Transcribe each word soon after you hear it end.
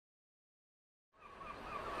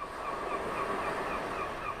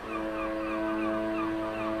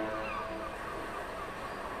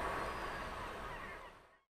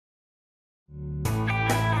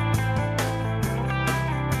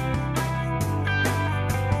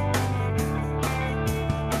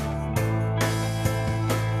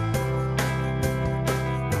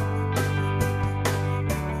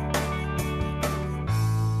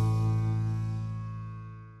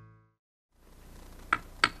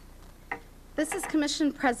This is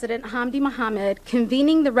Commission President Hamdi Mohammed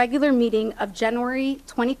convening the regular meeting of January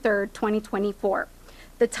 23rd, 2024.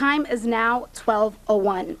 The time is now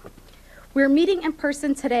 12:01. We're meeting in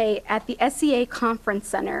person today at the SEA Conference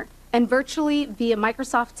Center and virtually via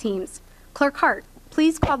Microsoft Teams. Clerk Hart,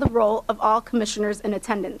 please call the roll of all commissioners in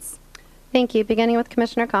attendance. Thank you. Beginning with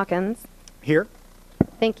Commissioner Calkins. Here.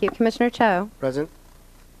 Thank you. Commissioner Cho. Present.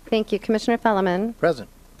 Thank you. Commissioner Felleman. Present.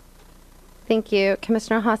 Thank you.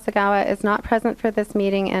 Commissioner Hasagawa is not present for this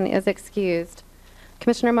meeting and is excused.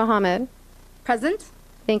 Commissioner Mohammed. Present?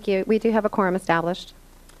 Thank you. We do have a quorum established.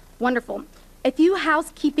 Wonderful. A few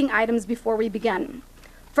housekeeping items before we begin.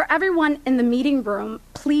 For everyone in the meeting room,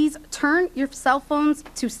 please turn your cell phones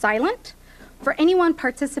to silent. For anyone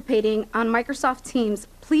participating on Microsoft Teams,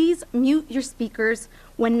 please mute your speakers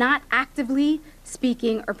when not actively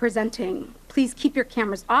speaking or presenting. Please keep your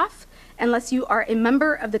cameras off unless you are a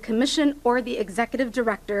member of the commission or the executive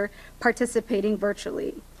director participating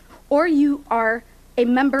virtually, or you are a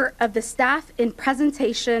member of the staff in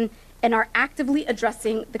presentation and are actively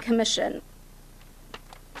addressing the commission.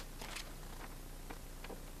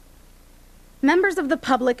 Members of the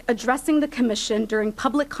public addressing the commission during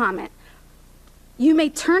public comment, they may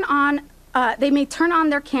turn on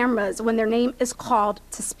their cameras when their name is called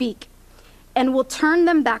to speak, and will turn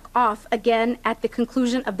them back off again at the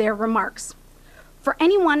conclusion of their remarks. For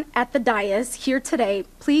anyone at the dais here today,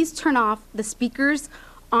 please turn off the speakers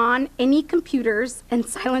on any computers and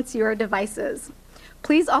silence your devices.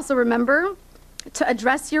 Please also remember to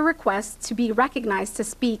address your request to be recognized to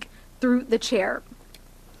speak through the chair,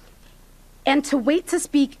 and to wait to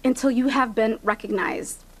speak until you have been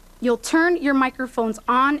recognized. You'll turn your microphones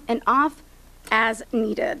on and off as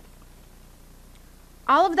needed.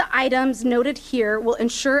 All of the items noted here will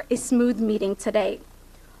ensure a smooth meeting today.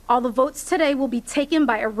 All the votes today will be taken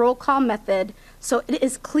by a roll call method, so it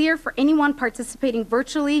is clear for anyone participating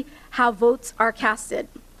virtually how votes are casted.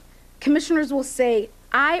 Commissioners will say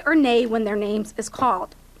aye or nay when their names is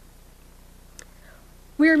called.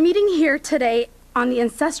 We are meeting here today on the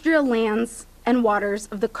ancestral lands and waters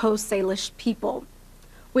of the Coast Salish people,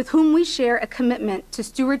 with whom we share a commitment to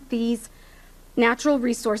steward these natural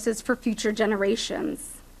resources for future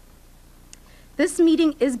generations. This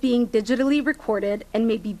meeting is being digitally recorded and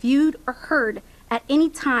may be viewed or heard at any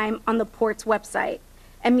time on the Port's website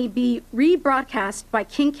and may be rebroadcast by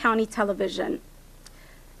King County Television.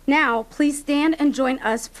 Now, please stand and join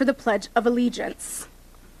us for the Pledge of Allegiance.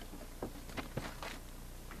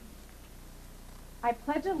 I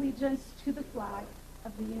pledge allegiance to the flag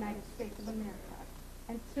of the United States of America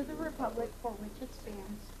and to the republic for which it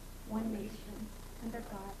stands, one nation, under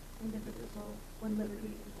God, indivisible, with liberty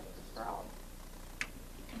and justice for all.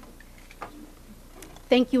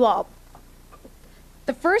 Thank you all.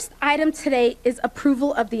 The first item today is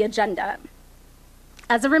approval of the agenda.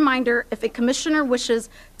 As a reminder, if a commissioner wishes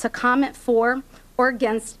to comment for or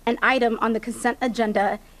against an item on the consent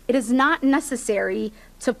agenda, it is not necessary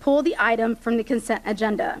to pull the item from the consent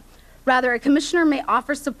agenda. Rather, a commissioner may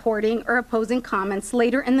offer supporting or opposing comments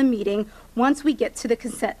later in the meeting once we get to the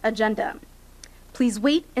consent agenda. Please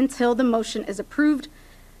wait until the motion is approved.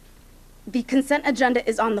 The consent agenda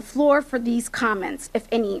is on the floor for these comments, if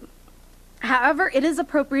any. However, it is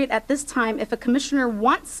appropriate at this time if a commissioner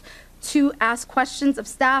wants to ask questions of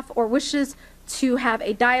staff or wishes to have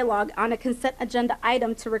a dialogue on a consent agenda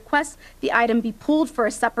item to request the item be pulled for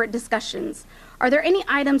a separate discussions. Are there any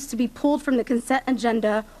items to be pulled from the consent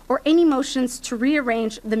agenda or any motions to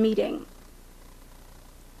rearrange the meeting?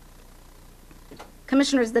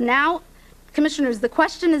 Commissioners, the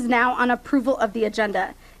question is now on approval of the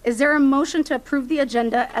agenda. Is there a motion to approve the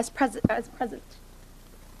agenda as present?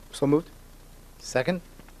 So moved. Second.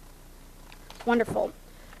 Wonderful.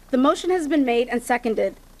 The motion has been made and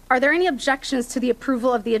seconded. Are there any objections to the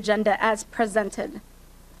approval of the agenda as presented?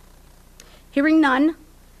 Hearing none,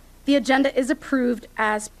 the agenda is approved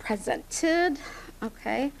as presented.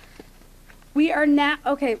 Okay. We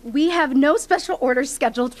have no special orders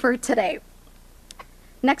scheduled for today.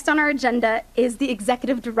 Next on our agenda is the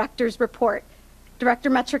Executive Director's report. Director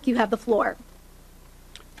Metrick, you have the floor.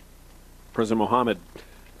 President Mohammed,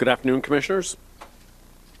 good afternoon, Commissioners.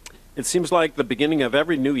 It seems like the beginning of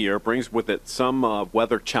every new year brings with it some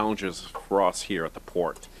weather challenges for us here at the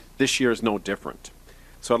Port. This year is no different.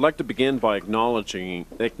 So I'd like to begin by acknowledging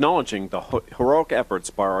the heroic efforts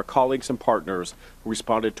by our colleagues and partners who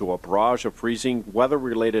responded to a barrage of freezing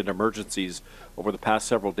weather-related emergencies over the past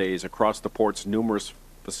several days across the Port's numerous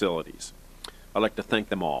facilities. I'd like to thank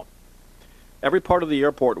them all. Every part of the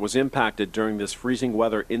airport was impacted during this freezing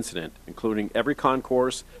weather incident, including every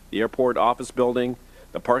concourse, the airport office building,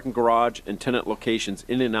 the parking garage, and tenant locations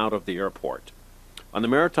in and out of the airport. On the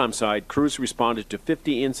maritime side, crews responded to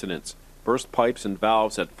 50 incidents, burst pipes and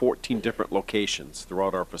valves at 14 different locations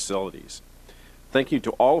throughout our facilities. Thank you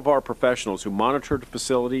to all of our professionals who monitored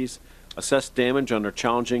facilities, assessed damage under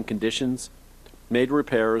challenging conditions, made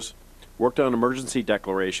repairs, worked on emergency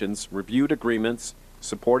declarations, reviewed agreements,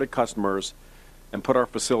 supported customers, and put our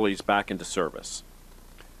facilities back into service.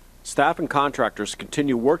 Staff and contractors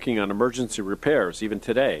continue working on emergency repairs even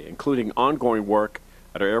today, including ongoing work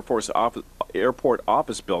at our airport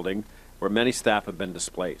office building where many staff have been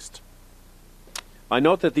displaced. I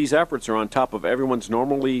note that these efforts are on top of everyone's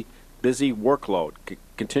normally busy workload,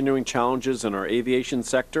 continuing challenges in our aviation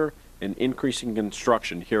sector and increasing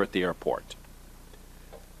construction here at the airport.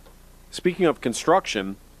 Speaking of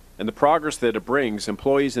construction and the progress that it brings,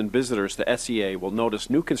 employees and visitors to SEA will notice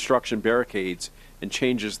new construction barricades and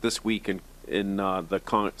changes this week in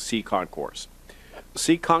the C Concourse. The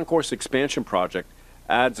C Concourse expansion project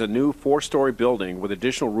adds a new 4-story building with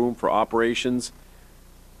additional room for operations,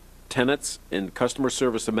 tenants, and customer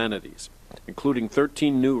service amenities, including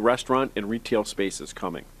 13 new restaurant and retail spaces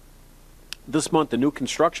coming. This month, the new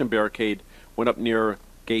construction barricade went up near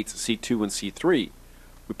gates C2 and C3.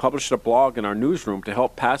 We published a blog in our newsroom to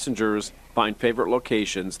help passengers find favorite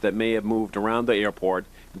locations that may have moved around the airport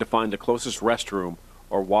and to find the closest restroom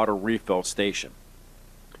or water refill station.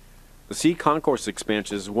 The C Concourse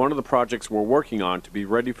expansion is one of the projects we're working on to be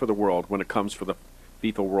ready for the world when it comes for the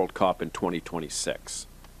FIFA World Cup in 2026.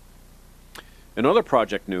 In other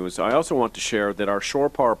project news, I also want to share that our shore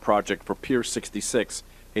power project for Pier 66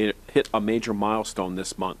 hit a major milestone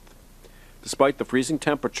this month. Despite the freezing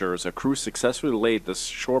temperatures, a crew successfully laid the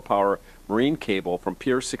shore power marine cable from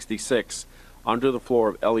Pier 66 under the floor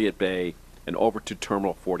of Elliott Bay and over to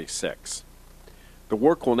Terminal 46. The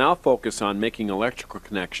work will now focus on making electrical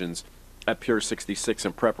connections at Pier 66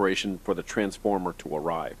 in preparation for the transformer to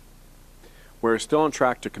arrive. We're still on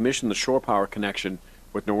track to commission the shore power connection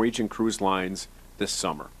with Norwegian Cruise Lines this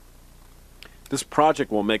summer. This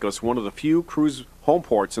project will make us one of the few cruise home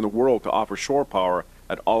ports in the world to offer shore power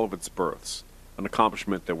at all of its berths, an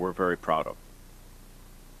accomplishment that we're very proud of.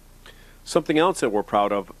 Something else that we're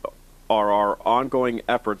proud of are our ongoing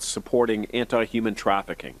efforts supporting anti-human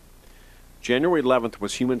trafficking. January 11th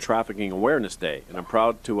was Human Trafficking Awareness Day, and I'm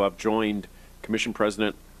proud to have joined Commission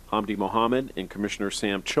President Hamdi Mohammed and Commissioner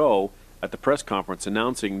Sam Cho at the press conference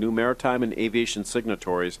announcing new maritime and aviation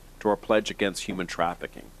signatories to our pledge against human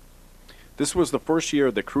trafficking. This was the first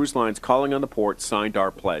year that cruise lines calling on the port signed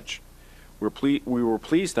our pledge. We were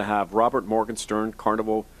pleased to have Robert Morgenstern,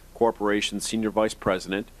 Carnival Corporation Senior Vice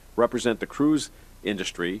President, represent the cruise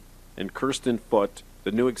industry, and Kirsten Foote,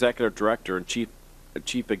 the new Executive Director and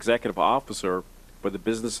Chief Executive Officer for the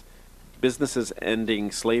Businesses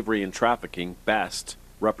Ending Slavery and Trafficking, BEST,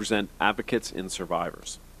 represent advocates and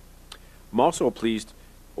survivors. I'm also pleased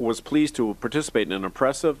to participate in an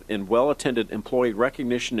impressive and well-attended employee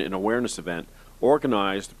recognition and awareness event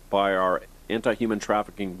organized by our Anti-Human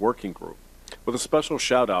Trafficking Working Group, with a special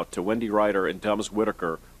shout-out to Wendy Ryder and Thomas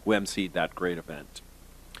Whitaker, who emceed that great event.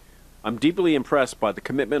 I'm deeply impressed by the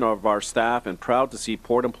commitment of our staff and proud to see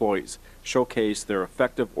port employees showcase their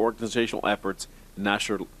effective organizational efforts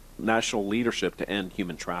and national leadership to end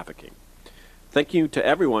human trafficking. Thank you to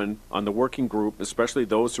everyone on the working group, especially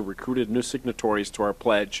those who recruited new signatories to our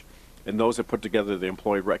pledge and those that put together the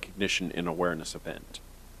employee recognition and awareness event.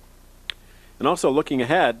 And also looking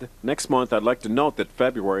ahead, next month I'd like to note that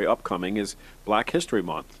February upcoming is Black History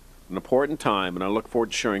Month, an important time, and I look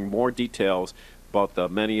forward to sharing more details about the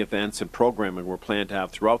many events and programming we're planning to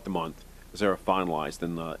have throughout the month as they are finalized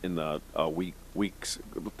in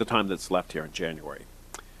the time that's left here in January.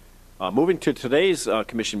 Moving to today's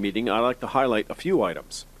commission meeting, I'd like to highlight a few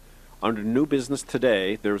items. Under new business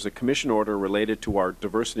today, there is a commission order related to our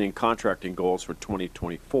diversity and contracting goals for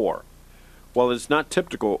 2024. While it is not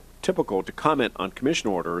typical to comment on commission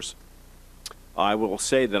orders, I will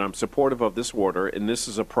say that I'm supportive of this order, and this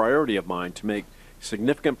is a priority of mine to make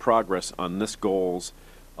significant progress on these goals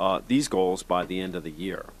by the end of the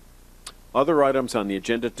year. Other items on the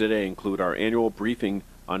agenda today include our annual briefing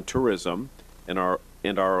on tourism and our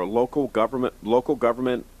local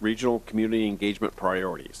government, regional community engagement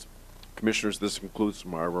priorities. Commissioners, this concludes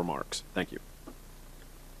my remarks. Thank you.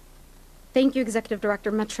 Thank you, Executive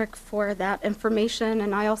Director Metrick, for that information,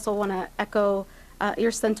 and I also want to echo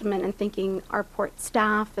your sentiment in thanking our port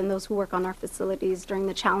staff and those who work on our facilities during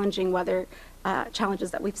the challenging weather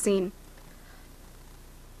challenges that we've seen.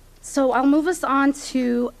 So I'll move us on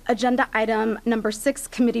to agenda item number 6,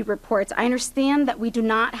 committee reports. I understand that we do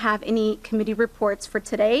not have any committee reports for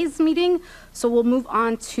today's meeting, so we'll move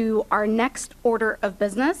on to our next order of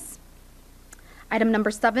business. Item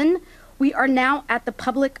number 7, we are now at the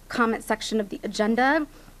public comment section of the agenda.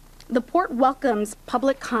 The Port welcomes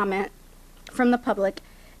public comment from the public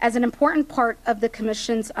as an important part of the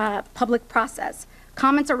Commission's public process.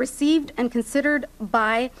 Comments are received and considered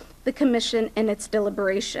by the Commission in its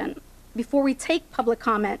deliberation. Before we take public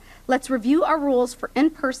comment, let's review our rules for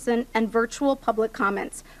in-person and virtual public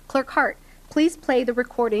comments. Clerk Hart, please play the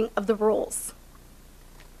recording of the rules.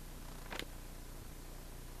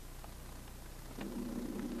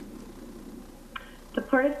 The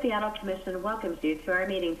Port of Seattle Commission welcomes you to our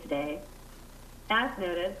meeting today. As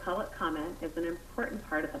noted, public comment is an important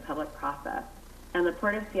part of the public process, and the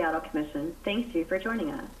Port of Seattle Commission thanks you for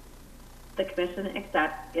joining us. The Commission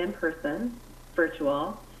accepts in-person,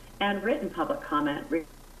 virtual, and written public comment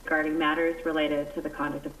regarding matters related to the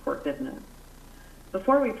conduct of Port business.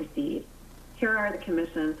 Before we proceed, here are the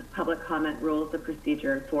Commission's public comment rules of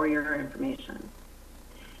procedure for your information.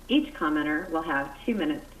 Each commenter will have 2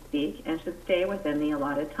 minutes to speak and should stay within the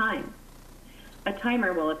allotted time. A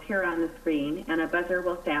timer will appear on the screen and a buzzer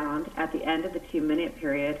will sound at the end of the 2-minute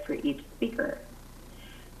period for each speaker.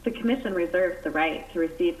 The Commission reserves the right to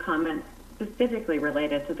receive comments specifically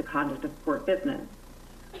related to the conduct of Port business.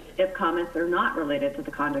 If comments are not related to the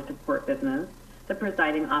conduct of Port business, the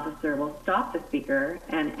presiding officer will stop the speaker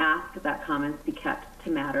and ask that comments be kept to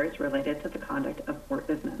matters related to the conduct of Port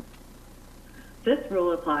business. This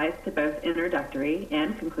rule applies to both introductory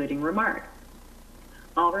and concluding remarks.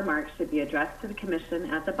 All remarks should be addressed to the Commission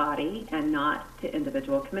as a body and not to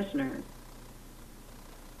individual commissioners.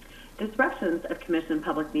 Disruptions of Commission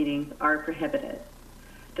public meetings are prohibited.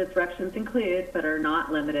 Disruptions include, but are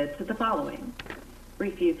not limited to, the following: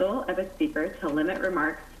 refusal of a speaker to limit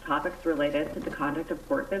remarks to topics related to the conduct of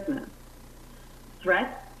Port business,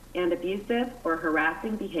 threats and abusive or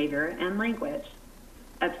harassing behavior and language,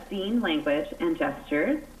 obscene language and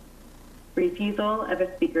gestures, refusal of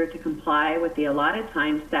a speaker to comply with the allotted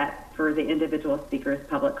time set for the individual speaker's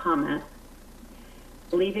public comment,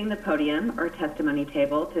 leaving the podium or testimony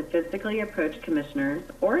table to physically approach commissioners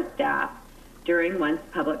or staff during one's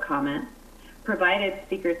public comment, provided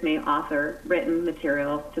speakers may author written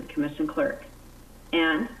materials to the Commission clerk,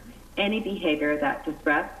 and any behavior that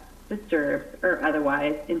disrupts, disturbs, or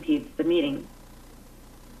otherwise impedes the meeting.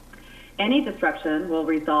 Any disruption will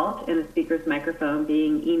result in the speaker's microphone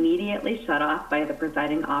being immediately shut off by the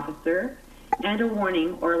presiding officer, and a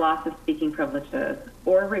warning or loss of speaking privileges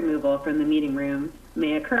or removal from the meeting room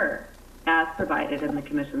may occur, as provided in the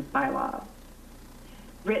Commission's bylaws.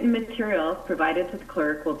 Written materials provided to the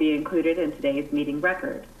clerk will be included in today's meeting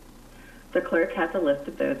record. The clerk has a list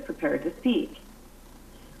of those prepared to speak.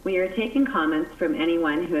 We are taking comments from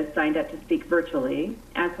anyone who has signed up to speak virtually,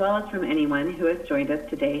 as well as from anyone who has joined us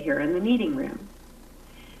today here in the meeting room.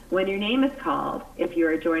 When your name is called, if you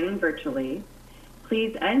are joining virtually,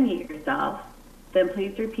 please unmute yourself, then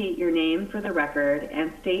please repeat your name for the record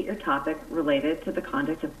and state your topic related to the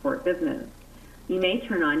conduct of Port business. You may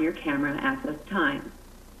turn on your camera at this time.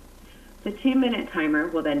 The 2-minute timer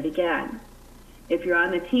will then begin. If you're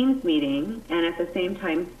on the Teams meeting and at the same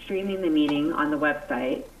time streaming the meeting on the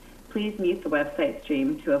website, please mute the website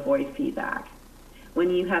stream to avoid feedback.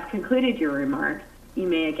 When you have concluded your remarks, you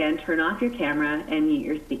may again turn off your camera and mute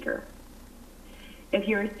your speaker. If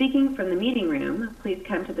you are speaking from the meeting room, please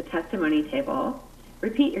come to the testimony table,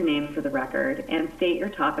 repeat your name for the record, and state your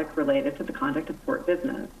topic related to the conduct of Port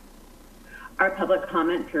business. Our public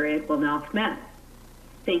comment period will now commence.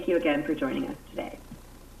 Thank you again for joining us today.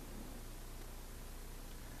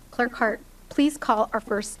 Clerk Hart, please call our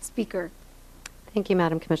first speaker. Thank you,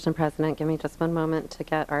 Madam Commission President. Give me just one moment to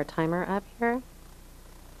get our timer up here.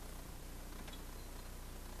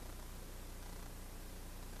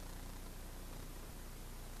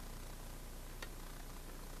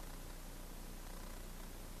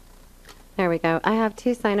 There we go. I have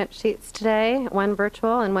 2 sign-up sheets today, one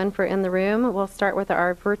virtual and one for in the room. We'll start with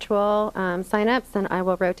our virtual sign-ups, and I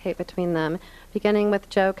will rotate between them, beginning with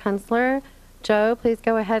Joe Kunzler. Joe, please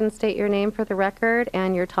go ahead and state your name for the record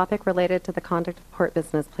and your topic related to the conduct of Port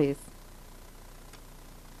business, please.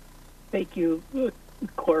 Thank you,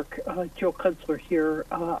 Clerk. Joe Kunzler here.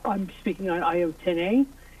 I'm speaking on item 10A.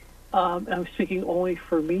 I'm speaking only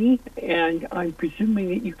for me, and I'm presuming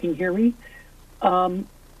that you can hear me.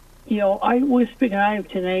 I was speaking on item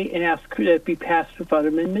 10A and asked could it be passed without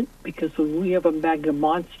amendment, because when we have a MAGA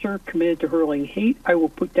monster committed to hurling hate, I will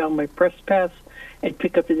put down my press pass and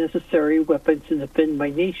pick up the necessary weapons to defend my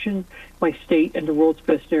nation, my state, and the world's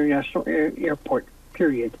best international airport,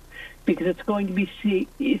 period. Because it's going to be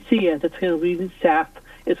SIA that's going to lead the staff.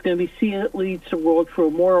 It's going to be SIA that leads the world for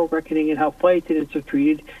a moral reckoning in how flight attendants are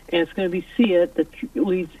treated, and it's going to be SIA that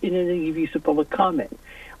leads in any use of public comment.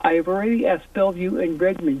 I have already asked Bellevue and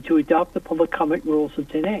Redmond to adopt the public comment rules of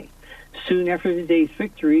 10A. Soon after the day's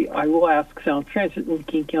victory, I will ask Sound Transit and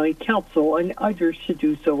King County Council and others to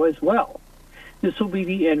do so as well. This will be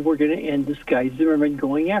the end. We're going to end this guy Zimmerman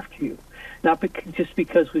going after you. Not just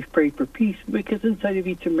because we've prayed for peace, but because inside of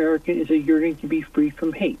each American is a yearning to be free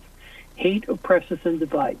from hate. Hate oppresses and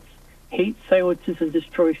divides. Hate silences and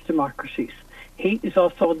destroys democracies. Hate is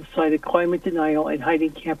also on the side of climate denial and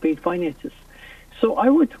hiding campaign finances. So I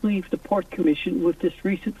want to leave the Port Commission with this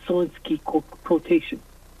recent Zelensky quotation.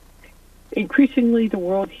 Increasingly, the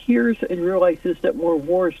world hears and realizes that more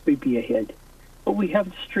wars may be ahead, but we have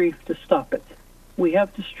the strength to stop it. We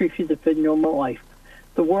have the strength to defend normal life.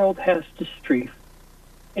 The world has the strength.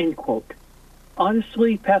 End quote.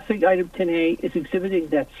 Honestly, passing item 10A is exhibiting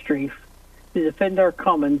that strength to defend our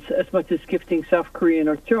commons as much as gifting South Korean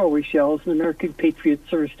artillery shells and American Patriot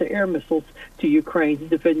surface-to-air missiles to Ukraine to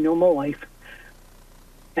defend normal life.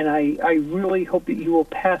 And I really hope that you will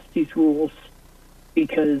pass these rules,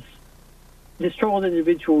 because this troubled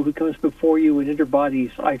individual who comes before you in inner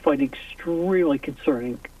bodies I find extremely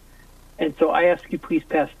concerning. And so I ask you please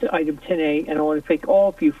pass to item 10A, and I want to thank all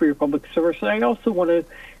of you for your public service. And I also want to,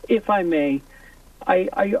 if I may,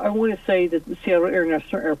 I want to say that the Seattle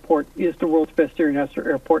International Airport is the world's best international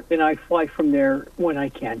airport, and I fly from there when I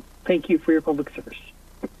can. Thank you for your public service.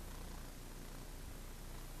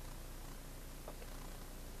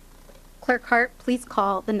 Clerk Hart, please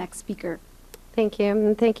call the next speaker. Thank you.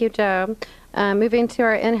 And thank you, Joe. Moving to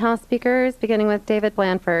our in-house speakers, beginning with David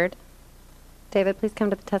Blanford. David, please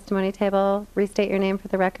come to the testimony table. Restate your name for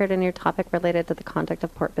the record and your topic related to the conduct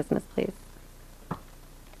of port business, please.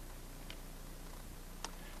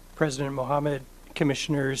 President Mohammed,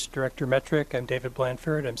 Commissioners, Director Metric, I'm David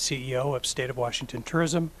Blanford. I'm CEO of State of Washington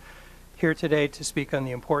Tourism, here today to speak on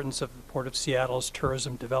the importance of the Port of Seattle's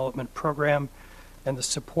tourism development program and the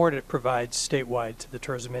support it provides statewide to the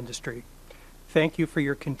tourism industry. Thank you for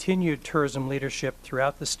your continued tourism leadership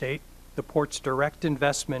throughout the state, the Port's direct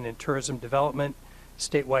investment in tourism development,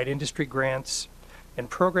 statewide industry grants,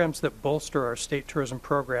 and programs that bolster our state tourism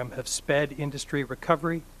program have sped industry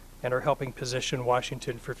recovery and are helping position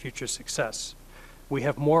Washington for future success. We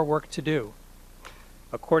have more work to do.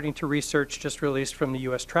 According to research just released from the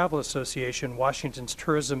U.S. Travel Association, Washington's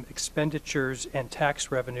tourism expenditures and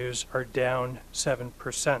tax revenues are down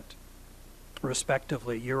 7%,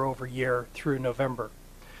 respectively, year over year through November.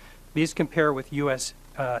 These compare with U.S.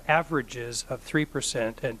 Averages of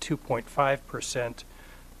 3% and 2.5%,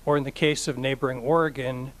 or in the case of neighboring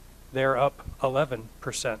Oregon, they're up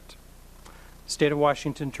 11%. State of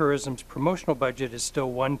Washington Tourism's promotional budget is still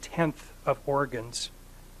 1/10 of Oregon's,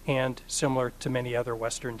 and similar to many other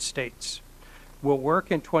Western states. We'll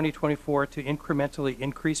work in 2024 to incrementally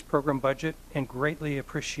increase program budget and greatly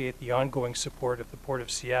appreciate the ongoing support of the Port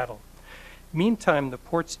of Seattle. Meantime, the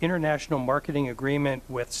Port's international marketing agreement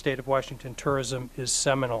with State of Washington Tourism is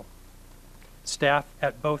seminal. Staff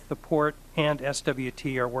at both the Port and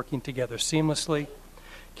SWT are working together seamlessly,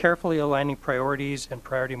 carefully aligning priorities and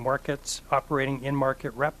priority markets, operating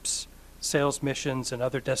in-market reps, sales missions, and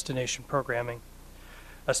other destination programming.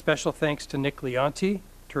 A special thanks to Nick Leonti,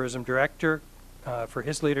 Tourism Director, for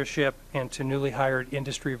his leadership, and to newly hired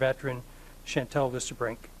industry veteran Chantel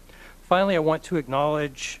Lussebrink. Finally, I want to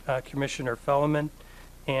acknowledge Commissioner Felleman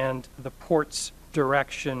and the Port's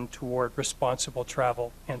direction toward responsible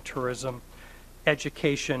travel and tourism,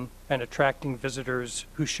 education, and attracting visitors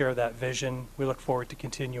who share that vision. We look forward to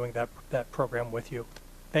continuing that program with you.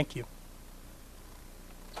 Thank you.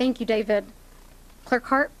 Thank you, David. Clerk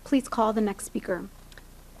Hart, please call the next speaker.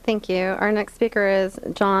 Thank you. Our next speaker is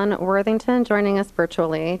John Worthington, joining us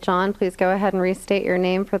virtually. John, please go ahead and restate your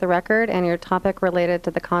name for the record and your topic related to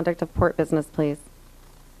the conduct of port business, please.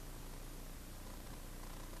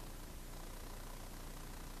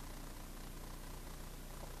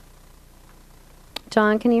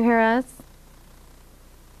 John, can you hear us?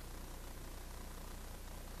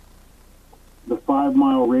 The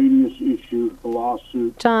 5-mile radius issue, the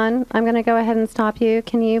lawsuit. John, I'm going to go ahead and stop you.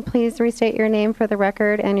 Can you please restate your name for the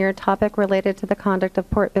record and your topic related to the conduct of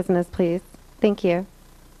port business, please? Thank you.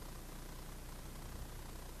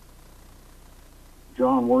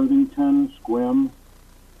 John Worthington, Squim.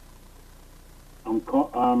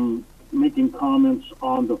 I'm making comments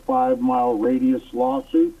on the 5-mile radius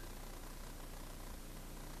lawsuit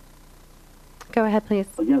Go ahead, please.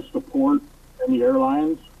 against the port and the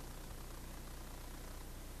airlines.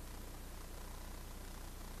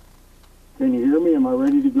 Can you hear me? Am I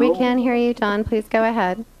ready to go? We can hear you, John. Please go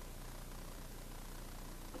ahead.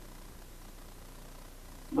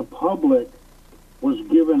 The public was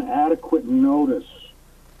given adequate notice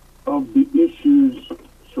of the issues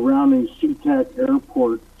surrounding SeaTac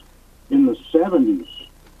Airport in the 70s.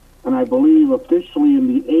 And I believe officially in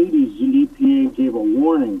the 80s, the EPA gave a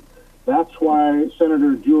warning. That's why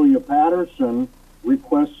Senator Julia Patterson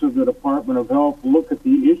requested the Department of Health look at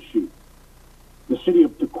the issue. The city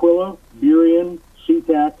of Tukwila, Burien,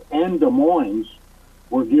 SeaTac, and Des Moines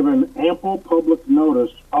were given ample public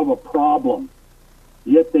notice of a problem.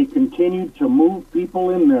 Yet they continued to move people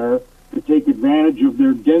in there to take advantage of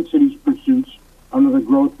their density pursuits under the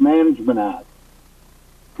Growth Management Act.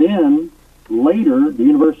 Then, later, the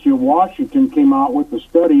University of Washington came out with a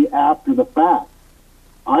study after the fact.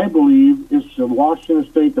 I believe it's the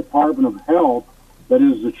Washington State Department of Health that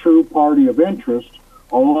is the true party of interest,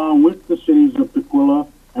 along with the cities of Tukwila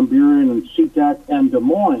and Burien and SeaTac and Des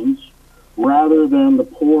Moines, rather than the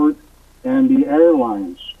port and the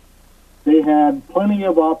airlines. They had plenty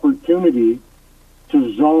of opportunity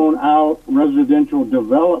to zone out residential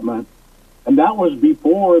development, and that was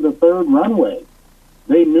before the third runway.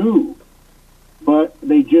 They knew, but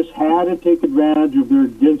they just had to take advantage of their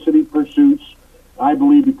density pursuits, I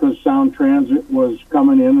believe because Sound Transit was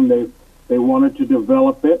coming in and they wanted to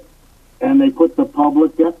develop it, and they put the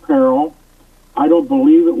public at peril. I don't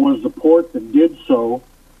believe it was the port that did so.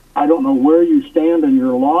 I don't know where you stand in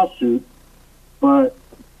your lawsuit, but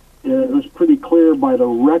it was pretty clear by the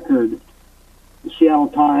record. The Seattle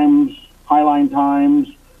Times, Highline Times,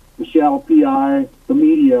 the Seattle PI, the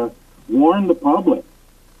media warned the public.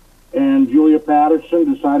 And Julia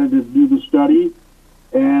Patterson decided to do the study,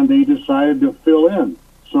 and they decided to fill in.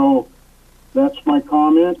 So that's my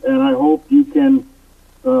comment, and I hope you can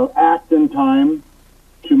act in time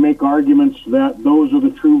to make arguments that those are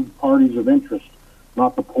the true parties of interest,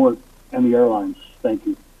 not the port and the airlines. Thank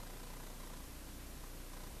you.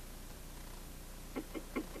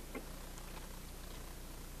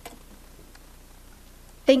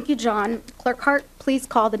 Thank you, John. Clerk Hart, please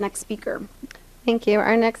call the next speaker. Thank you.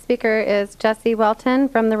 Our next speaker is Jesse Welton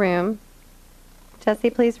from the room.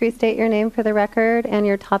 Jesse, please restate your name for the record and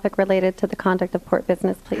your topic related to the conduct of port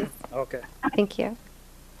business, please. Okay. Thank you.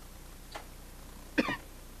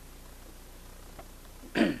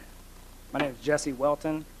 My name is Jesse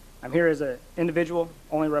Welton. I'm here as an individual,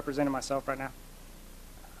 only representing myself right now.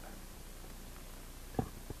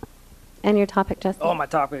 And your topic, Jesse? Oh, my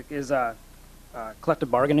topic is collective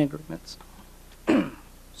bargaining agreements.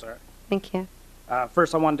 Sorry. Thank you.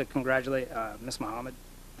 First, I wanted to congratulate Ms. Mohammed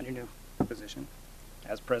on your new position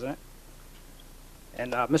as president.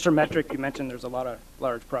 And Mr. Metric, you mentioned there's a lot of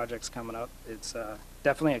large projects coming up. It's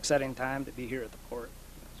definitely an exciting time to be here at the port.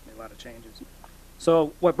 There's been a lot of changes.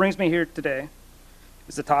 So what brings me here today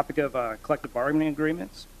is the topic of collective bargaining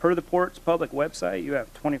agreements. Per the port's public website, you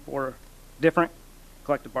have 24 different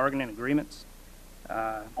collective bargaining agreements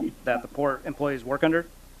that the port employees work under.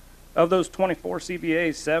 Of those 24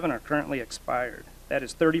 CBAs, 7 are currently expired. That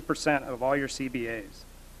is 30% of all your CBAs.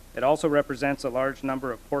 It also represents a large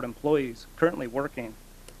number of port employees currently working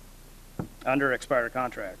under expired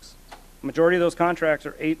contracts. The majority of those contracts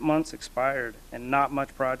are 8 months expired and not much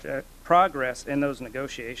progress in those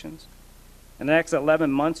negotiations. In the next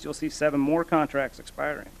 11 months, you'll see 7 more contracts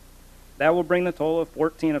expiring. That will bring the total of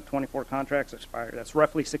 14 of 24 contracts expired. That's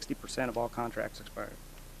roughly 60% of all contracts expired.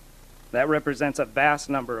 That represents a vast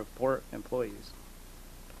number of port employees.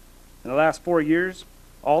 In the last 4 years,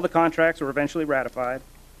 all the contracts were eventually ratified.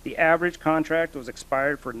 The average contract was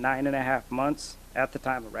expired for 9.5 months at the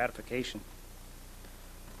time of ratification.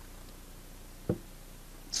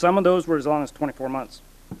 Some of those were as long as 24 months.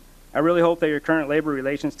 I really hope that your current labor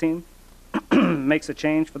relations team makes a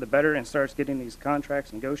change for the better and starts getting these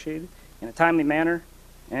contracts negotiated in a timely manner,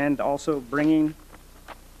 and also bringing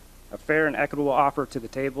a fair and equitable offer to the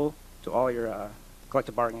table to all your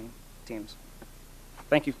collective bargaining teams.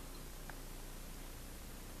 Thank you.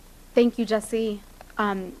 Thank you, Jesse.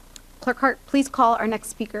 Clerk Hart, please call our next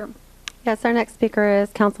speaker. Yes, our next speaker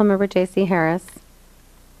is Councilmember J.C. Harris.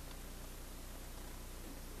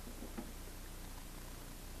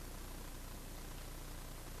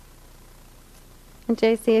 And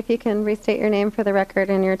J.C., if you can restate your name for the record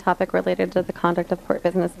and your topic related to the conduct of port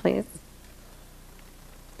business, please.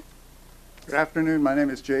 Good afternoon. My name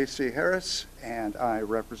is J.C. Harris, and I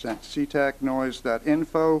represent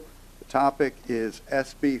SeaTacNoise.info. The topic is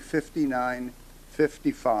SB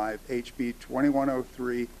 5955, HB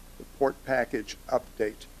 2103, the Port Package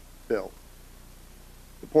Update Bill.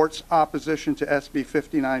 The Port's opposition to SB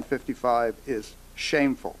 5955 is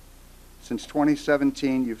shameful. Since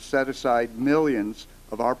 2017, you've set aside millions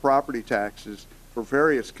of our property taxes for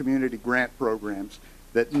various community grant programs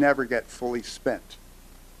that never get fully spent.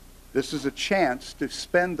 This is a chance to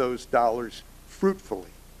spend those dollars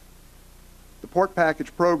fruitfully. The Port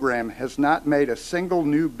Package program has not made a single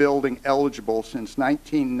new building eligible since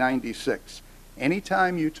 1996.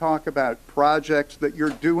 Anytime you talk about projects that you're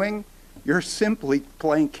doing, you're simply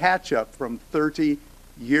playing catch-up from 30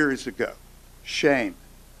 years ago. Shame.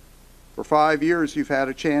 For 5 years, you've had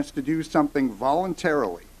a chance to do something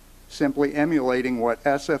voluntarily, simply emulating what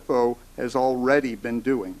SFO has already been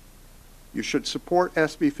doing. You should support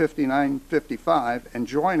SB 5955 and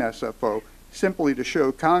join SFO simply to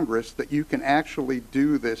show Congress that you can actually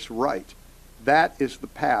do this right. That is the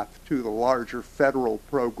path to the larger federal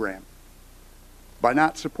program. By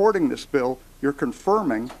not supporting this bill, you're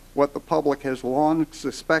confirming what the public has long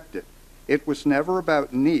suspected. It was never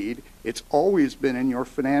about need. It's always been in your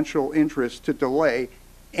financial interest to delay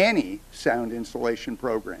any sound insulation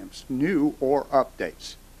programs, new or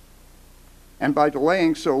updates. And by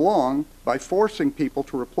delaying so long, by forcing people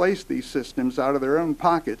to replace these systems out of their own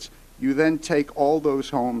pockets, you then take all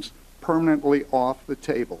those homes permanently off the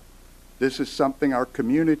table. This is something our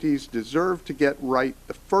communities deserve to get right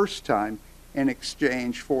the first time in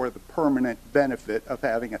exchange for the permanent benefit of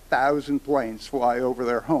having 1,000 planes fly over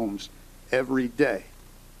their homes every day.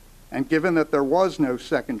 And given that there was no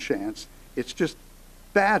second chance, it's just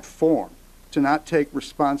bad form to not take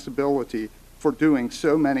responsibility for doing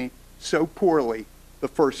so poorly the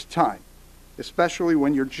first time, especially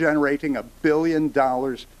when you're generating $1 billion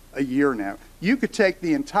a year now. You could take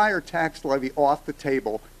the entire tax levy off the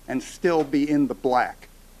table and still be in the black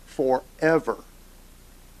forever.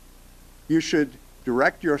 You should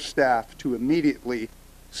direct your staff to immediately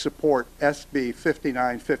support SB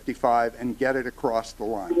 5955 and get it across the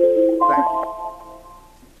line. Thank you.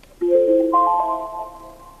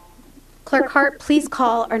 Clerk Hart, please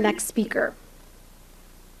call our next speaker.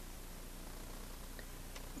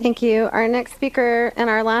 Thank you. Our next speaker and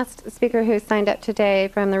our last speaker who signed up today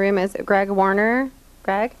from the room is Greg Warner.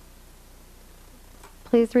 Greg?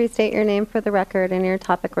 Please restate your name for the record and your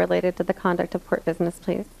topic related to the conduct of port business,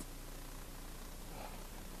 please.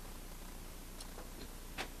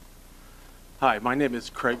 Hi, my name is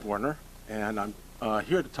Craig Warner, and I'm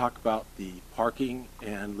here to talk about the parking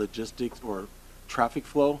and logistics or traffic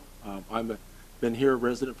flow. I've been here a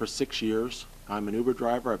resident for 6 years. I'm an Uber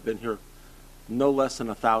driver. I've been here no less than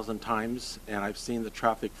 1,000 times, and I've seen the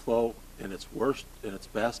traffic flow in its worst and its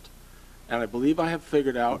best. And I believe I have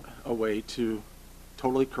figured out a way to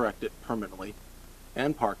totally correct it permanently,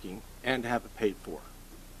 and parking, and have it paid for.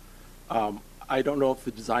 I don't know if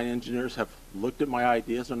the design engineers have looked at my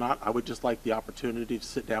ideas or not. I would just like the opportunity to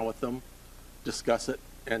sit down with them, discuss it,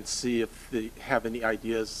 and see if they have any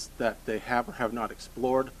ideas that they have or have not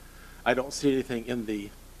explored. I don't see anything in the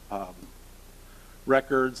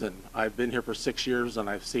records, and I've been here for 6 years and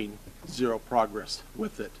I've seen zero progress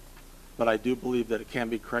with it. But I do believe that it can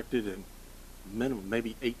be corrected in minimum,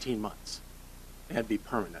 maybe 18 months and be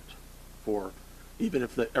permanent for even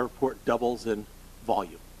if the airport doubles in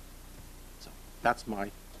volume. So that's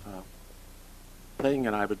my thing,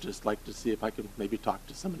 and I would just like to see if I can maybe talk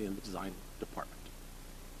to somebody in the design department.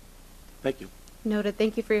 Thank you. Noted.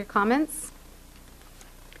 Thank you for your comments.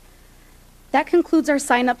 That concludes our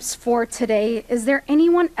signups for today. Is there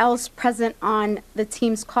anyone else present on the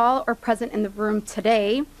Teams call or present in the room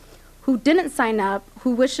today who didn't sign up,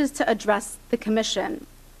 who wishes to address the commission?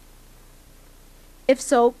 If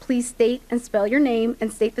so, please state and spell your name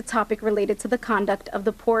and state the topic related to the conduct of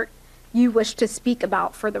the port you wish to speak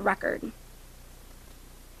about for the record.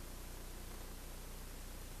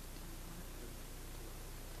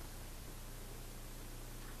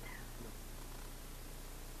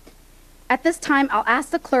 At this time, I'll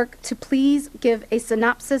ask the clerk to please give a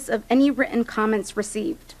synopsis of any written comments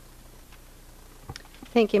received.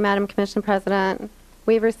 Thank you, Madam Commission President.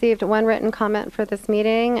 We've received one written comment for this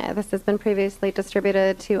meeting. This has been previously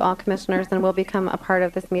distributed to all commissioners and will become a part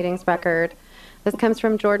of this meeting's record. This comes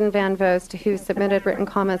from Jordan Van Vost, who submitted written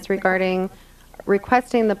comments regarding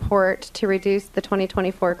requesting the port to reduce the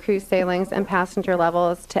 2024 cruise sailings and passenger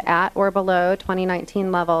levels to at or below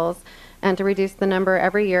 2019 levels, and to reduce the number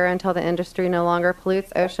every year until the industry no longer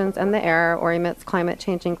pollutes oceans and the air or emits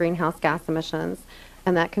climate-changing greenhouse gas emissions.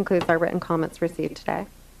 And that concludes our written comments received today.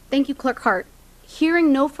 Thank you, Clerk Hart.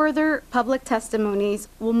 Hearing no further public testimonies,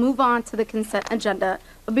 we'll move on to the consent agenda.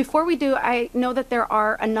 But before we do, I know that there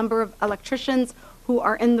are a number of electricians who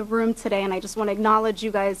are in the room today, and I just want to acknowledge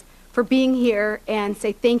you guys for being here and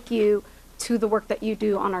say thank you to the work that you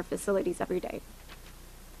do on our facilities every day.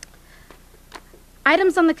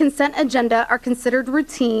 Items on the consent agenda are considered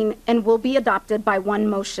routine and will be adopted by one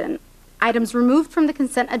motion. Items removed from the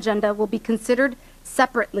consent agenda will be considered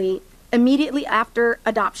separately immediately after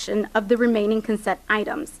adoption of the remaining consent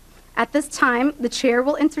items. At this time, the chair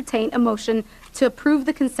will entertain a motion to approve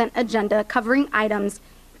the consent agenda covering items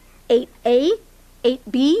 8A,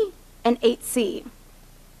 8B, and 8C.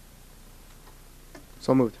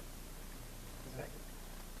 So moved.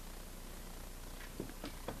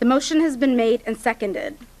 The motion has been made and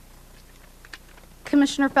seconded.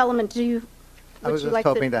 Commissioner Fellman, would you like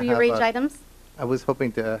to rearrange items? I was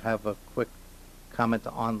hoping to have a quick comment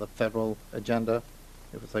on the federal agenda.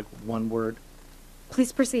 It was like one word.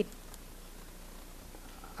 Please proceed.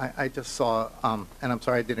 I just saw, and I'm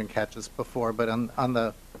sorry I didn't catch this before, but on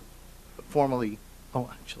the formally, oh,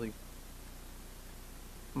 actually,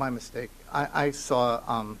 my mistake. I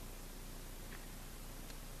saw,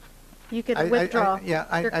 You could withdraw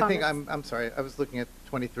yeah, your I think comments. I'm sorry. I was looking at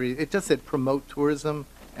 23. It just said promote tourism,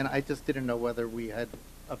 and I just didn't know whether we had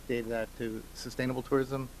updated that to sustainable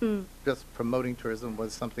tourism. Just promoting tourism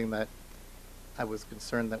was something that I was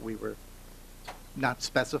concerned that we were not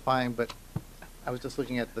specifying, but I was just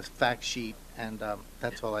looking at the fact sheet, and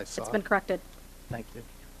that's all I saw. It's been corrected. Thank you.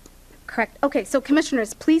 Correct. Okay, so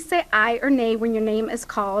commissioners, please say aye or nay when your name is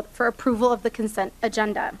called for approval of the consent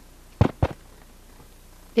agenda.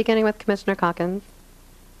 Beginning with Commissioner Calkins.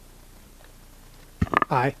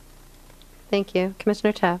 Aye. Thank you.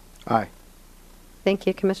 Commissioner Cho. Aye. Thank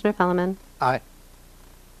you. Commissioner Fellman. Aye.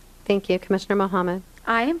 Thank you. Commissioner Mohammed.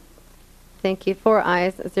 Aye. Thank you. 4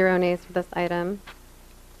 ayes, 0 nays for this item.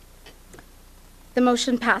 The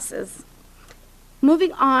motion passes.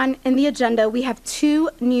 Moving on in the agenda, we have 2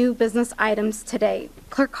 new business items today.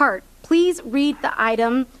 Clerk Hart, please read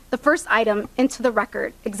the first item into the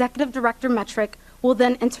record. Executive Director Metric will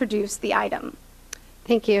then introduce the item.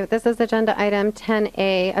 Thank you. This is agenda item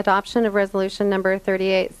 10A, adoption of resolution number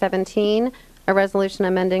 3817, a resolution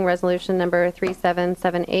amending resolution number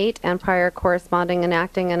 3778, and prior corresponding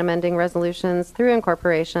enacting and amending resolutions through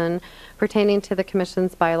incorporation pertaining to the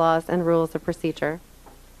Commission's bylaws and rules of procedure.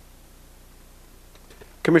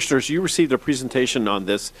 Commissioners, you received a presentation on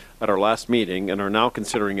this at our last meeting and are now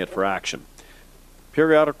considering it for action.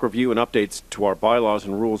 Periodic review and updates to our bylaws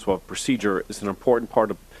and rules of procedure is an important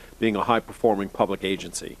part of being a high-performing public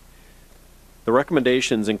agency. The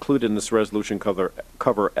recommendations included in this resolution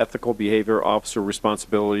cover ethical behavior, officer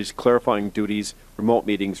responsibilities, clarifying duties, remote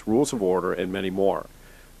meetings, rules of order, and many more.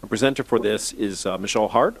 A presenter for this is Michelle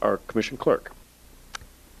Hart, our Commission Clerk.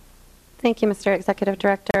 Thank you, Mr. Executive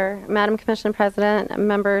Director. Madam Commission President,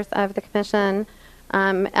 members of the Commission,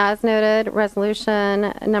 as noted,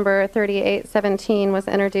 resolution number 3817 was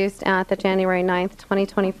introduced at the January 9th,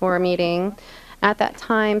 2024 meeting. At that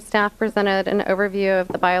time, staff presented an overview of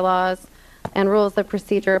the bylaws and rules of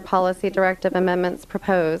procedure policy directive amendments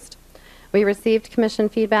proposed. We received Commission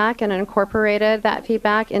feedback and incorporated that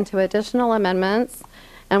feedback into additional amendments,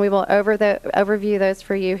 and we will overview those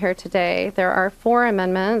for you here today. There are 4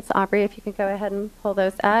 amendments. Aubrey, if you could go ahead and pull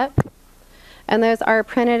those up. And those are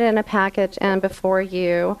printed in a package and before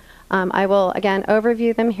you. I will, again,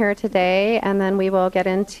 overview them here today, and then we will get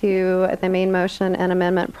into the main motion and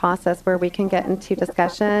amendment process where we can get into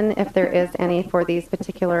discussion if there is any for these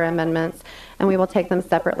particular amendments, and we will take them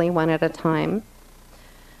separately one at a time.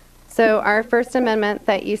 So our first amendment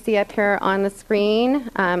that you see up here on the screen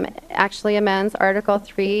actually amends Article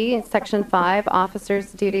 3, Section 5,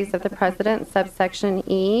 Officers' Duties of the President, subsection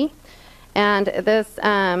E. And this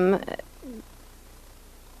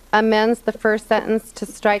amends the first sentence to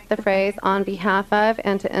strike the phrase on behalf of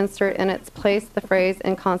and to insert in its place the phrase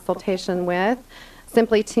in consultation with,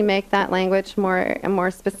 simply to make that language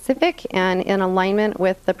more specific and in alignment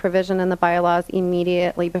with the provision in the bylaws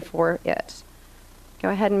immediately before it. Go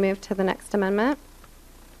ahead and move to the next amendment.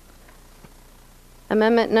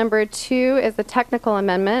 Amendment number 2 is a technical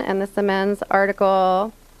amendment, and this amends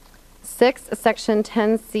Article 6, Section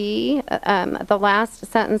 10C, the last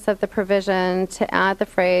sentence of the provision, to add the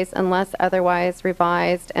phrase unless otherwise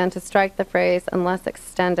revised and to strike the phrase unless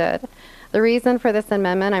extended. The reason for this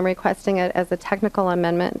amendment, I'm requesting it as a technical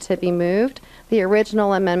amendment to be moved. The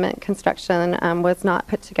original amendment construction was not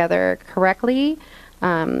put together correctly.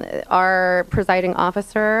 Our presiding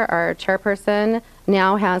officer, our chairperson,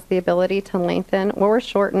 now has the ability to lengthen or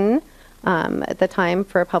shorten the time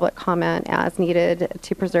for public comment as needed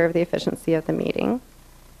to preserve the efficiency of the meeting.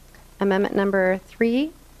 Amendment number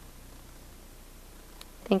 3.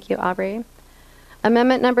 Thank you, Aubrey.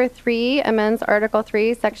 Amendment number 3 amends Article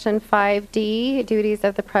 3, Section 5D, duties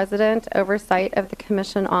of the president, oversight of the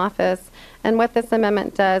commission office. And what this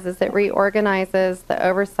amendment does is it reorganizes the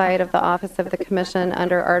oversight of the office of the commission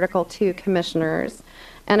under Article 2, commissioners,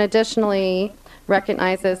 and additionally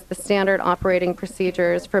recognizes the standard operating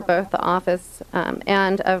procedures for both the office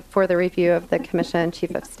and for the review of the commission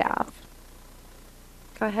chief of staff.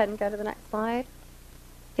 Go ahead and go to the next slide.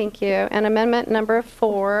 Thank you. And amendment number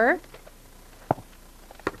 4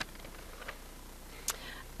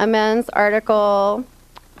 amends Article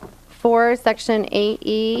 4, Section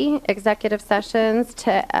 8E, executive sessions,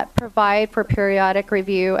 to provide for periodic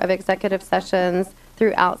review of executive sessions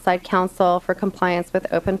through outside counsel for compliance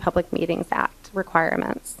with Open Public Meetings Act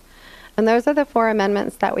requirements. And those are the 4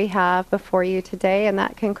 amendments that we have before you today, and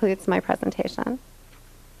that concludes my presentation.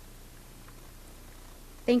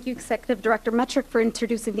 Thank you, Executive Director Metrick, for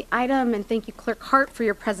introducing the item, and thank you, Clerk Hart, for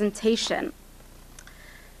your presentation.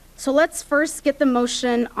 So let's first get the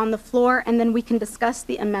motion on the floor, and then we can discuss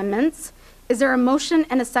the amendments. Is there a motion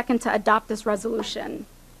and a second to adopt this resolution?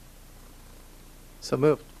 So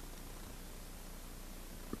moved.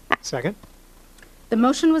 Second. The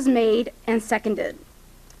motion was made and seconded.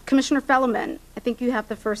 Commissioner Felleman, I think you have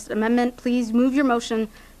the first amendment. Please move your motion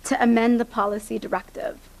to amend the policy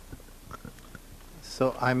directive.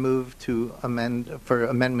 So I move to amend for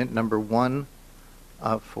amendment number 1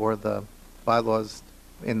 for the bylaws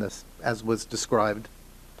in this, as was described.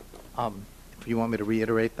 If you want me to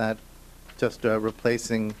reiterate that, just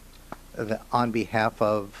replacing the on behalf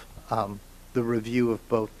of the review of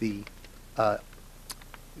both the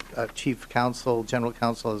chief counsel, general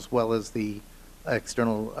counsel, as well as the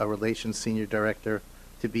external relations senior director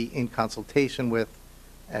to be in consultation with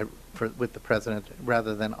the president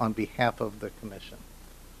rather than on behalf of the commission.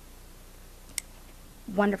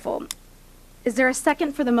 Wonderful. Is there a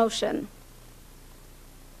second for the motion?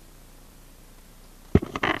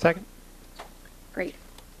 Second. Great.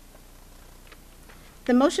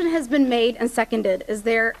 The motion has been made and seconded. Is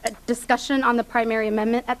there a discussion on the primary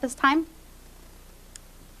amendment at this time?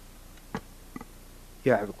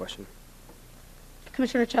 Yeah, I have a question.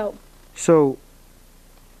 Commissioner Cho. So,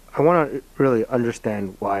 I want to really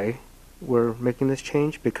understand why we're making this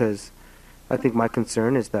change, because I think my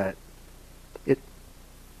concern is that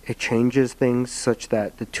it changes things such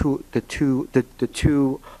that the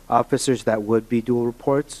two officers that would be dual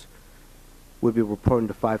reports would be reporting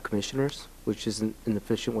to 5 commissioners, which isn't an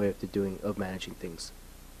efficient way of managing things.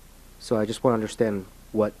 So I just want to understand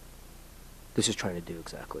what this is trying to do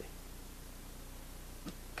exactly.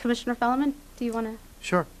 Commissioner Felleman, do you want to?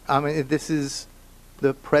 Sure. This is,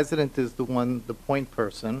 the president is the point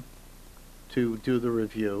person to do the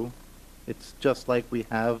review. It's just like we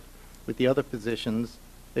have with the other positions.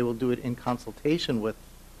 They will do it in consultation with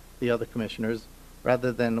the other commissioners,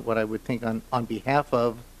 rather than what I would think on behalf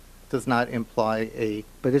of does not imply a...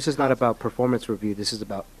 But this is not about performance review. This is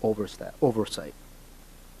about oversight.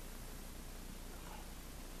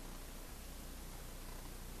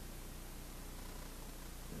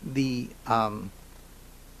 The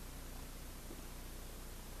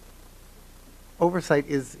oversight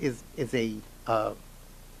is a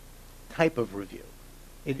type of review.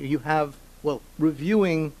 You have, well,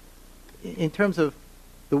 reviewing in terms of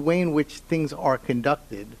the way in which things are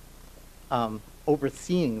conducted,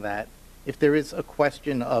 overseeing that. If there is a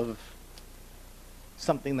question of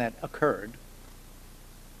something that occurred,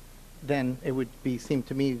 then it would seem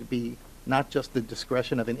to me to be not just the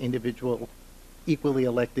discretion of an individual equally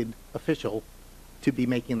elected official to be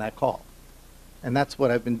making that call. And that's what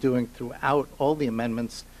I've been doing throughout all the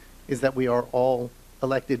amendments, is that we are all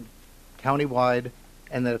elected countywide,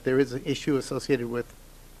 and that if there is an issue associated with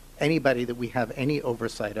anybody that we have any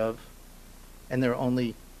oversight of, and there are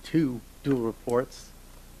only 2 dual reports,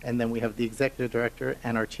 and then we have the executive director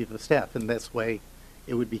and our chief of staff, and this way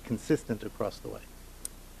it would be consistent across the way.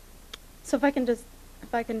 So if I can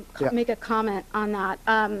Yeah. make a comment on that.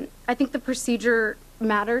 I think the procedure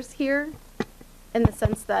matters here in the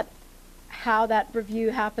sense that how that review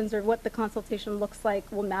happens or what the consultation looks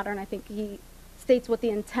like will matter, and I think he states what the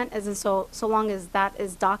intent is, and so long as that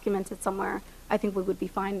is documented somewhere, I think we would be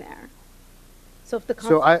fine there. So if the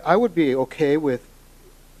So I would be okay with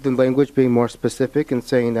the language being more specific and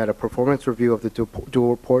saying that a performance review of the dual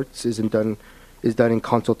reports is done in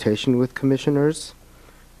consultation with commissioners,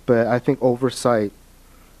 but I think oversight,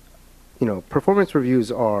 performance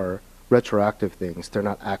reviews are retroactive things. They're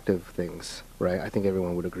not active things, right? I think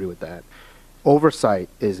everyone would agree with that. Oversight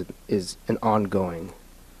is an ongoing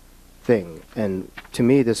thing. And to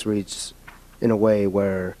me, this reads in a way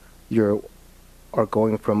where you are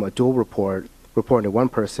going from a dual report, reporting to one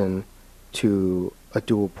person, to a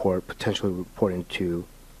dual report, potentially reporting to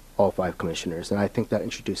all 5 commissioners. And I think that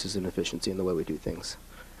introduces an efficiency in the way we do things.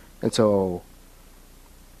 And so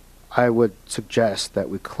I would suggest that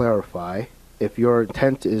we clarify, if your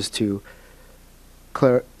intent is to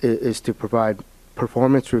provide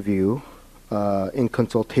performance review in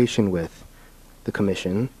consultation with the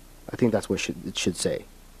commission, I think that's what it should say.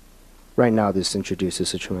 Right now, this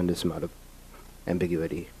introduces a tremendous amount of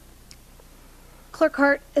ambiguity. Clerk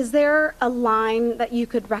Hart, is there a line that you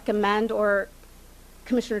could recommend, or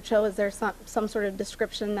Commissioner Cho, is there some sort of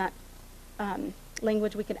description that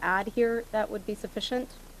language we could add here that would be sufficient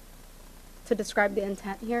to describe the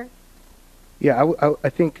intent here? Yeah, I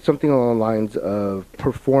think something along the lines of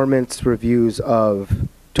performance reviews of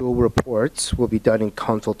dual reports will be done in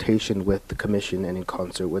consultation with the commission and in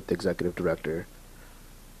concert with the executive director.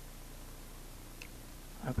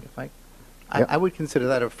 I would consider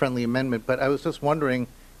that a friendly amendment, but I was just wondering,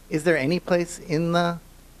 is there any place in the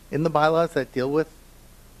bylaws that deal with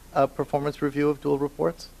a performance review of dual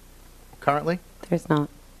reports currently? There's not.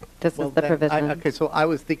 This is the then provision. okay, so I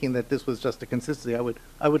was thinking that this was just a consistency.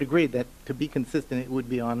 I would agree that to be consistent, it would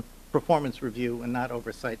be on performance review and not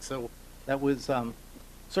oversight. So that was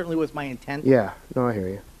certainly was my intent. Yeah, no, I hear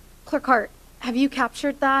you. Clerk Hart, have you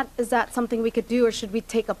captured that? Is that something we could do, or should we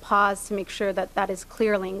take a pause to make sure that that is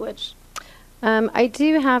clear language? I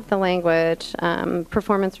do have the language,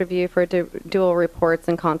 performance review for dual reports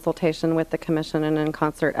in consultation with the commission and in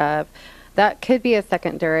concert of. That could be a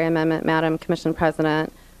secondary amendment, Madam Commission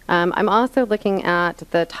President. I'm also looking at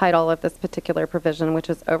the title of this particular provision, which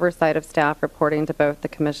is oversight of staff reporting to both the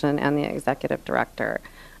commission and the executive director.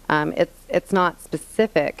 It's not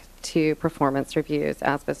specific to performance reviews,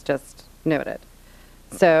 as was just noted.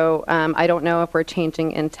 So I don't know if we're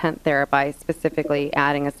changing intent there by specifically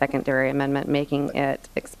adding a secondary amendment, making it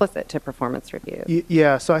explicit to performance reviews.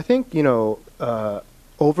 Yeah, so I think,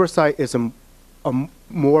 oversight is a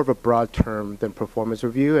more of a broad term than performance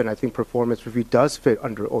review, and I think performance review does fit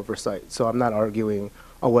under oversight. So I'm not arguing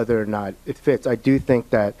on whether or not it fits. I do think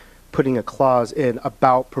that putting a clause in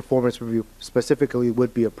about performance review specifically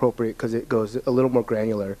would be appropriate because it goes a little more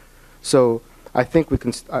granular. So I think we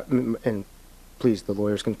can, and please, the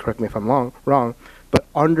lawyers can correct me if I'm wrong, but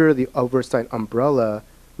under the oversight umbrella,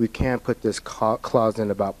 we can put this clause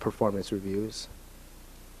in about performance reviews.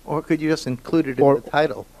 Or could you just include it in the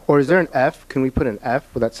title? Or is there an F? Can we put an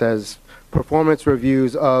F that says performance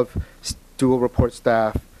reviews of dual report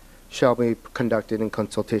staff shall be conducted in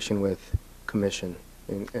consultation with commission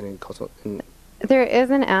There is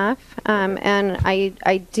an F, and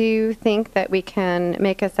I do think that we can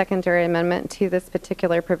make a secondary amendment to this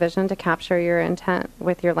particular provision to capture your intent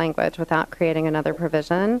with your language without creating another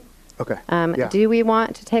provision. Okay. Yeah. Do we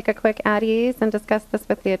want to take a quick at ease and discuss this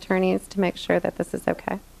with the attorneys to make sure that this is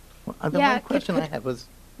okay? Well, the one question I had was...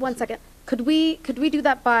 One second. Could we do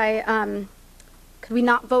that by, could we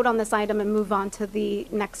not vote on this item and move on to the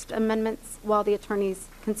next amendments while the attorneys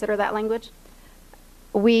consider that language?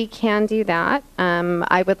 We can do that.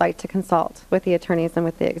 I would like to consult with the attorneys and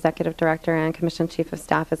with the executive director and commission chief of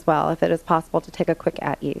staff as well, if it is possible to take a quick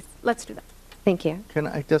at ease. Let's do that. Thank you. Can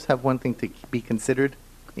I just have one thing to be considered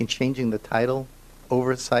in changing the title,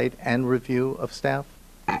 oversight and review of staff?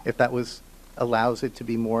 If that allows it to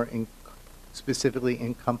be more specifically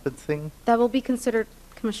encompassing? That will be considered,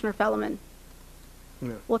 Commissioner Fellman.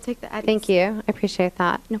 Yeah. We'll take the at ease. Thank you. I appreciate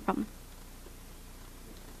that. No problem.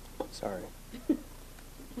 Sorry.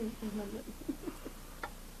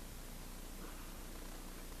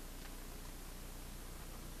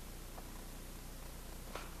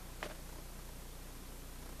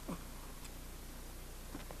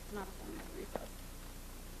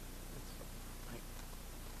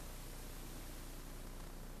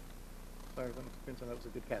 Sorry, Vincent, that was a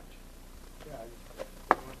good catch.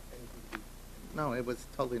 No, it was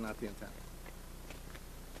totally not the intent.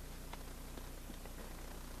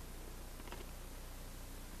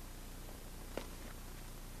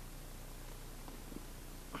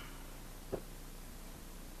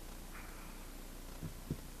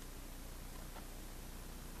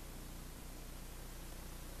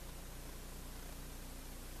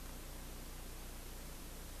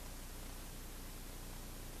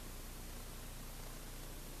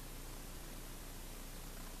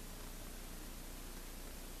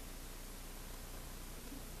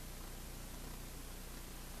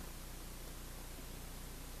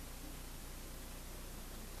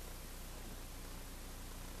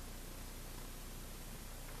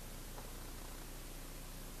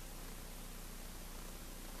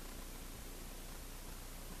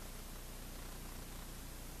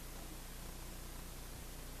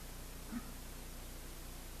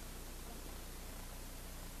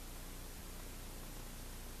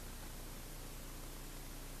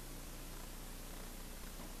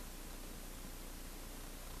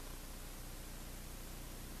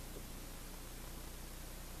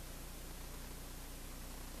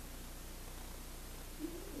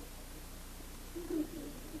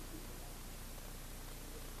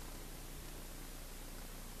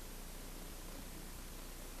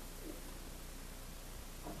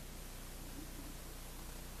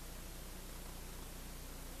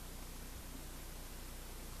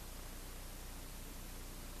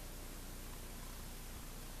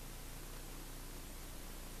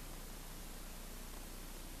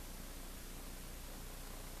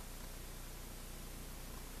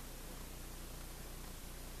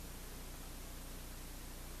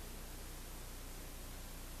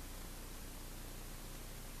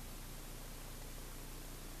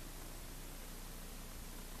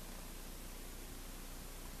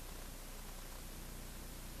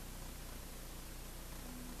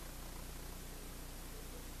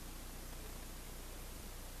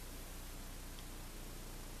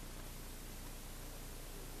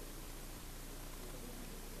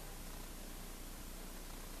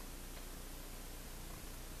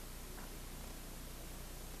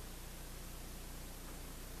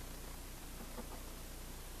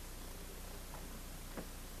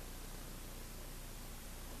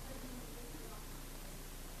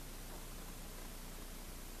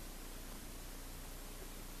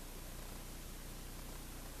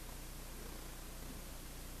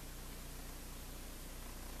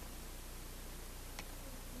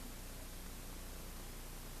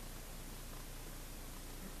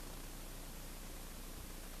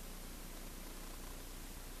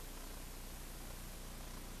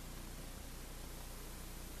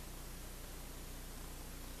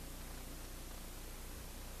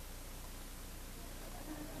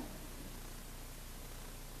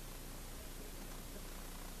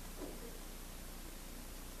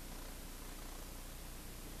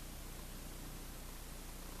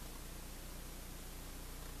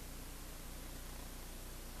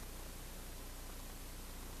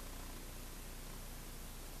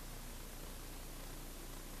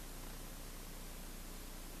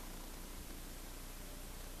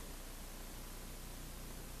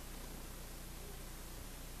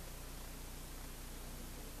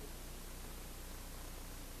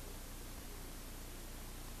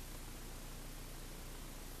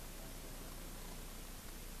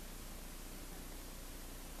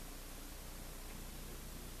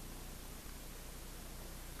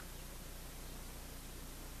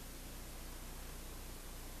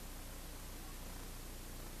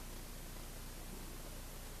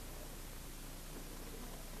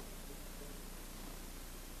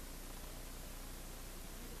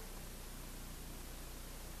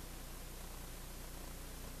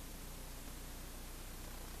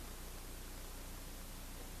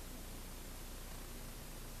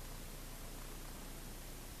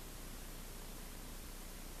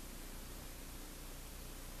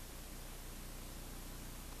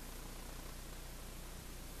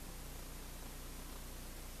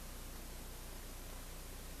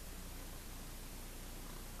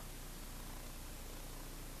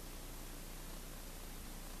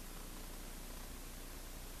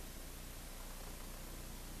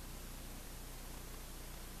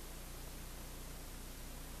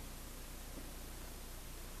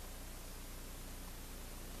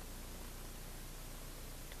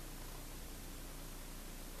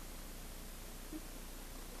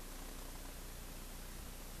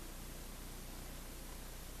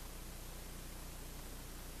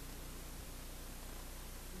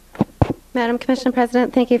 Madam Commission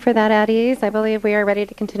President, thank you for that at ease. I believe we are ready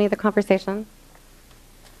to continue the conversation.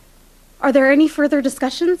 Are there any further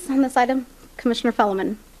discussions on this item? Commissioner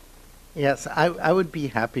Fellman. Yes, I would be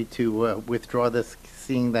happy to withdraw this,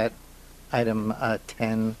 seeing that item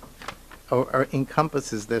 10 or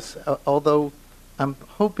encompasses this, although I'm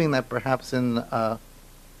hoping that perhaps in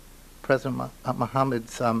President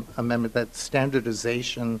Mohammed's amendment, that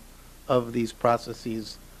standardization of these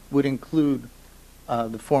processes would include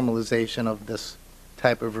the formalization of this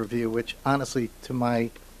type of review, which honestly, in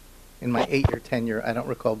my 8-year tenure, I don't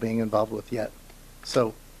recall being involved with yet.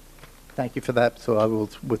 So thank you for that, so I will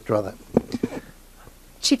withdraw that.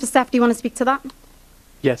 Chief of Staff, do you want to speak to that?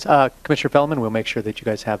 Yes, Commissioner Fellman, we'll make sure that you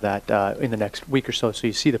guys have that in the next week or so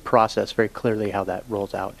you see the process very clearly how that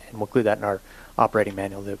rolls out. And we'll include that in our operating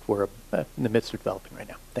manual that we're in the midst of developing right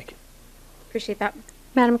now. Thank you. Appreciate that.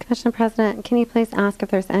 Madam Commission President, can you please ask if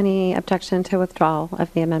there's any objection to withdrawal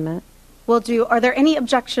of the amendment? Will do. Are there any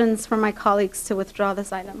objections from my colleagues to withdraw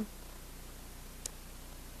this item?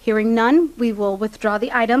 Hearing none, we will withdraw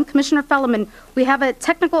the item. Commissioner Fellman, we have a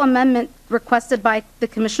technical amendment requested by the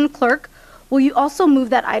Commission Clerk. Will you also move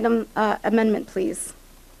that item amendment, please?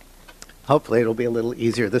 Hopefully it'll be a little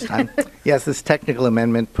easier this time. Yes, this technical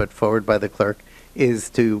amendment put forward by the clerk is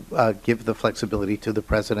to give the flexibility to the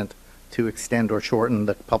president to extend or shorten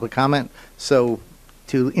the public comment. So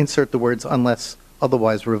to insert the words unless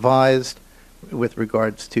otherwise revised with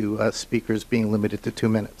regards to speakers being limited to 2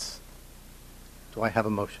 minutes. Do I have a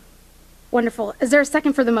motion? Wonderful. Is there a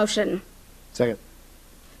second for the motion? Second.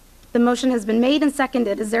 The motion has been made and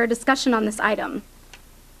seconded. Is there a discussion on this item?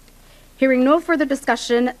 Hearing no further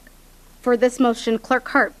discussion for this motion, Clerk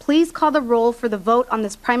Hart, please call the roll for the vote on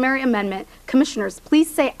this primary amendment. Commissioners,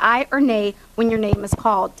 please say aye or nay when your name is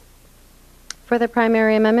called. For the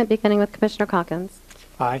primary amendment, beginning with Commissioner Calkins.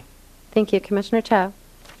 Aye. Thank you, Commissioner Cho.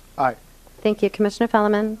 Aye. Thank you, Commissioner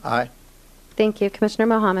Fellman. Aye. Thank you, Commissioner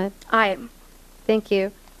Mohammed. Aye. Thank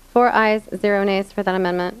you. 4 ayes, 0 nays for that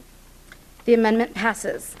amendment. The amendment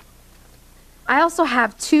passes. I also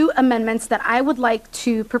have 2 amendments that I would like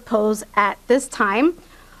to propose at this time.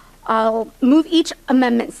 I'll move each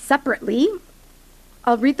amendment separately.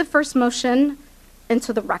 I'll read the first motion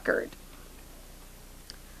into the record.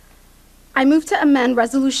 I move to amend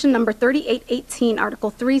Resolution Number 3818,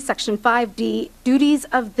 Article 3, Section 5D, Duties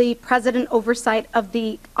of the President Oversight of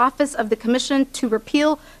the Office of the Commission, to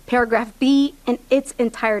repeal Paragraph B in its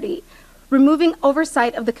entirety, removing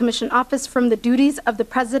oversight of the Commission Office from the duties of the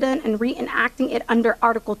President and reenacting it under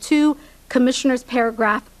Article 2, Commissioners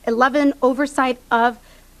Paragraph 11, Oversight of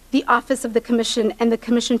the Office of the Commission and the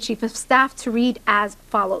Commission Chief of Staff, to read as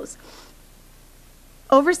follows.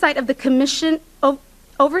 Oversight of the Commission,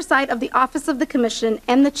 oversight of the Office of the Commission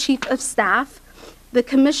and the Chief of Staff, the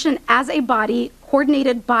Commission as a body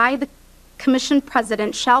coordinated by the Commission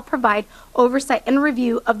President shall provide oversight and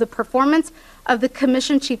review of the performance of the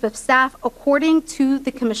Commission Chief of Staff according to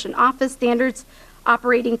the Commission Office Standards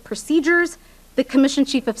Operating Procedures. The Commission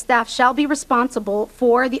Chief of Staff shall be responsible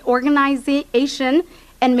for the organization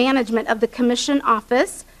and management of the Commission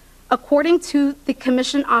Office according to the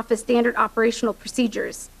Commission Office Standard Operational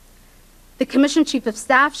Procedures. The Commission Chief of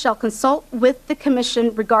Staff shall consult with the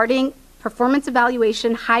Commission regarding performance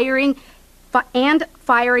evaluation, hiring, and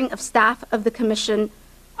firing of staff of the Commission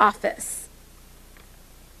Office.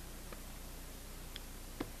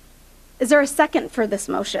 Is there a second for this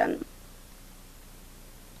motion?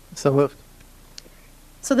 So moved.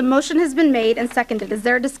 So the motion has been made and seconded. Is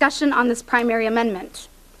there a discussion on this primary amendment?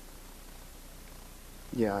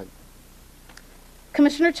 Yeah,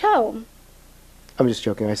 Commissioner Cho. I'm just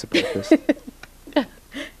joking. I support this.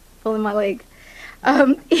 Pulling my leg.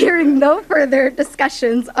 Hearing no further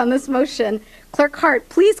discussions on this motion, Clerk Hart,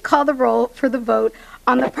 please call the roll for the vote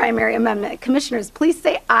on the primary amendment. Commissioners, please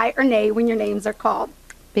say aye or nay when your names are called.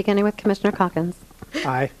 Beginning with Commissioner Calkins.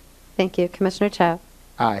 Aye. Thank you, Commissioner Cho.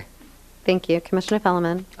 Aye. Thank you, Commissioner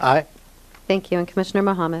Fellman. Aye. Thank you, and Commissioner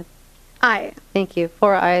Mohammed. Aye. Thank you.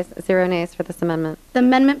 4 ayes, 0 nays for this amendment. The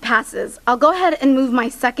amendment passes. I'll go ahead and move my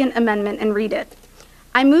second amendment and read it.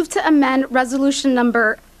 I move to amend Resolution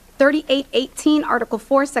Number 3818, Article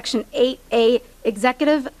 4, Section 8A,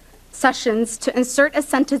 Executive Sessions, to insert a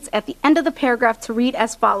sentence at the end of the paragraph to read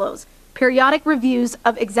as follows. Periodic reviews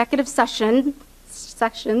of executive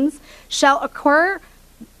sections shall occur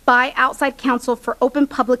by outside counsel for Open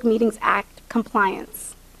Public Meetings Act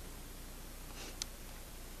compliance.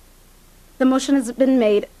 The motion has been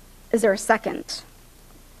made. Is there a second?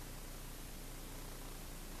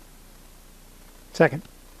 Second.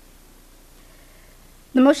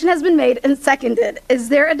 The motion has been made and seconded. Is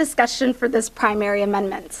there a discussion for this primary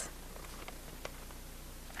amendment?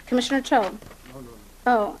 Commissioner Cho?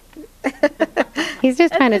 Oh. He's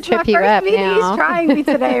just trying to It's my trip you first up meeting. now. He's trying me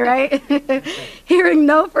today, right? Hearing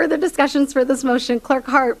no further discussions for this motion, Clerk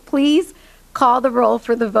Hart, please call the roll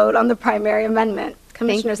for the vote on the primary amendment.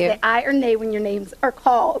 Commissioners, you. say aye or nay when your names are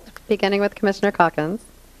called. Beginning with Commissioner Calkins.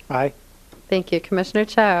 Aye. Thank you. Commissioner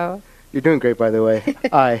Cho. You're doing great, by the way.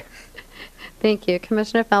 Aye. Thank you.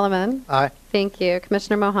 Commissioner Fellman. Aye. Thank you.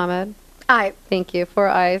 Commissioner Mohammed. Aye. Thank you. 4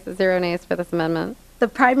 ayes, 0 nays for this amendment. The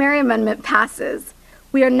primary amendment passes.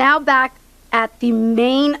 We are now back at the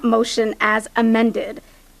main motion as amended.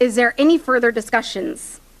 Is there any further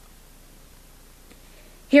discussions?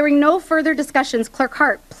 Hearing no further discussions, Clerk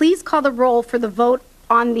Hart, please call the roll for the vote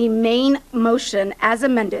on the main motion as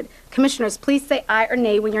amended. Commissioners, please say aye or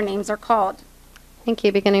nay when your names are called. Thank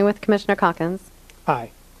you. Beginning with Commissioner Calkins. Aye.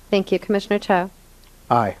 Thank you. Commissioner Cho.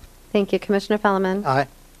 Aye. Thank you. Commissioner Fellman. Aye.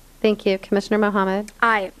 Thank you. Commissioner Mohammed.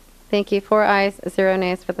 Aye. Thank you. 4 ayes, 0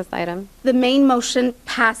 nays for this item. The main motion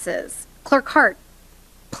passes. Clerk Hart,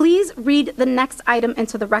 please read the next item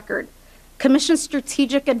into the record. Commission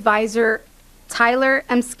Strategic Advisor Tyler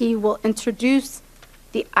Emsky will introduce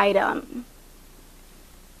the item.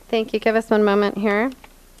 Thank you. Give us 1 moment here.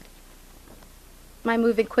 Am I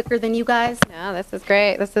moving quicker than you guys? No, this is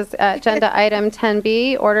great. This is agenda item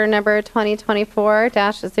 10B, order number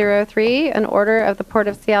 2024-03, an order of the Port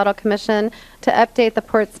of Seattle Commission to update the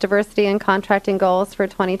port's diversity and contracting goals for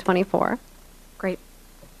 2024. Great.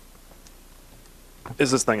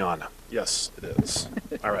 Is this thing on? Yes, it is.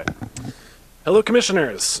 All right. Hello,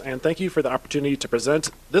 Commissioners, and thank you for the opportunity to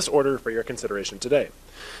present this order for your consideration today.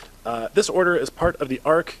 This order is part of the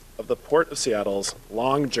arc of the Port of Seattle's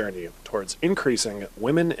long journey towards increasing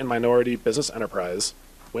women in minority business enterprise,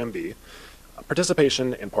 WIMBY,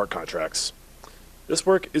 participation in port contracts. This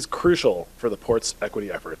work is crucial for the port's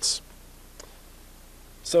equity efforts.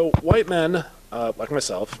 So white men, like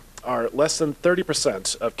myself, are less than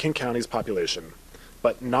 30% of King County's population,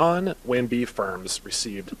 but non-WIMBY firms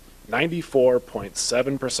received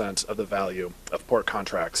 94.7% of the value of port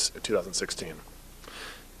contracts in 2016.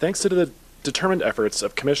 Thanks to the determined efforts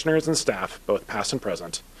of commissioners and staff, both past and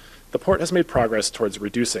present, the port has made progress towards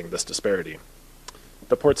reducing this disparity.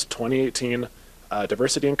 The port's 2018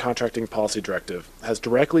 Diversity and Contracting Policy Directive has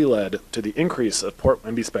directly led to the increase of port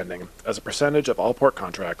WIMBY spending as a percentage of all port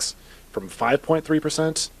contracts from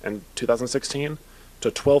 5.3% in 2016 to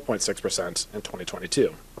 12.6% in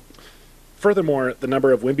 2022. Furthermore, the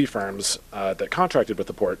number of WIMBY firms that contracted with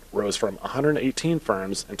the port rose from 118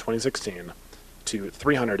 firms in 2016 to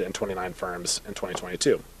 329 firms in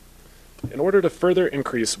 2022. In order to further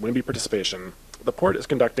increase WIMBY participation, the port is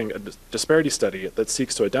conducting a disparity study that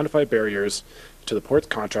seeks to identify barriers to the port's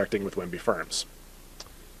contracting with WIMBY firms.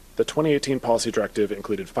 The 2018 policy directive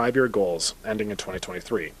included 5-year goals ending in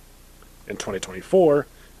 2023. In 2024,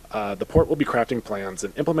 the port will be crafting plans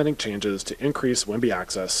and implementing changes to increase WIMBY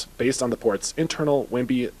access based on the port's internal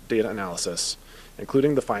WIMBY data analysis,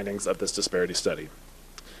 including the findings of this disparity study.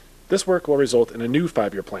 This work will result in a new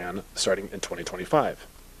 5-year plan starting in 2025.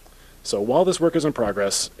 So while this work is in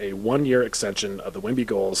progress, a 1-year extension of the WIMBY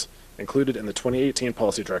goals included in the 2018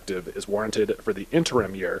 policy directive is warranted for the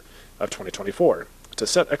interim year of 2024 to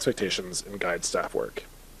set expectations and guide staff work.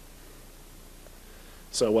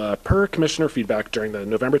 So per commissioner feedback during the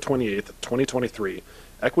November 28th, 2023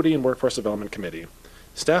 Equity and Workforce Development Committee,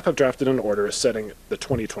 staff have drafted an order setting the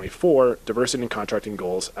 2024 diversity and contracting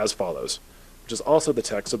goals as follows, which is also the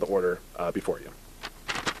text of the order before you.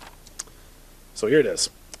 So here it is.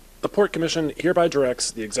 The Port Commission hereby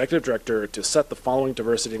directs the Executive Director to set the following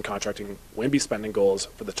diversity and contracting WIMBY spending goals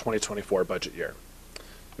for the 2024 budget year.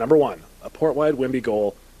 Number 1, a port-wide WIMBY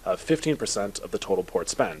goal of 15% of the total port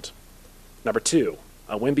spend. Number 2,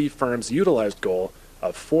 a WIMBY firms utilized goal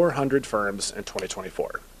of 400 firms in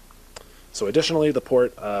 2024. So additionally, the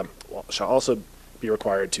port shall also be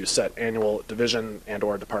required to set annual division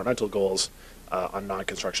and/or departmental goals on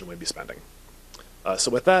non-construction WIMBY spending.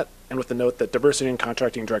 So with that, and with the note that Diversity and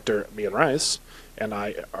Contracting Director Mian Rice and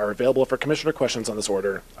I are available for Commissioner questions on this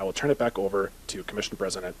order, I will turn it back over to Commission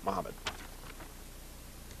President Mohammed.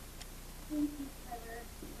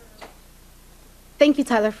 Thank you,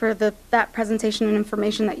 Tyler, for that presentation and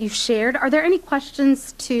information that you shared. Are there any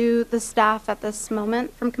questions to the staff at this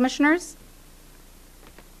moment from commissioners?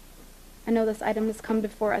 I know this item has come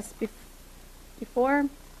before us before.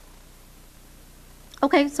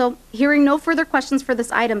 Okay, so hearing no further questions for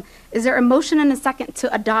this item, is there a motion and a second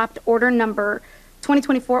to adopt order number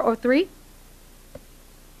 2024-03?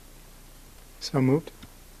 So moved.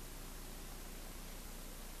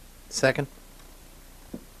 Second.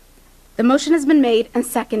 The motion has been made and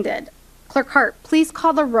seconded. Clerk Hart, please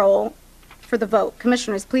call the roll for the vote.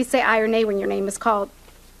 Commissioners, please say aye or nay when your name is called.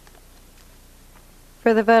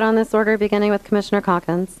 For the vote on this order, beginning with Commissioner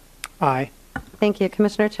Calkins. Aye. Thank you.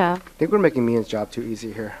 Commissioner Cho. I think we're making Mia's job too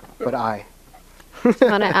easy here, but aye. Want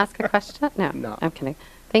to ask a question? No. No. I'm kidding.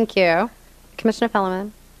 Thank you. Commissioner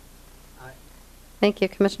Fellman. Aye. Thank you.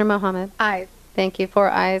 Commissioner Mohammed. Aye. Thank you. 4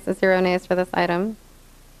 ayes, 0 nays for this item.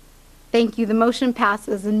 Thank you. The motion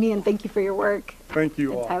passes, and Mian, thank you for your work. Thank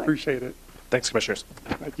you And all. Tyler. Appreciate it. Thanks, Commissioners.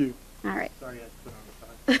 Thank you. All right. Sorry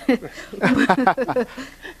I put on the side.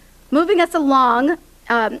 Moving us along,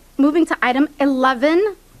 moving to item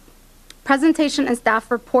 11, presentation and staff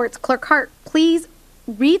reports. Clerk Hart, please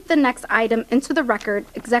read the next item into the record.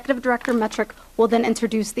 Executive Director Metric will then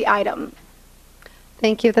introduce the item.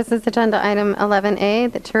 Thank you. This is agenda item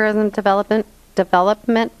 11A, the tourism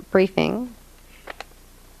development briefing.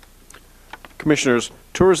 Commissioners,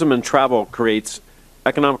 tourism and travel creates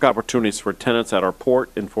economic opportunities for tenants at our port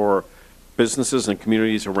and for businesses and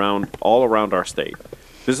communities all around our state.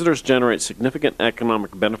 Visitors generate significant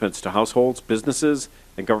economic benefits to households, businesses,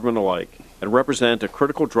 and government alike, and represent a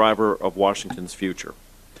critical driver of Washington's future.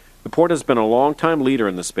 The port has been a long-time leader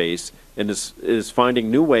in the space and is finding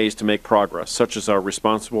new ways to make progress, such as our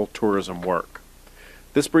responsible tourism work.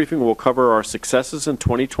 This briefing will cover our successes in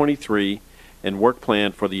 2023 and work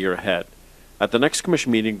plan for the year ahead. At the next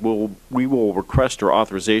commission meeting, we will request our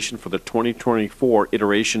authorization for the 2024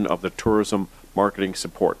 iteration of the Tourism Marketing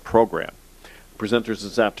Support Program. Presenters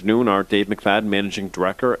this afternoon are Dave McFadden, Managing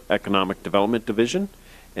Director, Economic Development Division,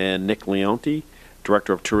 and Nick Leonti,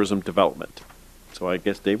 Director of Tourism Development. So I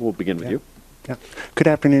guess, Dave, we'll begin with you. Yeah. Good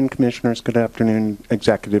afternoon, Commissioners. Good afternoon,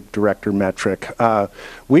 Executive Director Metric.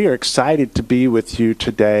 We are excited to be with you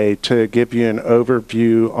today to give you an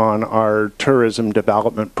overview on our tourism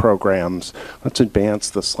development programs. Let's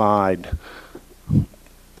advance the slide.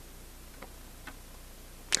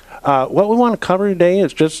 What we want to cover today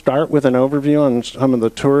is just start with an overview on some of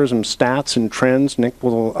the tourism stats and trends. Nick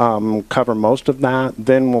will cover most of that.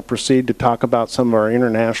 Then we'll proceed to talk about some of our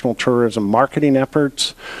international tourism marketing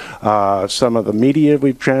efforts, some of the media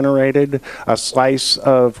we've generated, a slice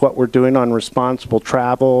of what we're doing on responsible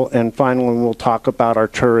travel, and finally we'll talk about our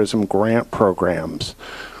tourism grant programs.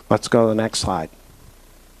 Let's go to the next slide.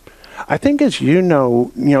 I think, as you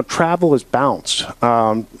know, travel has bounced.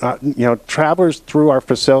 Travelers through our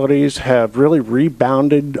facilities have really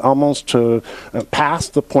rebounded almost to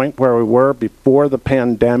past the point where we were before the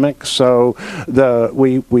pandemic. So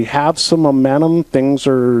we have some momentum. Things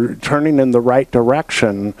are turning in the right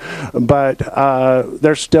direction, but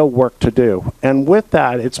there's still work to do. And with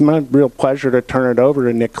that, it's my real pleasure to turn it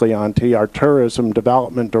over to Nick Leonti, our Tourism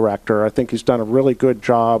Development Director. I think he's done a really good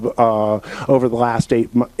job over the last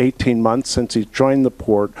 18 months since he's joined the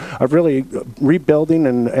port of really rebuilding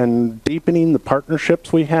and deepening the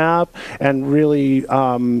partnerships we have and really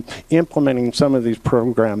implementing some of these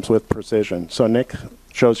programs with precision. So Nick,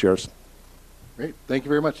 show's yours. Great. Thank you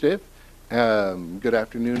very much, Dave. Good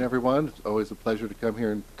afternoon, everyone. It's always a pleasure to come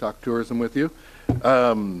here and talk tourism with you.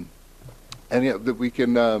 And yeah, we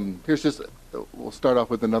can, we'll start off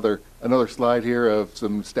with another slide here of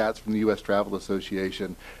some stats from the U.S. Travel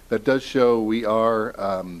Association that does show we are,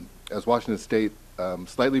 as Washington State,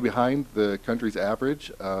 slightly behind the country's average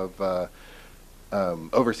of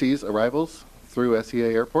overseas arrivals through SEA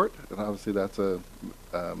Airport, and obviously that's a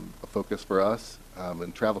focus for us.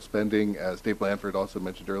 And travel spending, as Dave Blanford also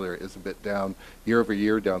mentioned earlier, is a bit down year over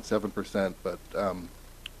year, down 7%, but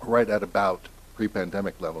right at about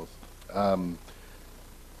pre-pandemic levels.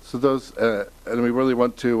 So those, and we really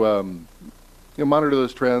want to monitor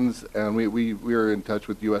those trends, and we are in touch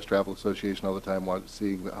with the U.S. Travel Association all the time,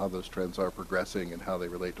 seeing how those trends are progressing and how they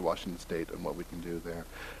relate to Washington State and what we can do there.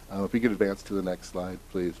 If we could advance to the next slide,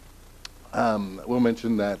 please. We'll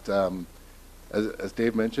mention that, as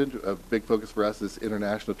Dave mentioned, a big focus for us is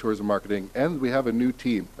international tourism marketing, and we have a new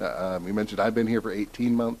team. We mentioned I've been here for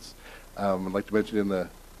 18 months. I'd like to mention in the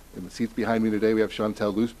seats behind me today, we have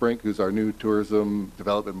Chantel Loosebrink, who's our new tourism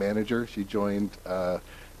development manager. She joined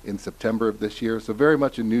in September of this year, so very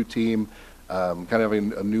much a new team, kind of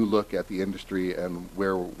having a new look at the industry and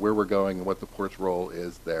where we're going and what the port's role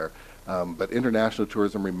is there. But international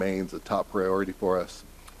tourism remains a top priority for us,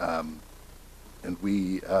 and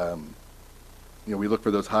we look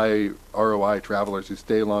for those high ROI travelers who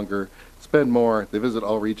stay longer, spend more. They visit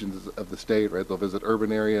all regions of the state, right? They'll visit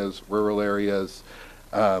urban areas, rural areas,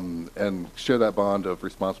 and share that bond of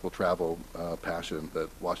responsible travel passion that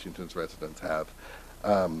Washington's residents have.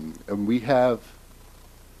 And we have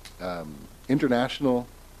international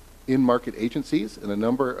in-market agencies in a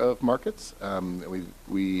number of markets.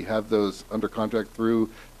 We have those under contract through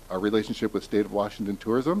our relationship with State of Washington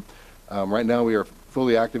Tourism. Right now, we are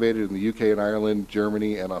fully activated in the UK and Ireland,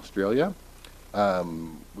 Germany, and Australia.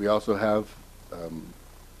 We also have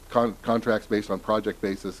contracts based on project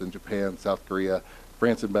basis in Japan, South Korea,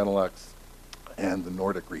 France and Benelux, and the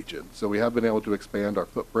Nordic region. So we have been able to expand our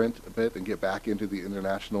footprint a bit and get back into the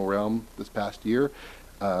international realm this past year.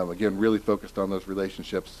 Again, really focused on those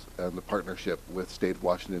relationships and the partnership with State of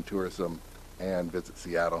Washington Tourism and Visit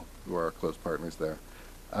Seattle, who are our close partners there.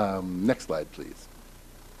 Next slide, please.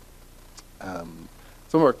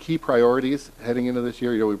 Some of our key priorities heading into this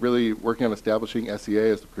year, we're really working on establishing SEA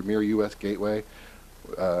as the premier U.S. gateway.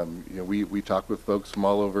 We talk with folks from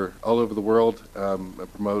all over the world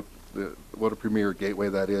and promote what a premier gateway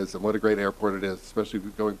that is and what a great airport it is, especially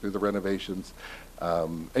going through the renovations.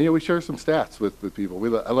 And we share some stats with people.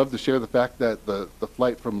 I love to share the fact that the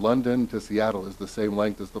flight from London to Seattle is the same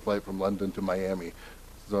length as the flight from London to Miami.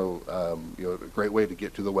 So, a great way to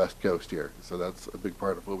get to the West Coast here. So that's a big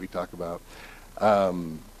part of what we talk about.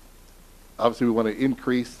 Obviously, we want to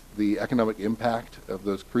increase the economic impact of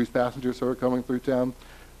those cruise passengers who are coming through town.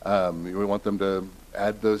 We want them to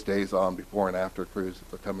add those days on before and after cruise if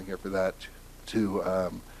they're coming here for that to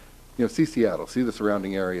see Seattle, see the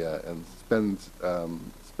surrounding area, and spend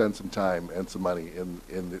some time and some money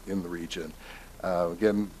in the region.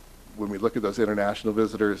 Again, when we look at those international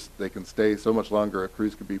visitors, they can stay so much longer. A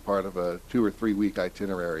cruise could be part of a 2 or 3 week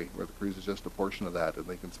itinerary where the cruise is just a portion of that, and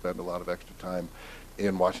they can spend a lot of extra time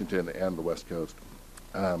in Washington and the West Coast.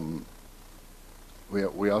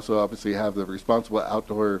 We also obviously have the responsible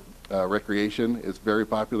outdoor recreation is very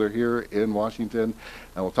popular here in Washington,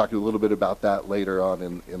 and we'll talk a little bit about that later on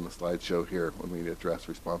in the slideshow here when we address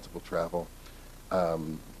responsible travel.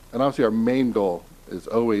 And obviously our main goal is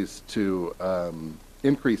always to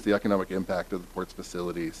increase the economic impact of the port's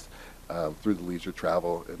facilities through the leisure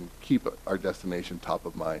travel and keep our destination top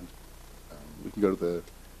of mind. We can go to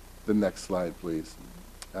the next slide, please.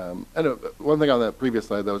 And one thing on that previous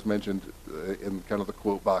slide that was mentioned in kind of the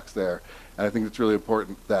quote box there, and I think it's really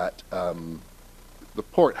important that the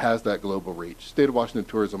port has that global reach. State of Washington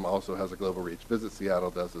Tourism also has a global reach. Visit Seattle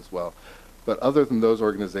does as well. But other than those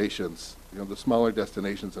organizations, the smaller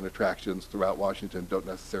destinations and attractions throughout Washington don't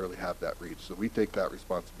necessarily have that reach. So we take that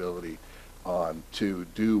responsibility on to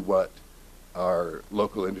do what our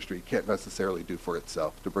local industry can't necessarily do for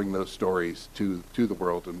itself, to bring those stories to the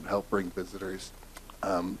world and help bring visitors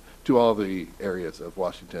to all the areas of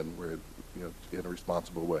Washington where, in a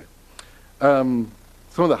responsible way. Some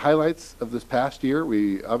of the highlights of this past year,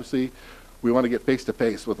 we want to get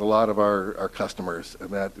face-to-face with a lot of our customers, and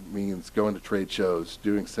that means going to trade shows,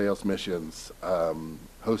 doing sales missions,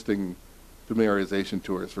 hosting familiarization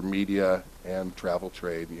tours for media and travel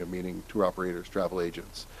trade, meaning tour operators, travel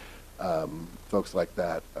agents, folks like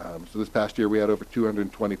that. So this past year we had over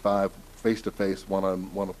 225 face-to-face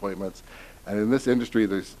one-on-one appointments, and in this industry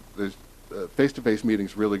there's face-to-face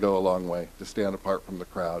meetings really go a long way to stand apart from the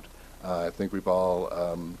crowd. I think we've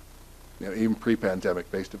all even pre-pandemic,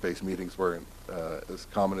 face-to-face meetings weren't as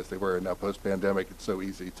common as they were, and now post-pandemic, it's so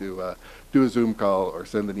easy to do a Zoom call or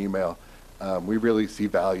send an email. We really see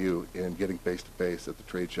value in getting face-to-face at the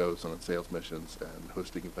trade shows and on sales missions and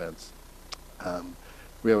hosting events.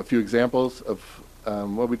 We have a few examples of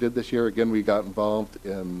what we did this year. Again, we got involved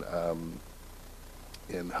in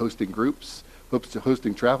hosting groups,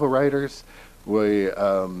 hosting travel writers. We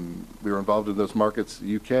were involved in those markets,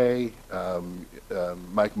 UK.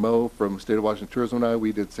 Mike Moe from State of Washington Tourism and I,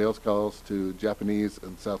 we did sales calls to Japanese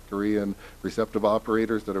and South Korean receptive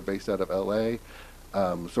operators that are based out of LA.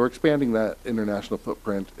 So we're expanding that international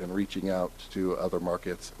footprint and reaching out to other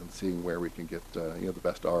markets and seeing where we can get the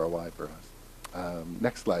best ROI for us.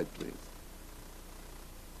 Next slide, please.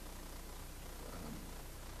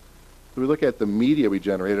 So we look at the media we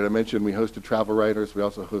generated. I mentioned we hosted travel writers. We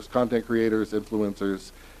also host content creators,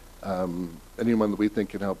 influencers, anyone that we think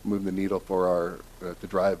can help move the needle for our to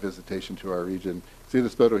drive visitation to our region. See,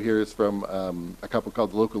 this photo here is from a couple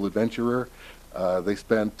called The Local Adventurer. They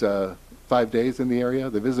spent 5 days in the area.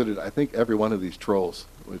 They visited, I think, every one of these trolls,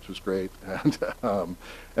 which was great, and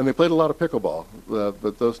they played a lot of pickleball.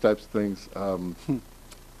 But those types of things,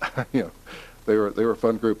 They were a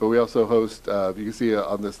fun group, but we also host, you can see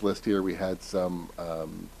on this list here, we had some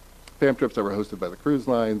fam trips that were hosted by the cruise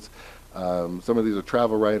lines. Some of these are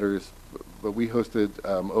travel writers, but we hosted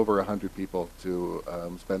over 100 people to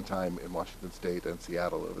spend time in Washington State and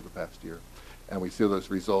Seattle over the past year. And we see those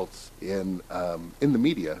results in the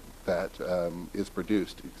media that is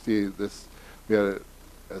produced. You can see this, we had,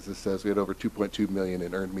 as this says, we had over 2.2 million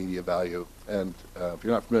in earned media value. And if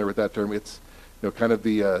you're not familiar with that term, it's kind of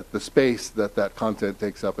the space that content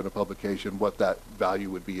takes up in a publication, what that value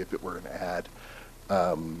would be if it were an ad.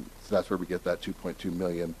 So that's where we get that 2.2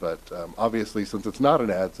 million. But obviously, since it's not an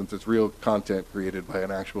ad, since it's real content created by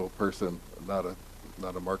an actual person, not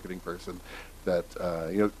a marketing person, that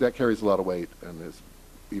that carries a lot of weight and is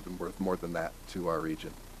even worth more than that to our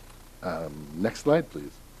region. Next slide,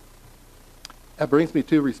 please. That brings me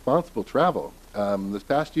to responsible travel. This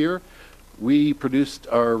past year, we produced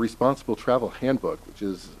our Responsible Travel Handbook, which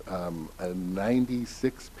is a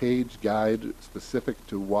 96-page guide specific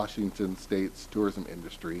to Washington State's tourism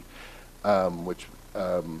industry, which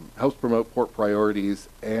helps promote port priorities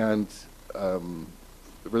and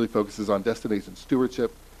really focuses on destination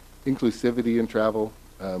stewardship, inclusivity in travel.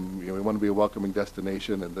 We want to be a welcoming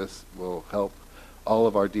destination, and this will help all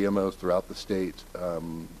of our DMOs throughout the state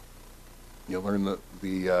learn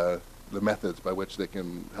the methods by which they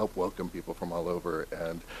can help welcome people from all over,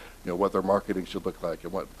 and what their marketing should look like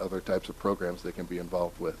and what other types of programs they can be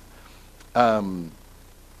involved with.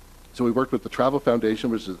 So we worked with the Travel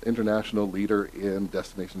Foundation, which is an international leader in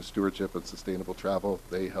destination stewardship and sustainable travel.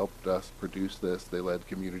 They helped us produce this. They led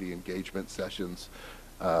community engagement sessions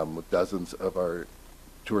with dozens of our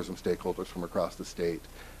tourism stakeholders from across the state.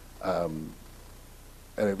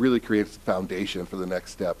 And it really creates a foundation for the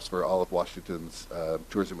next steps for all of Washington's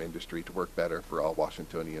tourism industry to work better for all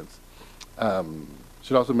Washingtonians.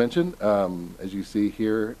 Should also mention, as you see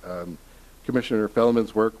here, Commissioner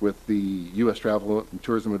Fellman's work with the U.S. Travel and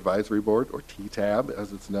Tourism Advisory Board, or TTAB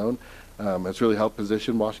as it's known, has really helped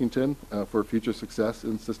position Washington for future success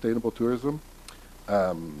in sustainable tourism.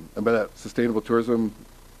 And by that sustainable tourism,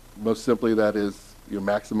 most simply that is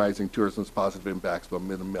maximizing tourism's positive impacts while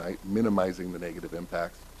minimizing the negative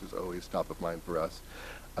impacts, which is always top of mind for us.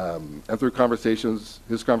 And through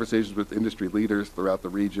his conversations with industry leaders throughout the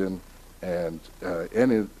region, and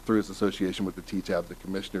through his association with the TTAB, the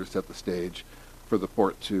commissioner set the stage for the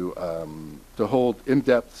port to hold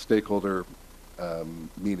in-depth stakeholder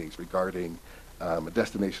meetings regarding a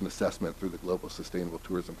destination assessment through the Global Sustainable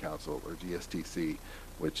Tourism Council, or GSTC,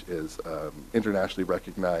 which is internationally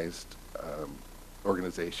recognized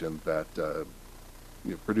organization that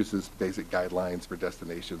produces basic guidelines for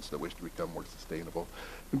destinations that wish to become more sustainable.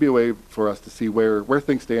 It'd be a way for us to see where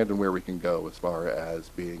things stand and where we can go as far as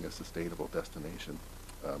being a sustainable destination.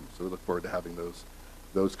 So we look forward to having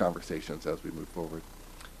those conversations as we move forward.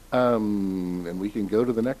 And we can go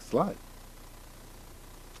to the next slide.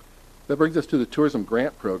 That brings us to the tourism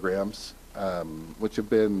grant programs, which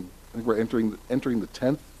have been, I think we're entering the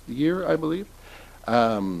 10th year, I believe.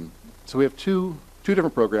 So we have two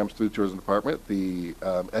different programs through the Tourism Department. The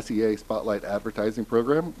SEA Spotlight Advertising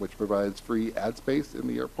Program, which provides free ad space in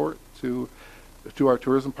the airport to our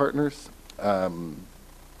tourism partners. So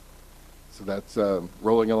that's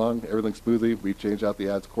rolling along, everything's smoothly. We change out the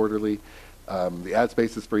ads quarterly. The ad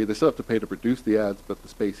space is free. They still have to pay to produce the ads, but the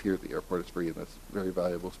space here at the airport is free, and that's very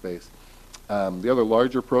valuable space. The other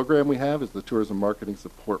larger program we have is the Tourism Marketing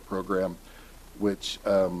Support Program, which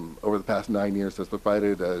over the past 9 years has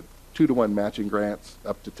provided a 2-to-1 matching grants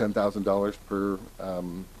up to $10,000 per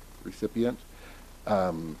recipient.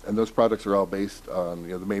 And those products are all based on,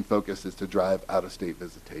 the main focus is to drive out-of-state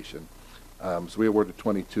visitation. So we awarded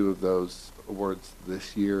 22 of those awards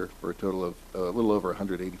this year for a total of a little over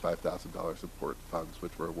 $185,000 in port funds,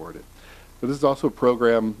 which were awarded. But this is also a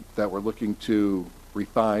program that we're looking to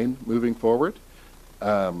refine moving forward.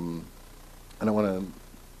 And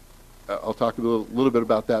I'll talk a little bit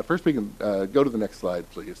about that. First, we can go to the next slide,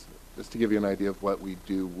 please, just to give you an idea of what we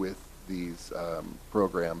do with these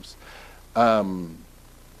programs. You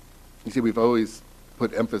see, we've always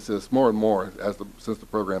put emphasis more and more since the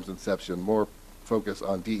program's inception, more focus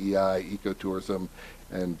on DEI, ecotourism,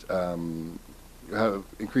 and have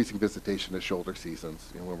increasing visitation to shoulder seasons,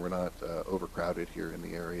 when we're not overcrowded here in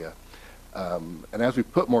the area. And as we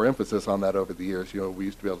put more emphasis on that over the years, we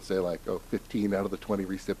used to be able to say 15 out of the 20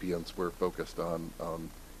 recipients were focused on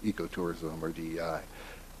ecotourism or DEI.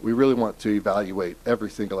 We really want to evaluate every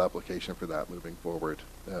single application for that moving forward,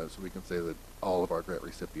 so we can say that all of our grant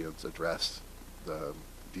recipients address the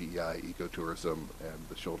DEI, ecotourism, and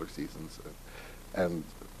the shoulder seasons, and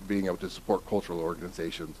being able to support cultural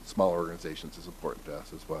organizations, smaller organizations, is important to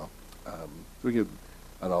us as well. So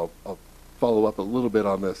I'll follow up a little bit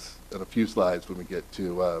on this in a few slides when we get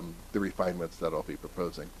to the refinements that I'll be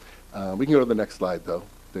proposing. We can go to the next slide, though,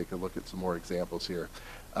 take a look at some more examples here.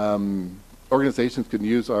 Organizations can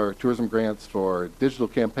use our tourism grants for digital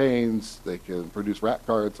campaigns. They can produce rack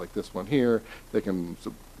cards like this one here. They can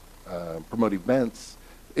promote events,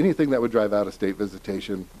 anything that would drive out-of-state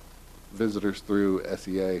visitation, visitors through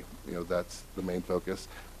SEA. That's the main focus.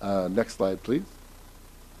 Next slide, please.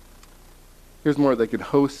 Here's more. They can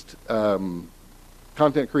host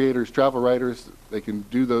content creators, travel writers, they can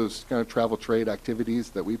do those kind of travel trade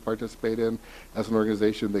activities that we participate in. As an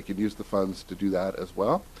organization, they can use the funds to do that as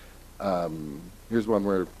well. Here's one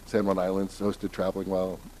where San Juan Islands hosted Traveling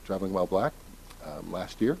While Black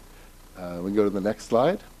last year. We can go to the next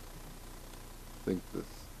slide. I think this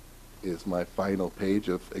is my final page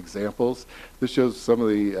of examples. This shows some of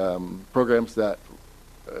the programs that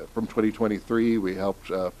from 2023 we helped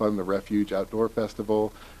fund the Refuge Outdoor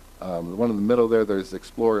Festival. The one in the middle there's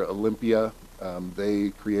Explore Olympia. They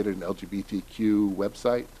created an LGBTQ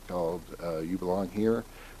website called You Belong Here.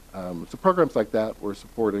 So programs like that we're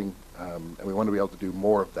supporting, and we want to be able to do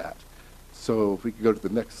more of that. So if we could go to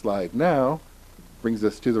the next slide now, brings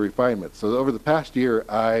us to the refinement. So over the past year,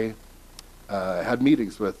 I had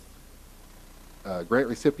meetings with grant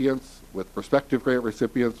recipients, with prospective grant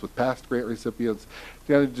recipients, with past grant recipients,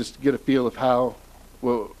 to kind of just get a feel of how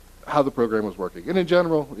the program was working. And in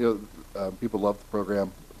general, people loved the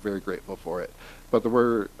program, very grateful for it. But there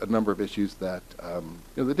were a number of issues that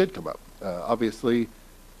that did come up. Obviously,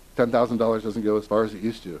 $10,000 doesn't go as far as it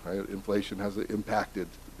used to. Right? Inflation has impacted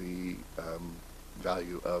the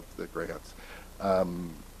value of the grants.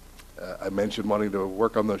 I mentioned wanting to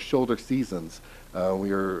work on those shoulder seasons.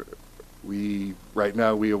 Right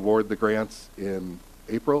now we award the grants in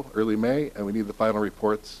April, early May, and we need the final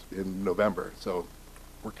reports in November. So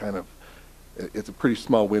we're it's a pretty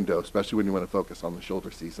small window, especially when you want to focus on the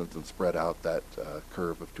shoulder seasons and spread out that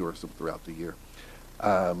curve of tourism throughout the year.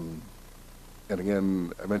 And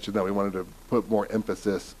again, I mentioned that we wanted to put more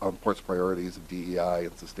emphasis on port's priorities of DEI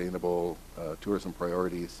and sustainable tourism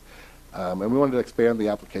priorities. And we wanted to expand the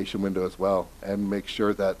application window as well and make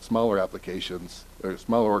sure that smaller applications or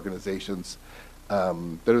smaller organizations,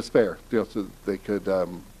 that it was fair, so they could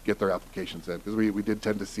get their applications in. Because we did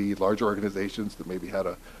tend to see larger organizations that maybe had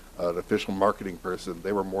an official marketing person,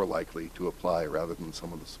 they were more likely to apply rather than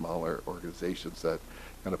some of the smaller organizations that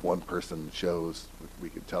kind of one person shows. We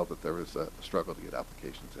could tell that there was a struggle to get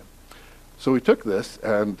applications in. So we took this,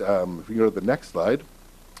 and if we go to the next slide,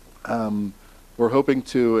 we're hoping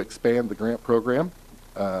to expand the grant program.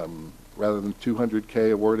 Rather than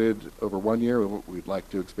 $200K awarded over 1 year, we'd like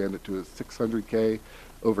to expand it to a $600K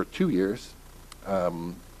over 2 years.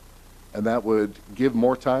 And that would give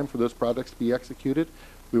more time for those projects to be executed.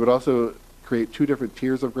 We would also create 2 different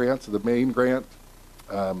tiers of grants. So the main grant,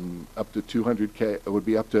 up to $200K, would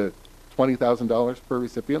be up to $20,000 per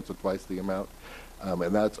recipient, so twice the amount.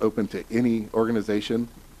 And that's open to any organization.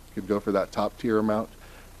 You could go for that top tier amount.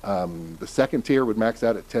 The second tier would max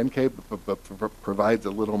out at $10K, but provides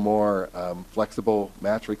a little more flexible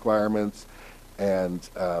match requirements and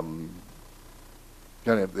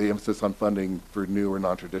kind of the emphasis on funding for new or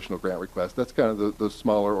non-traditional grant requests. That's kind of those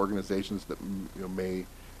smaller organizations that may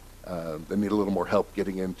that need a little more help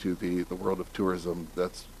getting into the world of tourism.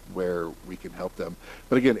 That's where we can help them.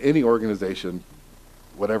 But again, any organization,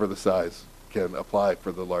 whatever the size, can apply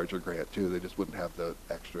for the larger grant too. They just wouldn't have the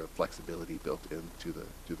extra flexibility built into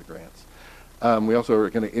the grants. We also are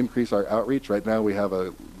going to increase our outreach. Right now we have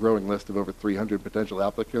a growing list of over 300 potential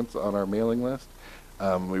applicants on our mailing list.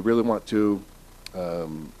 We really want to,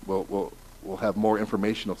 we'll have more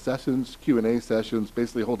informational sessions, Q&A sessions,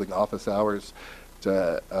 basically holding office hours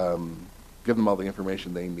to give them all the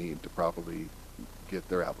information they need to properly get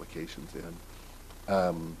their applications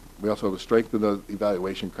in. We also have to strengthen the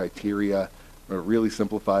evaluation criteria, really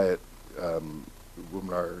simplify it.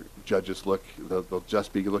 When our judges look, they'll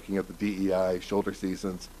just be looking at the DEI, shoulder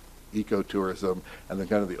seasons, ecotourism, and then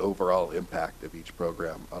kind of the overall impact of each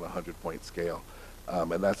program on a 100-point scale.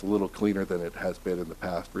 And that's a little cleaner than it has been in the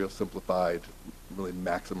past, real simplified, really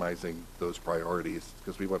maximizing those priorities,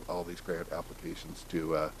 because we want all these grant applications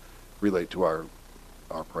to relate to our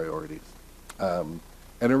priorities.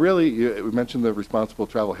 And it really, we mentioned the Responsible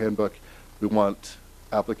Travel Handbook. We want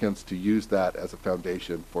applicants to use that as a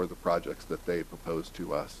foundation for the projects that they propose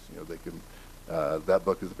to us. They can, that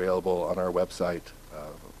book is available on our website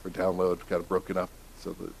for download, kind of broken up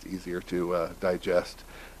so that it's easier to digest.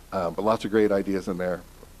 But lots of great ideas in there,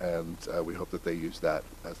 and we hope that they use that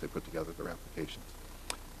as they put together their applications.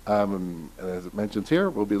 And as it mentions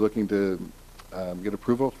here, we'll be looking to get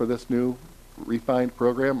approval for this new refined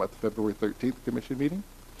program at the February 13th Commission meeting.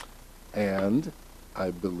 And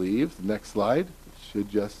I believe the next slide should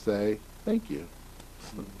just say thank you.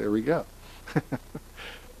 So there we go.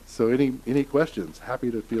 So any questions?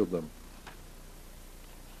 Happy to field them.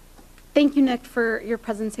 Thank you, Nick, for your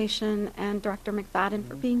presentation, and Director McFadden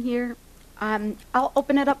for being here. I'll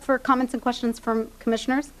open it up for comments and questions from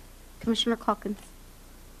commissioners. Commissioner Calkins.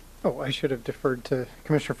 Oh, I should have deferred to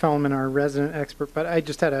Commissioner Fellman, our resident expert, but I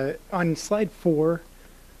just had on slide 4,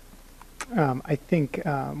 I think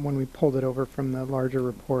when we pulled it over from the larger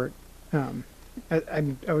report, I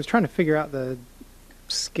was trying to figure out the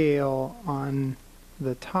scale on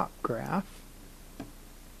the top graph.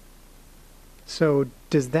 So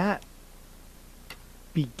does that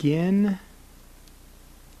begin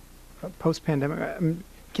post-pandemic?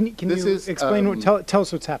 Can you explain? Tell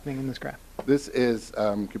us what's happening in this graph. This is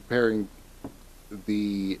comparing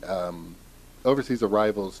the overseas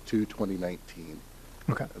arrivals to 2019.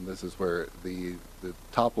 Okay. And this is where the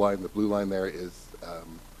top line, the blue line there, is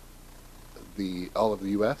all of the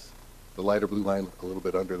U.S. The lighter blue line, a little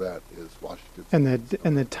bit under that, is Washington State.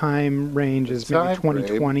 And the time range is maybe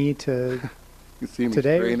 2020 to you seem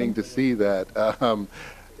today. straining to see that.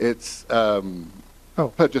 It's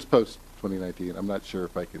just post 2019. I'm not sure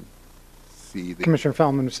if I can see the Commissioner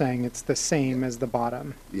Fellman was saying it's the same as the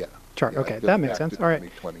bottom chart. Yeah, Okay, just that makes back sense. to All right.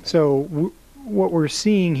 2020. So what we're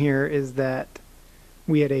seeing here is that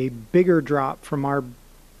we had a bigger drop from our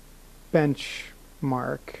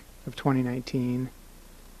benchmark of 2019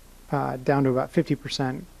 down to about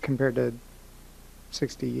 50% compared to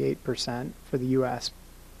 68% for the U.S.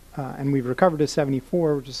 And we've recovered to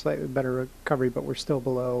 74, which is slightly better recovery, but we're still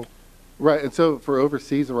below. Right, and so for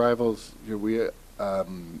overseas arrivals, we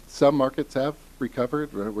some markets have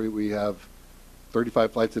recovered. We have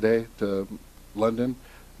 35 flights a day to London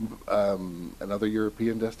and other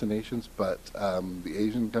European destinations, but the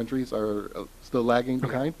Asian countries are still lagging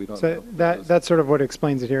behind. We don't know. That's sort of what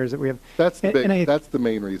explains it here is that we have. That's the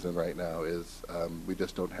main reason right now is we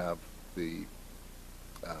just don't have the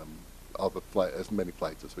as many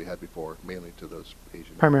flights as we had before, mainly to those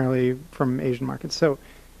Asian. Primarily from Asian markets. So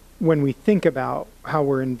when we think about how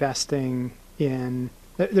we're investing in,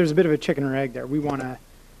 there's a bit of a chicken or egg there. We want to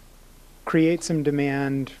create some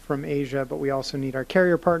demand from Asia, but we also need our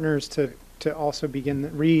carrier partners to also begin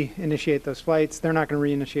reinitiate those flights. They're not going to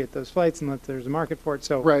reinitiate those flights unless there's a market for it.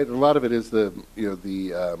 So right, a lot of it is like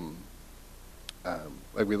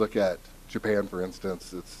we look at Japan, for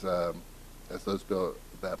instance. It's as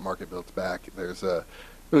that market builds back. There's a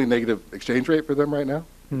really negative exchange rate for them right now.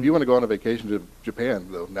 If you want to go on a vacation to Japan,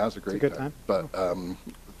 though, now's a great time. But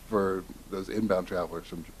for those inbound travelers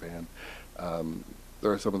from Japan,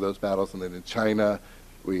 there are some of those battles. And then in China,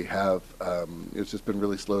 we have, it's just been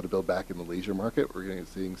really slow to build back in the leisure market. We're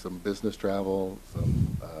seeing some business travel,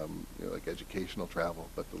 some like educational travel,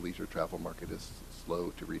 but the leisure travel market is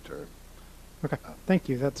slow to return. Okay, thank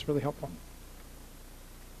you. That's really helpful.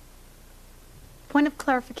 Point of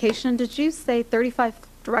clarification, did you say 35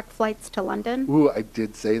 direct flights to London? Ooh, I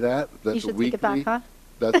did say that. That's you should weekly. take it back, huh?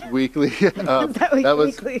 That's weekly.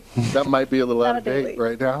 That might be a little out of date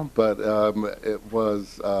right now, but it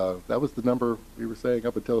was that was the number we were saying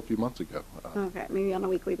up until a few months ago. Okay, maybe on a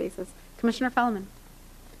weekly basis. Commissioner Fellman.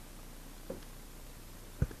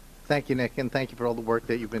 Thank you, Nick, and thank you for all the work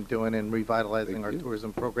that you've been doing in revitalizing our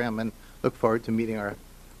tourism program, and look forward to meeting our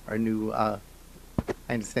new, I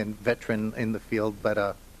understand, veteran in the field,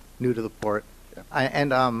 but new to the port. Yeah.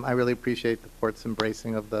 I really appreciate the port's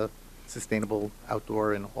embracing of the sustainable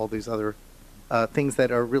outdoor and all these other things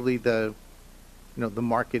that are really the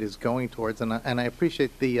market is going towards, and I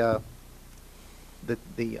appreciate the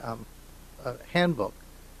handbook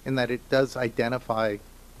in that it does identify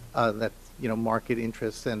that market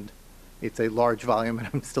interests, and it's a large volume, and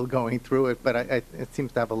I'm still going through it, but it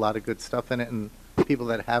seems to have a lot of good stuff in it, and people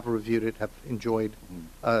that have reviewed it have enjoyed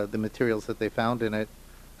the materials that they found in it.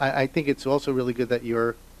 I think it's also really good that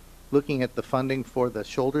you're looking at the funding for the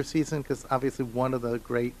shoulder season, because obviously one of the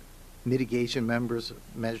great mitigation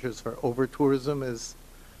measures for over-tourism is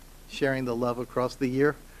sharing the love across the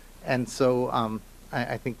year. And so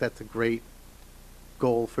I think that's a great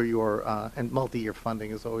goal for your, and multi-year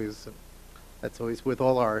funding is always, that's always with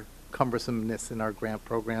all our cumbersomeness in our grant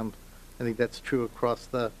program. I think that's true across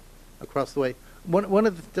the way. One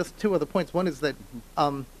of the, just two other points. One is that,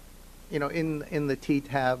 in the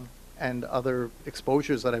TTAB and other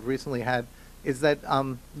exposures that I've recently had, is that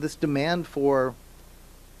this demand for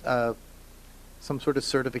some sort of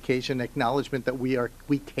certification, acknowledgement that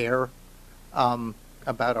we care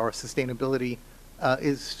about our sustainability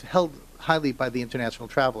is held highly by the international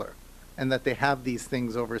traveler, and that they have these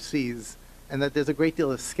things overseas, and that there's a great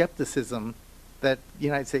deal of skepticism that the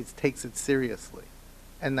United States takes it seriously,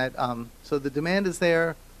 and that so the demand is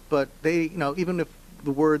there, but they, even if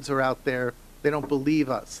the words are out there, they don't believe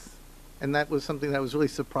us. And that was something that was really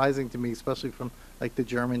surprising to me, especially from like the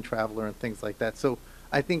German traveler and things like that. So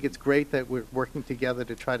I think it's great that we're working together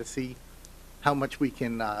to try to see how much we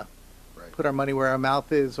can put our money where our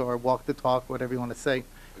mouth is, or walk the talk, whatever you want to say.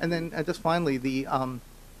 And then just finally,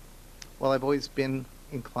 while I've always been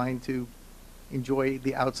inclined to enjoy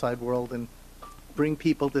the outside world and bring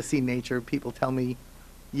people to see nature. People tell me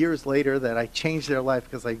years later that I changed their life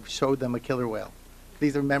because I showed them a killer whale.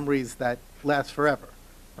 These are memories that last forever,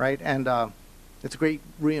 right? And it's a great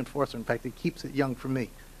reinforcement. In fact, it keeps it young for me.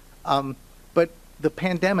 But the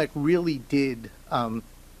pandemic really did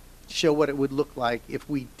show what it would look like if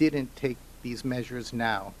we didn't take these measures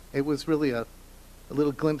now. It was really a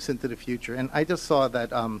little glimpse into the future. And I just saw that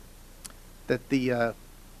that the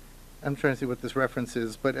I'm trying to see what this reference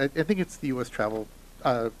is, but I think it's the U.S. Travel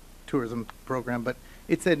Tourism Program. But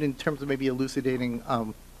it said, in terms of maybe elucidating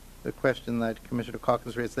the question that Commissioner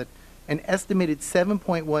Calkins raised, that an estimated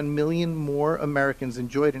 7.1 million more Americans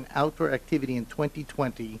enjoyed an outdoor activity in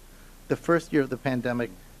 2020, the first year of the pandemic,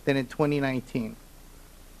 than in 2019.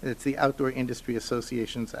 It's the Outdoor Industry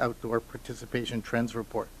Association's Outdoor Participation Trends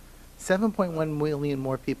Report. 7.1 million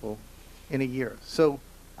more people in a year. So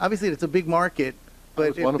obviously it's a big market,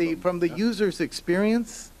 but from the user's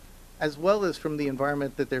experience, as well as from the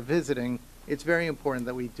environment that they're visiting, it's very important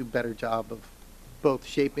that we do a better job of both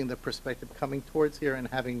shaping the perspective coming towards here and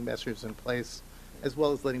having measures in place, as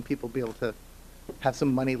well as letting people be able to have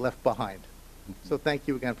some money left behind. So thank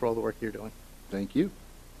you again for all the work you're doing. Thank you.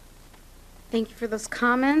 Thank you for those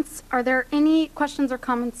comments. Are there any questions or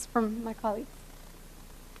comments from my colleagues?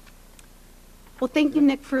 Well, thank you,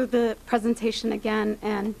 Nick, for the presentation again,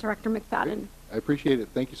 and Director McFadden. I appreciate it.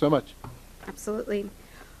 Thank you so much. Absolutely.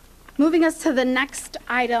 Moving us to the next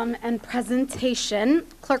item and presentation,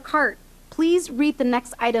 Clerk Hart, please read the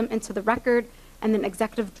next item into the record, and then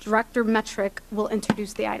Executive Director Metric will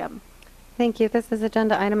introduce the item. Thank you. This is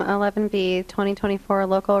Agenda Item 11B, 2024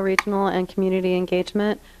 Local, Regional, and Community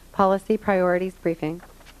Engagement Policy Priorities Briefing.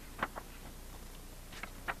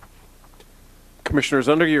 Commissioners,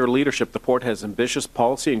 under your leadership, the Port has ambitious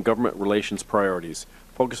policy and government relations priorities,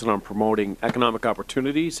 focusing on promoting economic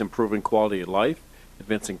opportunities, improving quality of life,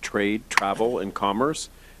 advancing trade, travel, and commerce,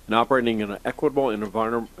 and operating in an equitable and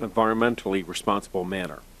environmentally responsible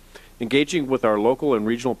manner. Engaging with our local and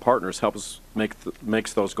regional partners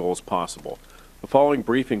makes those goals possible. The following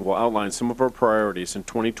briefing will outline some of our priorities in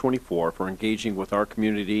 2024 for engaging with our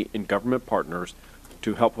community and government partners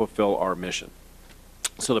to help fulfill our mission.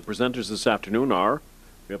 So the presenters this afternoon are,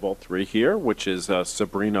 we have all three here, which is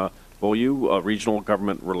Sabrina Beaulieu, Regional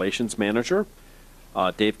Government Relations Manager,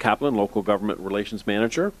 Dave Kaplan, Local Government Relations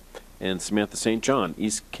Manager, and Samantha St. John,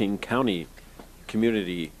 East King County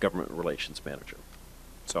Community Government Relations Manager.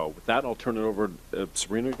 So with that, I'll turn it over.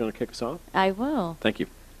 Sabrina, you're going to kick us off? I will. Thank you.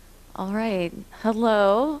 All right.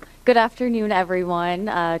 Hello. Good afternoon, everyone.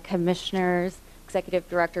 Commissioners, Executive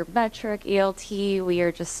Director Metric, ELT, we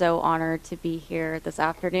are just so honored to be here this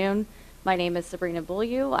afternoon. My name is Sabrina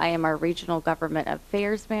Beaulieu. I am our Regional Government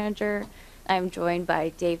Affairs Manager. I'm joined by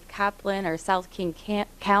Dave Kaplan, our South King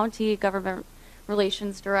County Government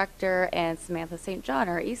Relations Director, and Samantha St. John,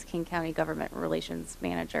 our East King County Government Relations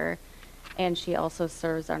Manager. And she also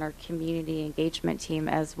serves on our community engagement team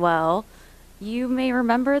as well. You may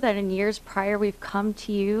remember that in years prior, we've come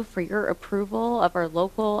to you for your approval of our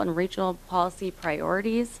local and regional policy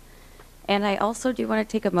priorities. And I also do want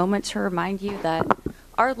to take a moment to remind you that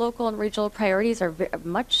our local and regional priorities are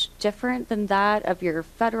much different than that of your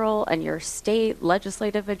federal and your state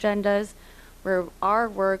legislative agendas, where our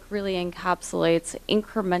work really encapsulates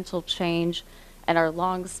incremental change and our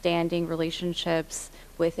long-standing relationships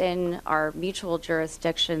within our mutual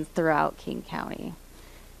jurisdictions throughout King County.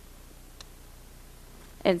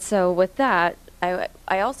 And so with that,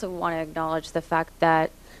 I also want to acknowledge the fact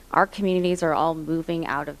that our communities are all moving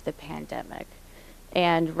out of the pandemic.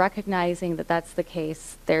 And recognizing that that's the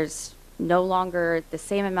case, there's no longer the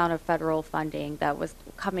same amount of federal funding that was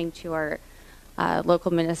coming to our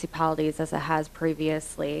local municipalities as it has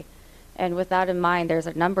previously. And with that in mind, there's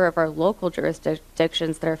a number of our local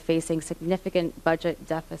jurisdictions that are facing significant budget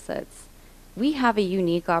deficits. We have a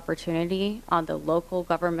unique opportunity on the local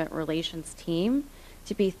government relations team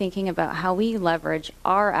to be thinking about how we leverage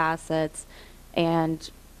our assets and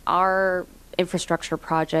our infrastructure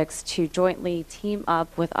projects to jointly team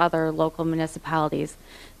up with other local municipalities.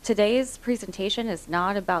 Today's presentation is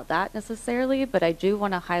not about that necessarily, but I do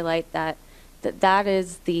want to highlight that that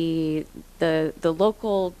is the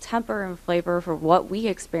local temper and flavor for what we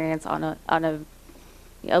experience on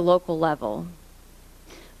a local level.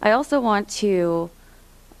 I also want to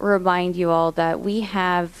remind you all that we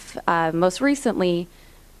have most recently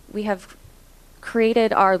we have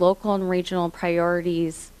created our local and regional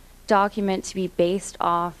priorities document to be based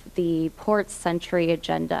off the Port Century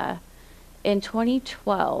agenda. In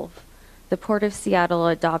 2012, the Port of Seattle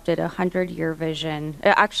adopted a 100-year vision.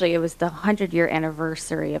 Actually, it was the 100-year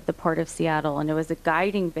anniversary of the Port of Seattle, and it was a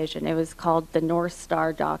guiding vision. It was called the North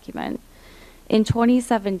Star document. In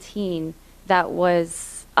 2017, that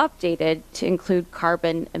was updated to include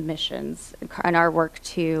carbon emissions and our work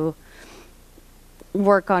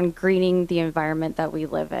on greening the environment that we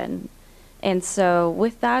live in. And so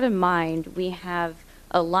with that in mind, we have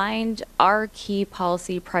aligned our key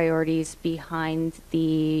policy priorities behind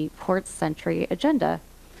the Port Century agenda.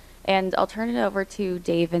 And I'll turn it over to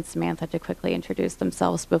Dave and Samantha to quickly introduce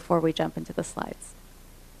themselves before we jump into the slides.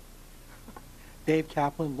 Dave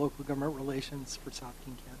Kaplan, Local Government Relations for South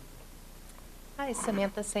King County. Hi,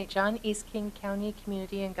 Samantha St. John, East King County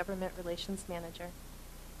Community and Government Relations Manager.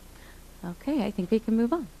 Okay, I think we can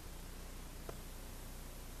move on.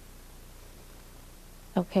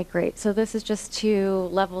 Okay, great. So this is just to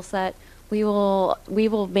level set. We will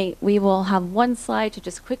have one slide to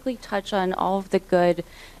just quickly touch on all of the good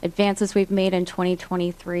advances we've made in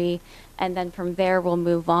 2023, and then from there we'll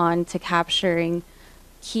move on to capturing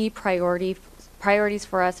key priorities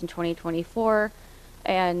for us in 2024.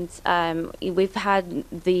 And we've had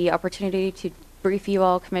the opportunity to brief you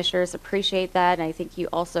all, commissioners. Appreciate that, and I think you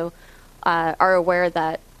also are aware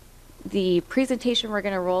that the presentation we're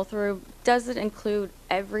going to roll through doesn't include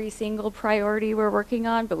every single priority we're working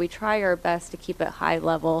on, but we try our best to keep it high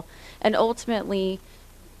level. And ultimately,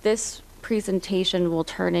 this presentation will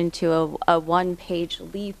turn into a one-page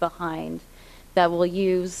leave behind that we'll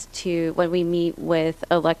use to when we meet with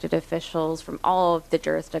elected officials from all of the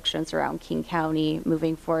jurisdictions around King County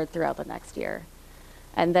moving forward throughout the next year.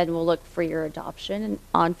 And then we'll look for your adoption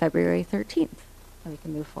on February 13th, and we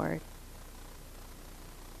can move forward.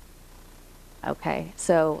 Okay,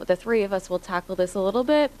 so the three of us will tackle this a little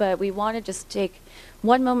bit, but we want to just take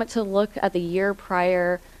one moment to look at the year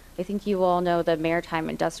prior. I think you all know the Maritime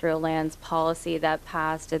Industrial Lands policy that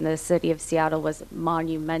passed in the city of Seattle was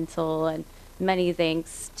monumental, and many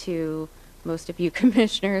thanks to most of you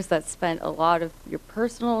commissioners that spent a lot of your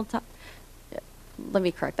personal time. Let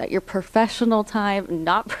me correct that. Your professional time,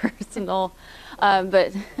 not personal,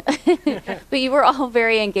 but you were all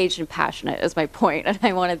very engaged and passionate is my point, and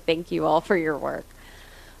I want to thank you all for your work.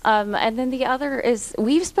 And then the other is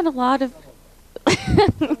we've spent a lot of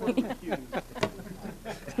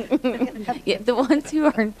yeah, the ones who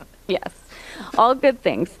aren't, yes, all good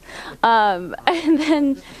things. And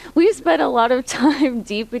then we've spent a lot of time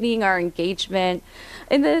deepening our engagement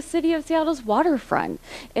in the city of Seattle's waterfront.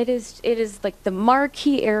 It is like the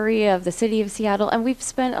marquee area of the city of Seattle, and we've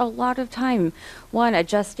spent a lot of time, one,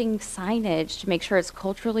 adjusting signage to make sure it's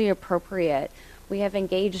culturally appropriate. We have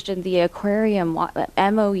engaged in the aquarium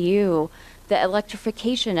MOU, the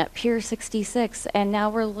electrification at Pier 66, and now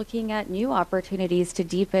we're looking at new opportunities to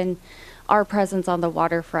deepen our presence on the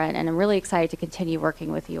waterfront, and I'm really excited to continue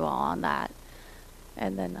working with you all on that.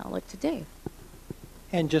 And then I'll look to Dave.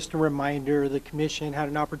 And just a reminder, the commission had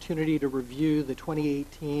an opportunity to review the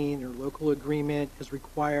 2018 interlocal agreement as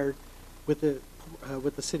required with the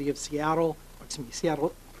city of Seattle,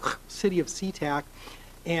 city of SeaTac,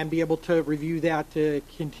 and be able to review that to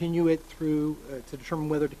continue it through, to determine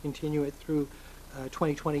whether to continue it through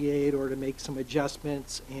 2028 or to make some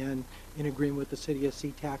adjustments, and in agreement with the city of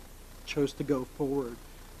SeaTac chose to go forward.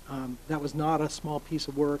 That was not a small piece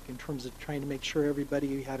of work in terms of trying to make sure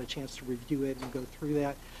everybody had a chance to review it and go through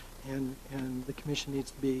that, and the commission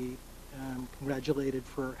needs to be congratulated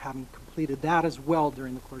for having completed that as well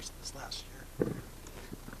during the course of this last year.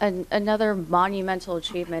 And another monumental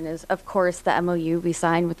achievement is, of course, the MOU we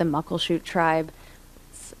signed with the Muckleshoot tribe.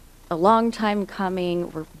 It's a long time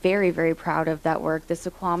coming. We're very, very proud of that work. The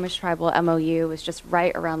Suquamish tribal MOU is just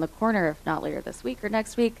right around the corner, if not later this week or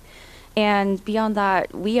next week. And beyond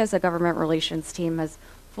that, we as a government relations team has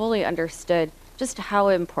fully understood just how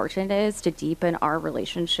important it is to deepen our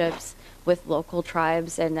relationships with local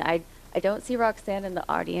tribes. And I don't see Roxanne in the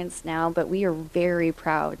audience now, but we are very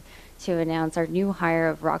proud to announce our new hire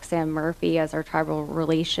of Roxanne Murphy as our tribal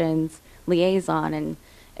relations liaison. And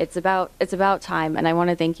it's about time. And I want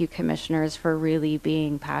to thank you, commissioners, for really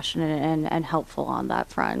being passionate and helpful on that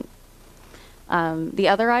front. The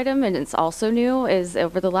other item, and it's also new, is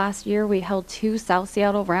over the last year we held 2 South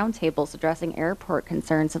Seattle roundtables addressing airport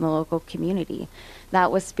concerns in the local community.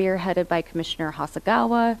 That was spearheaded by Commissioner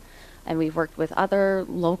Hasagawa, and we've worked with other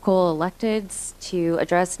local electeds to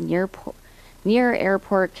address near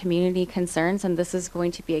airport community concerns, and this is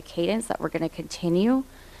going to be a cadence that we're going to continue.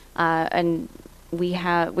 And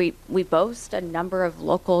we boast a number of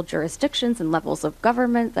local jurisdictions and levels of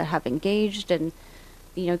government that have engaged, and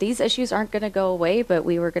these issues aren't going to go away, but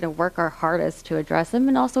we were going to work our hardest to address them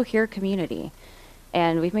and also hear community.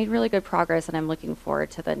 And we've made really good progress, and I'm looking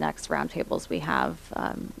forward to the next roundtables we have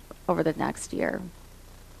over the next year.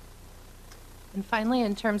 And finally,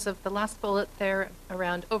 in terms of the last bullet there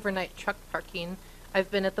around overnight truck parking, I've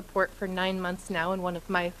been at the port for 9 months now, and one of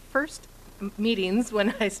my first meetings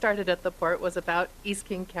when I started at the port was about East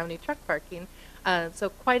King County truck parking. So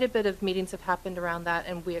quite a bit of meetings have happened around that,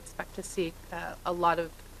 and we expect to see a lot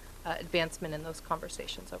of advancement in those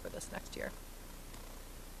conversations over this next year.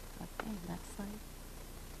 Okay, next slide.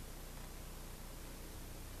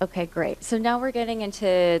 Okay, great. So now we're getting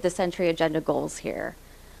into the Century Agenda goals here.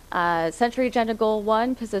 Century Agenda Goal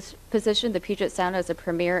 1, position the Puget Sound as a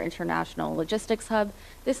premier international logistics hub.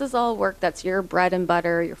 This is all work that's your bread and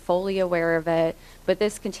butter. You're fully aware of it, but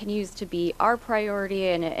this continues to be our priority,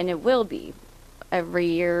 and it will be every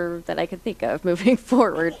year that I can think of moving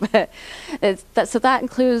forward. But so that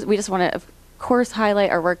includes, we just want to, of course, highlight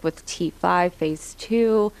our work with T5 Phase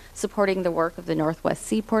 2, supporting the work of the Northwest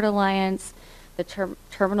Seaport Alliance, the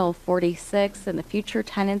Terminal 46 and the future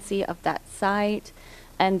tenancy of that site,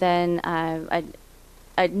 and then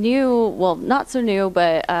a new, well, not so new,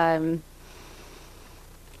 but a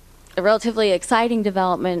relatively exciting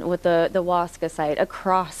development with the Wasca site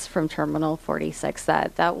across from Terminal 46.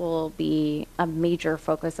 That will be a major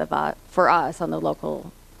focus of for us on the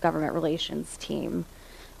local government relations team.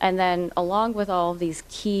 And then along with all of these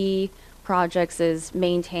key projects is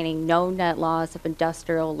maintaining no net loss of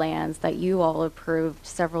industrial lands that you all approved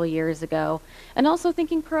several years ago, and also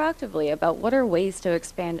thinking proactively about what are ways to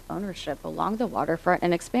expand ownership along the waterfront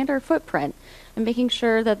and expand our footprint, and making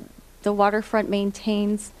sure that the waterfront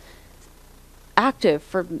maintains active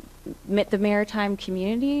for the maritime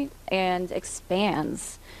community and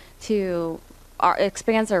expands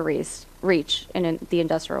our reach in the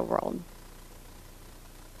industrial world.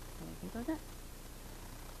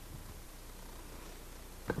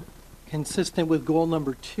 Consistent with goal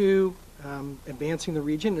number 2, advancing the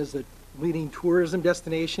region as a leading tourism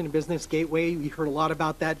destination and business gateway. We heard a lot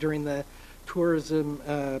about that during the tourism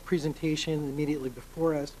presentation immediately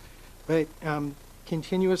before us. But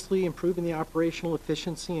continuously improving the operational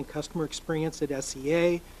efficiency and customer experience at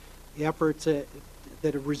SEA, the efforts that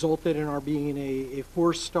have resulted in our being a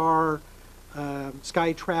 4-star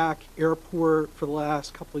SkyTrack airport for the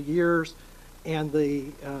last couple of years, and the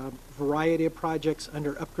variety of projects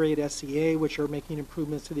under Upgrade SEA, which are making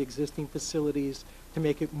improvements to the existing facilities to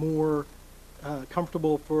make it more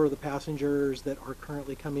comfortable for the passengers that are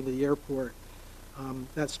currently coming to the airport.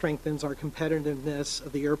 That strengthens our competitiveness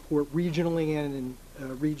of the airport regionally and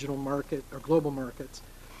in regional market or global markets.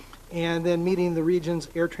 And then meeting the region's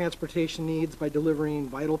air transportation needs by delivering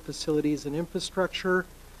vital facilities and infrastructure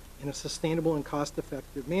in a sustainable and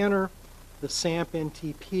cost-effective manner. The SAMP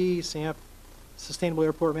NTP, SAMP Sustainable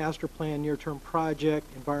Airport Master Plan near-term project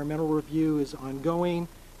environmental review is ongoing.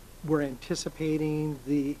 We're anticipating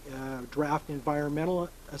the draft environmental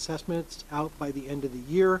assessments out by the end of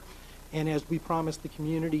the year. And as we promised the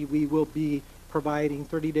community, we will be providing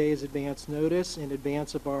 30 days advance notice in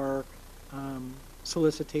advance of our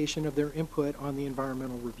solicitation of their input on the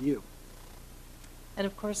environmental review. And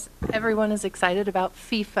of course, everyone is excited about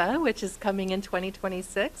FIFA, which is coming in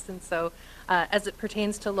 2026. And so as it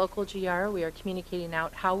pertains to local GR, we are communicating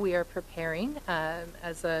out how we are preparing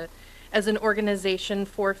as an organization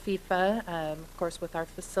for FIFA, of course, with our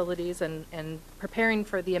facilities and preparing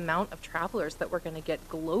for the amount of travelers that we're going to get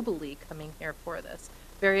globally coming here for this.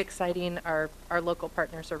 Very exciting. Our local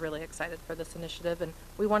partners are really excited for this initiative, and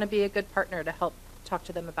we want to be a good partner to help talk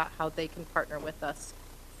to them about how they can partner with us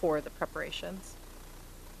for the preparations.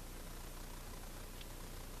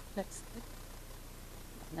 Next slide.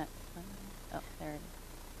 Next one. Oh, there it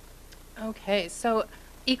is. Okay, so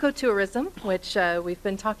ecotourism, which we've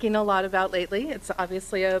been talking a lot about lately. It's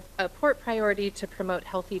obviously a port priority to promote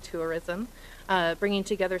healthy tourism, bringing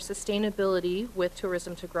together sustainability with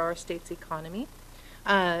tourism to grow our state's economy,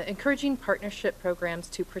 encouraging partnership programs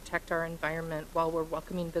to protect our environment while we're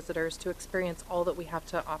welcoming visitors to experience all that we have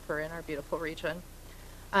to offer in our beautiful region.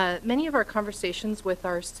 Many of our conversations with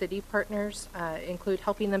our city partners include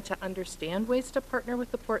helping them to understand ways to partner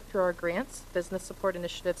with the port through our grants, business support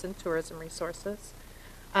initiatives, and tourism resources.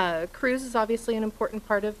 Cruise is obviously an important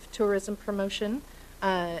part of tourism promotion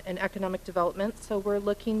and economic development, so we're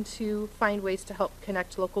looking to find ways to help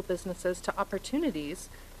connect local businesses to opportunities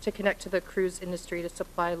to connect to the cruise industry to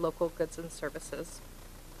supply local goods and services.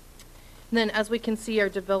 And then as we can see our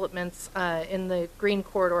developments in the Green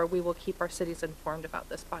Corridor, we will keep our cities informed about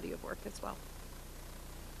this body of work as well.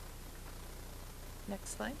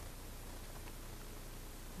 Next slide.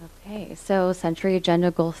 Okay, so Century Agenda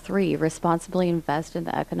Goal 3, responsibly invest in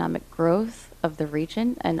the economic growth of the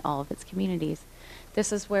region and all of its communities.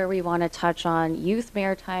 This is where we want to touch on youth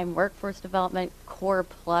maritime workforce development, Core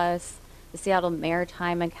Plus, the Seattle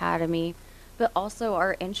Maritime Academy, but also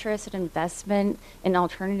our interest and investment in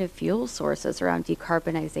alternative fuel sources around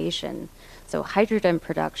decarbonization. So hydrogen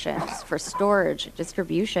productions for storage,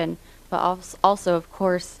 distribution, but also, of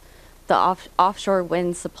course, the offshore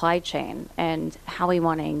wind supply chain and how we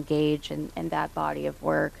want to engage in that body of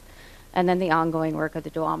work. And then the ongoing work of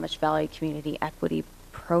the Duwamish Valley Community Equity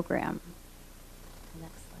Program.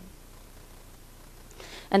 Next slide.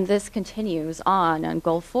 And this continues on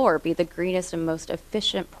Goal 4, be the greenest and most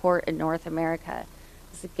efficient port in North America.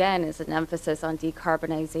 This again is an emphasis on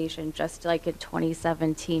decarbonization. Just like in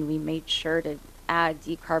 2017, we made sure to add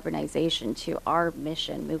decarbonization to our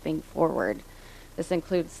mission moving forward. This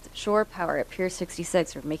includes shore power at Pier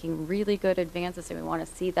 66. We're making really good advances and we want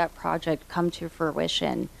to see that project come to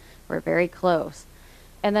fruition. We're very close.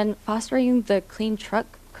 And then fostering the clean truck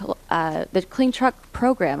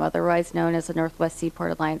program, otherwise known as the Northwest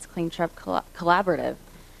Seaport Alliance Clean Truck Collaborative.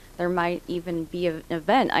 There might even be an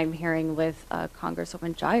event I'm hearing with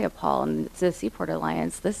Congresswoman Jayapal and the Seaport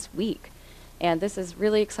Alliance this week. And this is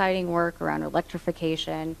really exciting work around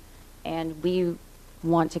electrification, and we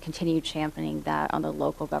want to continue championing that on the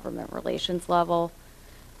local government relations level.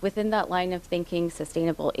 Within that line of thinking,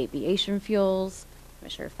 sustainable aviation fuels.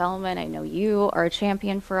 Commissioner Fellman, I know you are a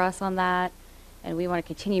champion for us on that, and we want to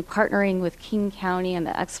continue partnering with King County and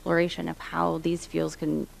the exploration of how these fuels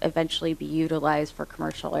can eventually be utilized for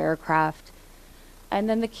commercial aircraft. And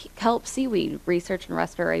then the kelp seaweed research and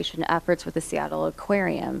restoration efforts with the Seattle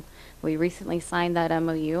Aquarium. We recently signed that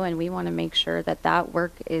MOU, and we want to make sure that that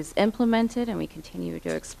work is implemented and we continue to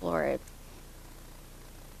explore it.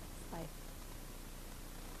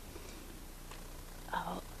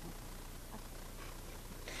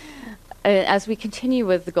 As we continue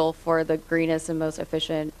with the goal for the greenest and most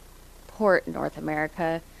efficient port in North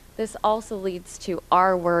America, this also leads to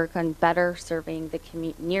our work on better serving the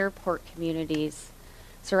near port communities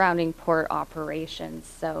surrounding port operations.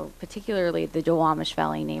 So particularly the Duwamish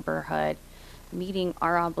Valley neighborhood, meeting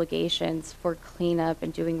our obligations for cleanup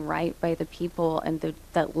and doing right by the people and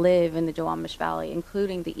that live in the Duwamish Valley,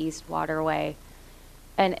 including the East Waterway,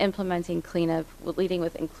 and implementing cleanup, leading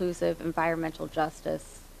with inclusive environmental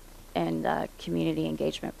justice and community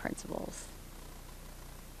engagement principles.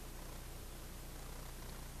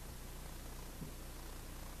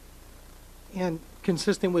 And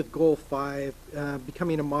consistent with Goal 5,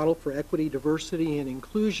 becoming a model for equity, diversity, and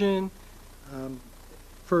inclusion,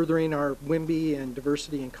 furthering our WIMBY and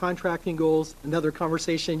diversity and contracting goals. Another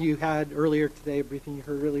conversation you had earlier today, a briefing you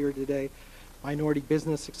heard earlier today, Minority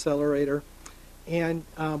Business Accelerator. And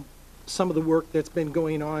some of the work that's been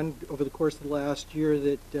going on over the course of the last year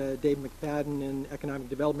that Dave McFadden in Economic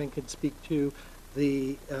Development could speak to,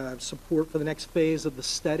 the support for the next phase of the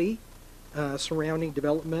study surrounding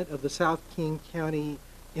development of the South King County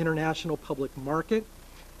International Public Market.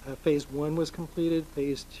 Phase 1 was completed.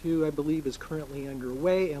 Phase 2, I believe, is currently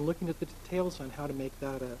underway, and looking at the details on how to make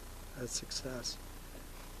that a success.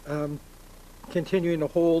 Continuing to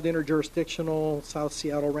hold interjurisdictional South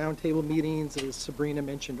Seattle roundtable meetings, as Sabrina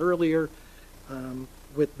mentioned earlier,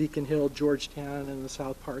 with Beacon Hill, Georgetown, and the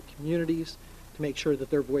South Park communities to make sure that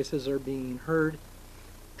their voices are being heard.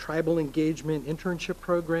 Tribal engagement internship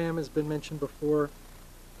program has been mentioned before.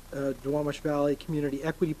 Duwamish Valley Community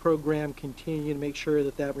Equity Program, continue to make sure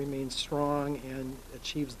that that remains strong and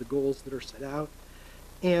achieves the goals that are set out.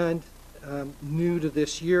 And new to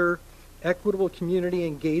this year, equitable community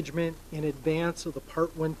engagement in advance of the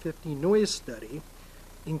Part 150 noise study,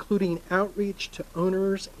 including outreach to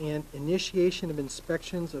owners and initiation of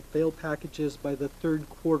inspections of failed packages by the 3rd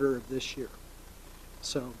quarter of this year.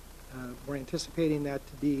 So we're anticipating that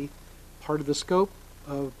to be part of the scope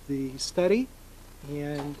of the study,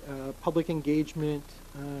 and public engagement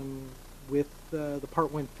with the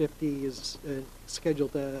Part 150 is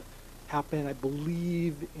scheduled to happen, I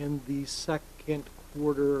believe, in the 2nd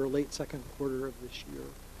quarter or late 2nd quarter of this year.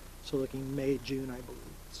 So looking May, June, I believe.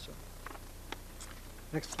 So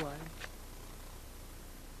next slide.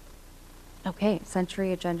 Okay,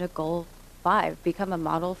 Century Agenda Goal 5, become a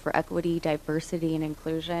model for equity, diversity, and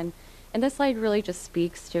inclusion. And this slide really just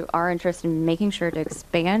speaks to our interest in making sure to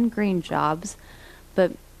expand green jobs,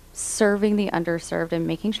 but serving the underserved and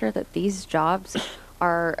making sure that these jobs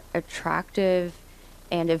are attractive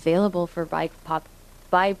and available for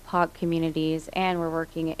BIPOC communities. And we're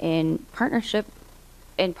working in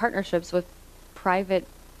partnerships with private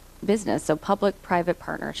business, so public-private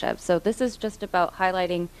partnerships. So this is just about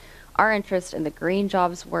highlighting our interest in the green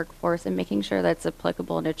jobs workforce and making sure that's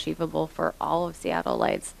applicable and achievable for all of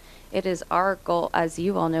Seattleites. It is our goal, as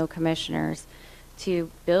you all know, commissioners,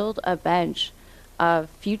 to build a bench of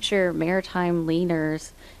future maritime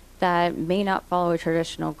leaners that may not follow a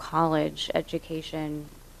traditional college education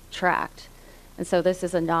track. And so this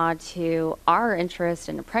is a nod to our interest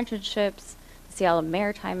in apprenticeships, Seattle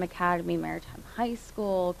Maritime Academy, Maritime High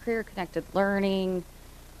School, career-connected learning,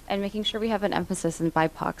 and making sure we have an emphasis in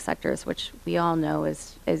BIPOC sectors, which we all know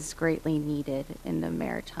is greatly needed in the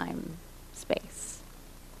maritime space.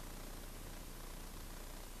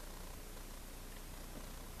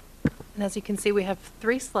 And as you can see, we have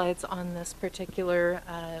 3 slides on this particular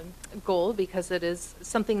goal because it is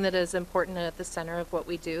something that is important and at the center of what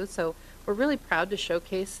we do. So we're really proud to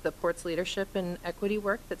showcase the Port's leadership in equity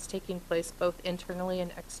work that's taking place both internally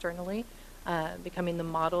and externally, becoming the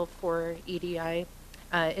model for EDI.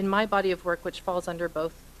 In my body of work, which falls under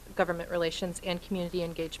both government relations and community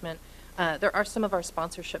engagement, there are some of our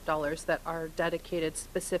sponsorship dollars that are dedicated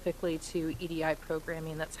specifically to EDI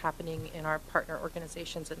programming that's happening in our partner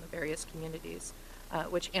organizations in the various communities,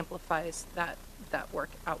 which amplifies that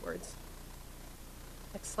work outwards.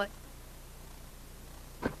 Next slide.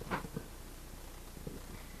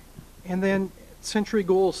 And then Century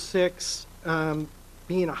Goal 6,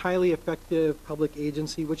 being a highly effective public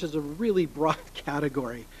agency, which is a really broad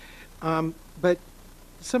category. But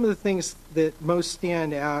some of the things that most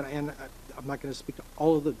stand out, and I'm not going to speak to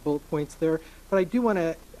all of the bullet points there, but I do want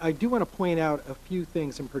to point out a few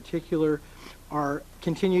things in particular. Our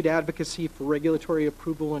continued advocacy for regulatory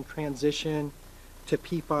approval and transition to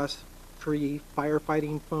PFAS-free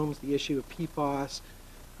firefighting foams. The issue of PFAS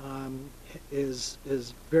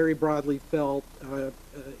is very broadly felt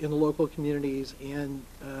in the local communities, and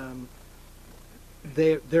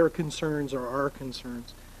their concerns are our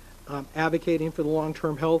concerns. Advocating for the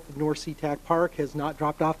long-term health of North SeaTac Park has not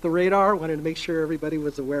dropped off the radar. Wanted to make sure everybody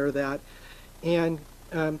was aware of that. And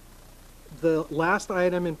the last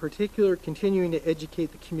item in particular, continuing to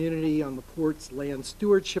educate the community on the Port's land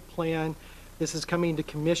stewardship plan. This is coming to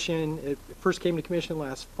commission. It first came to commission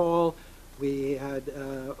last fall. We had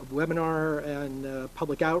a webinar and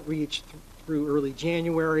public outreach through early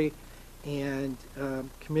January, and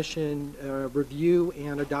commission review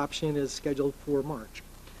and adoption is scheduled for March.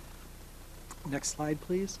 Next slide,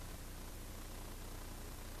 please.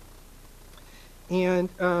 And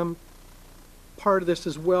part of this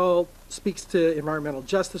as well speaks to environmental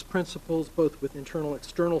justice principles, both with internal and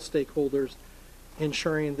external stakeholders,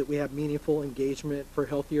 ensuring that we have meaningful engagement for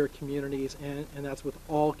healthier communities, and that's with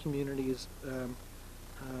all communities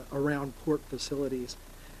around port facilities.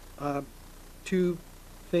 2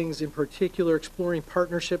 things in particular, exploring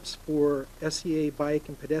partnerships for SCA bike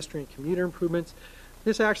and pedestrian commuter improvements.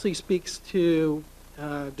 This actually speaks to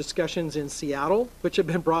discussions in Seattle, which have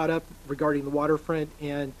been brought up regarding the waterfront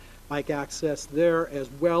and bike access there, as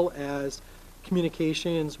well as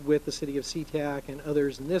communications with the city of SeaTac and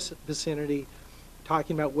others in this vicinity,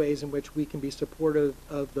 talking about ways in which we can be supportive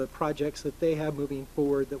of the projects that they have moving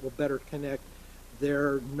forward that will better connect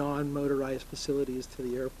their non-motorized facilities to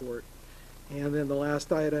the airport. And then the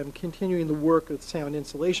last item, continuing the work of the sound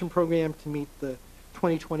insulation program to meet the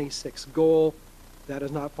 2026 goal. That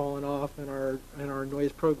has not fallen off, and our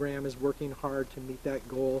noise program is working hard to meet that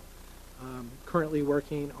goal. Currently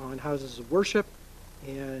working on houses of worship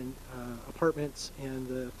and apartments and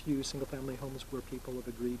the few single-family homes where people have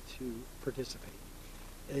agreed to participate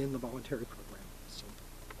in the voluntary program. So,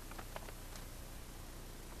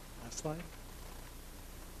 last slide.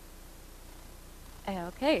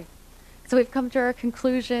 Okay, so we've come to our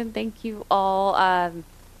conclusion. Thank you all.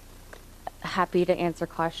 Happy to answer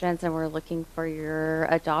questions, and we're looking for your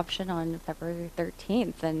adoption on February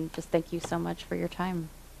 13th. And just thank you so much for your time.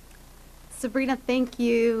 Sabrina, thank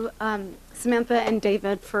you, Samantha and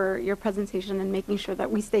David, for your presentation and making sure that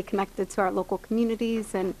we stay connected to our local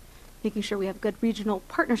communities and making sure we have good regional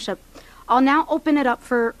partnership. I'll now open it up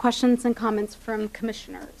for questions and comments from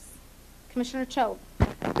commissioners. Commissioner Cho.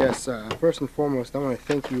 Yes, first and foremost, I want to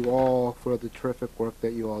thank you all for the terrific work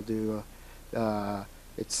that you all do.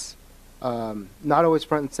 It's not always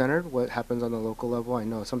front and center what happens on the local level. I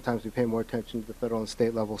know sometimes we pay more attention to the federal and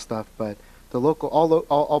state level stuff, but the local,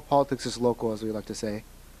 all politics is local, as we like to say,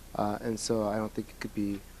 and so I don't think it could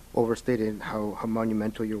be overstated how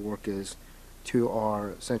monumental your work is to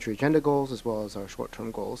our Century Agenda goals as well as our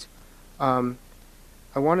short-term goals.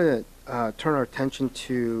 I want to turn our attention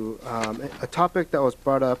to a topic that was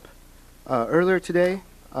brought up earlier today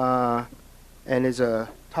and is a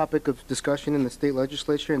topic of discussion in the state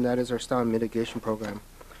legislature, and that is our sound mitigation program.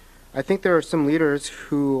 I think there are some leaders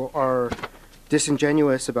who are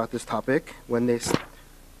disingenuous about this topic when they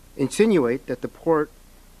insinuate that the port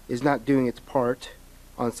is not doing its part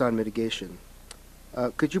on sound mitigation.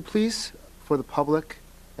 Could you please for the public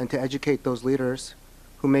and to educate those leaders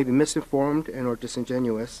who may be misinformed and or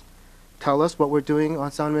disingenuous. Tell us what we're doing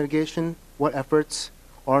on sound mitigation, what efforts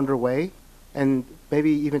are underway, and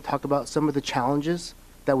maybe even talk about some of the challenges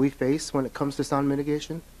that we face when it comes to sound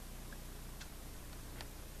mitigation.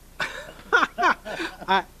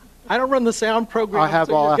 I don't run the sound program, I have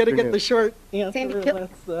so all you're going to get afternoon. the short answer. Sandy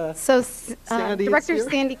unless, So Sandy is Director here.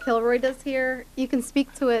 Sandy Kilroy does here. You can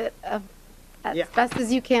speak to it as Yeah. best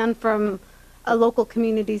as you can from a local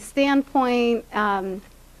community standpoint, and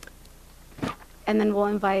then we'll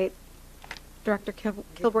invite Director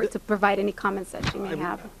Kilroy to provide any comments that she may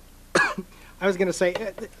have. I was going to say,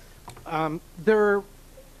 they're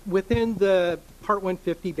within the Part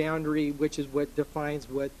 150 boundary, which is what defines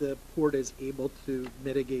what the port is able to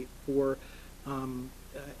mitigate for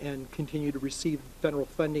and continue to receive federal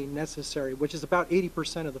funding necessary, which is about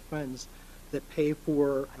 80% of the funds that pay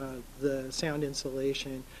for the sound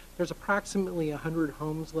insulation. There's approximately 100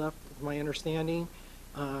 homes left, is my understanding.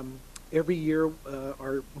 Every year,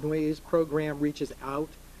 our noise program reaches out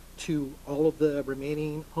to all of the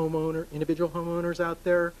remaining individual homeowners out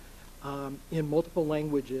there in multiple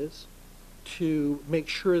languages to make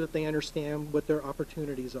sure that they understand what their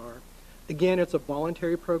opportunities are. Again, it's a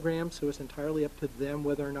voluntary program, so it's entirely up to them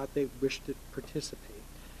whether or not they wish to participate.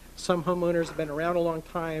 Some homeowners have been around a long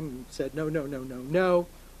time and said, no, no, no, no, no.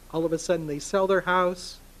 All of a sudden, they sell their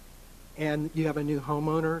house, and you have a new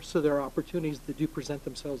homeowner, so there are opportunities that do present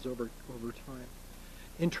themselves over time.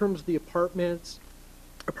 In terms of the apartments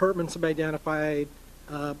have identified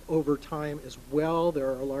over time as well. There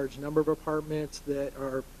are a large number of apartments that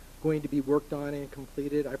are going to be worked on and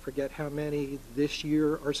completed. I forget how many this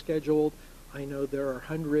year are scheduled. I know there are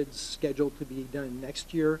hundreds scheduled to be done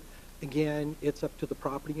next year. Again, it's up to the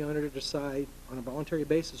property owner to decide on a voluntary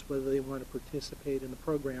basis whether they want to participate in the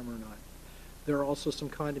program or not. There are also some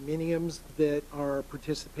condominiums that are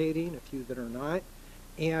participating, a few that are not.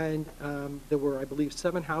 And there were, I believe,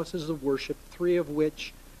 7 houses of worship, 3 of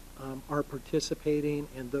which are participating,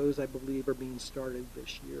 and those, I believe, are being started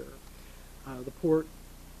this year. The port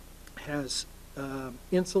has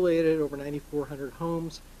insulated over 9,400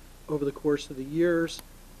 homes over the course of the years.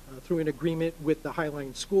 Through an agreement with the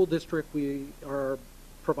Highline School District, we are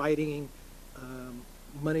providing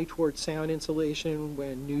money towards sound insulation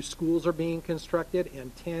when new schools are being constructed,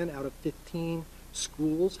 and 10 out of 15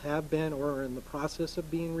 schools have been or are in the process of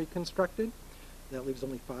being reconstructed. That leaves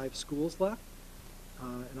only 5 schools left,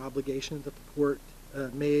 an obligation that the port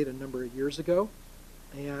made a number of years ago.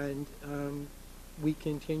 And we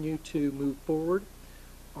continue to move forward.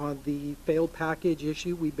 On the failed package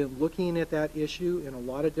issue, we've been looking at that issue in a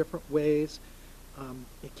lot of different ways.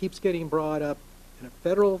 It keeps getting brought up in a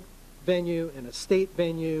federal venue, in a state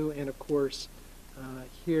venue, and of course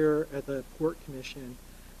here at the Port Commission.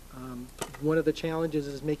 One of the challenges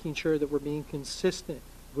is making sure that we're being consistent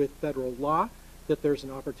with federal law, that there's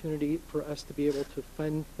an opportunity for us to be able to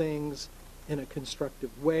fund things in a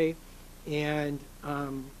constructive way and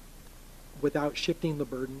without shifting the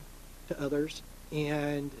burden to others.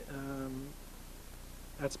 And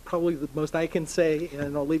that's probably the most I can say,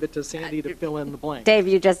 and I'll leave it to Sandy to fill in the blank. Dave,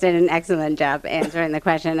 you just did an excellent job answering the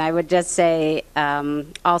question. I would just say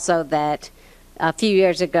also that a few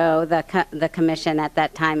years ago, the commission at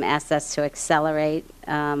that time asked us to accelerate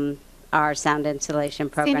our sound insulation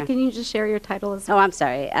program. Sandy, can you just share your title as well? Oh, I'm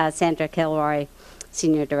sorry. Sandra Kilroy,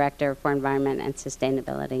 Senior Director for Environment and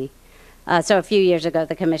Sustainability. So a few years ago,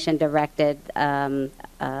 the commission directed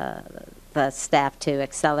the staff to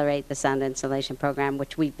accelerate the sound insulation program,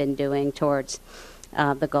 which we've been doing towards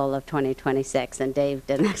the goal of 2026. And Dave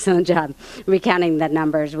did an excellent job recounting the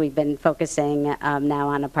numbers. We've been focusing now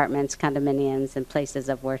on apartments, condominiums, and places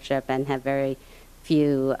of worship, and have very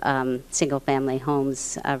few single-family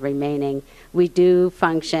homes remaining. We do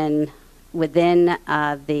function within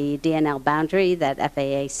the DNL boundary that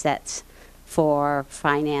FAA sets for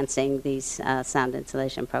financing these sound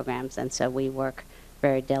insulation programs, and so we work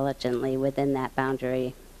very diligently within that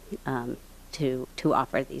boundary to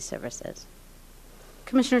offer these services.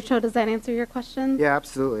 Commissioner Cho, does that answer your question? Yeah,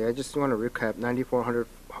 absolutely. I just want to recap: 9,400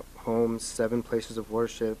 homes, 7 places of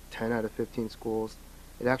worship, 10 out of 15 schools.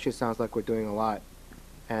 It actually sounds like we're doing a lot.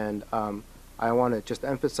 And I want to just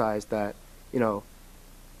emphasize that, you know,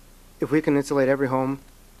 if we can insulate every home,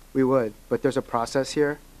 we would. But there's a process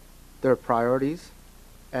here. There are priorities.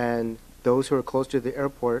 And those who are close to the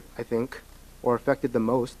airport, I think, or affected the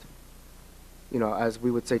most, you know, as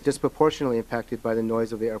we would say, disproportionately impacted by the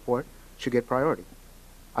noise of the airport, should get priority.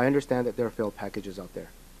 I understand that there are failed packages out there.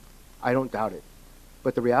 I don't doubt it.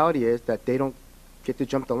 But the reality is that they don't get to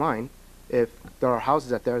jump the line if there are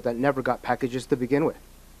houses out there that never got packages to begin with.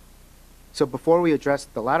 So before we address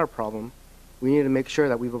the latter problem, we need to make sure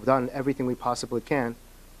that we've done everything we possibly can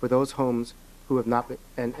for those homes who have not been,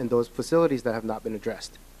 and those facilities that have not been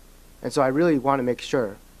addressed. And so I really want to make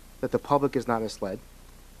sure that the public is not misled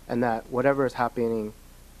and that whatever is happening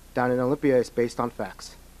down in Olympia is based on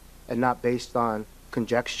facts and not based on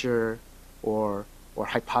conjecture or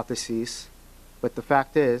hypotheses. But the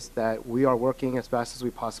fact is that we are working as fast as we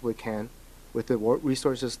possibly can with the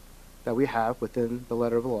resources that we have within the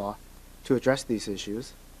letter of the law to address these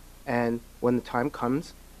issues. And when the time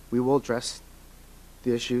comes, we will address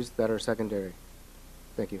the issues that are secondary.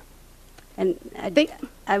 Thank you. And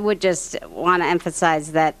I would just want to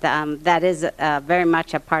emphasize that that is very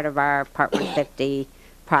much a part of our Part 150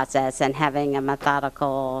 process, and having a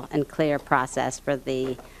methodical and clear process for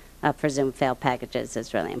the presumed failed packages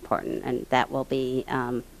is really important, and that will be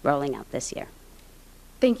rolling out this year.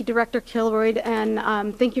 Thank you, Director Kilroy,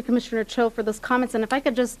 and thank you, Commissioner Cho, for those comments. And if I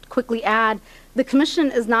could just quickly add, the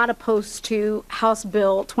Commission is not opposed to House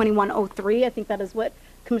Bill 2103. I think that is what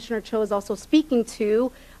Commissioner Cho is also speaking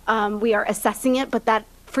to. We are assessing it, but that,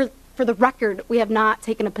 for the record, we have not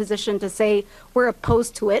taken a position to say we're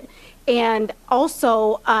opposed to it. And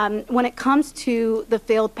also, when it comes to the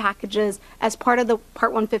failed packages, as part of the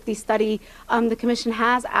Part 150 study, the Commission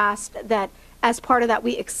has asked that as part of that,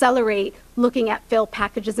 we accelerate looking at failed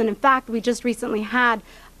packages. And in fact, we just recently had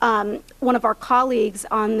one of our colleagues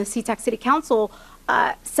on the SeaTac City Council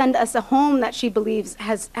send us a home that she believes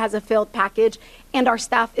has a failed package, and our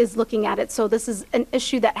staff is looking at it. So this is an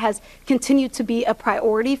issue that has continued to be a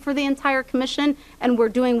priority for the entire Commission, and we're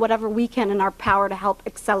doing whatever we can in our power to help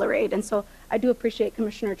accelerate. And so I do appreciate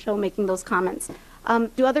Commissioner Cho making those comments.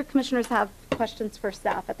 Do other commissioners have questions for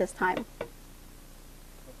staff at this time?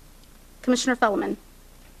 Commissioner Fellman.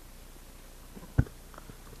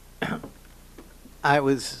 I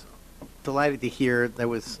was delighted to hear there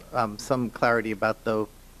was some clarity about the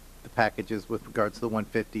packages with regards to the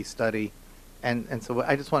 150 study. And so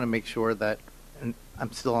I just want to make sure that, and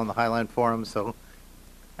I'm still on the Highline Forum, so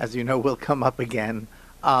as you know, we'll come up again,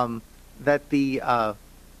 that the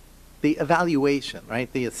evaluation,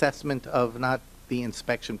 right, the assessment of not the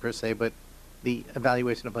inspection per se, but the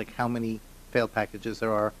evaluation of like how many failed packages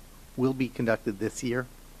there are, will be conducted this year?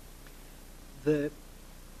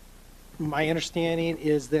 My understanding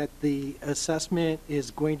is that the assessment is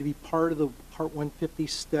going to be part of the Part 150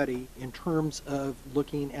 study in terms of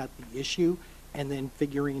looking at the issue and then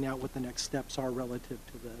figuring out what the next steps are relative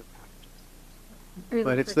to the packages.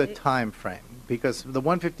 But it's the time frame, because the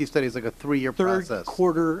 150 study is like a 3-year process. Third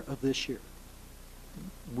quarter of this year.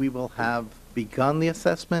 We will have begun the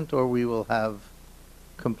assessment, or we will have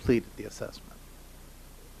completed the assessment?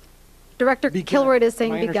 Director Kilroy is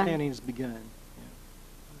saying My begun. understanding is begun.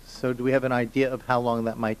 So do we have an idea of how long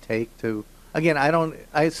that might take to, again,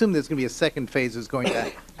 I assume there's going to be a second phase is going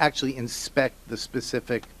to actually inspect the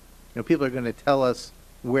specific, people are going to tell us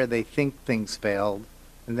where they think things failed,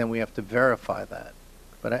 and then we have to verify that.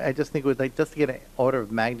 But I just think it would like just to get an order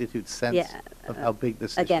of magnitude sense of how big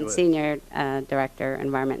this issue Again, is. Senior Director,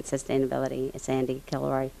 Environment and Sustainability, Sandy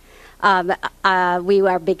Kilroy. We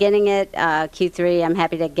are beginning it Q3. I'm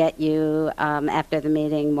happy to get you after the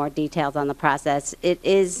meeting more details on the process. It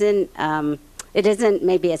isn't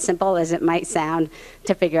maybe as simple as it might sound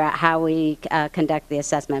to figure out how we conduct the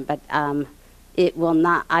assessment, but it will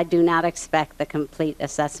not. I do not expect the complete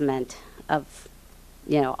assessment of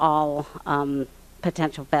all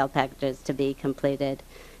potential failed packages to be completed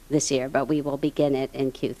this year, but we will begin it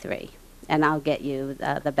in Q3, and I'll get you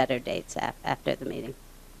the better dates after the meeting.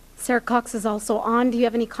 Sarah Cox is also on. Do you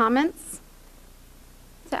have any comments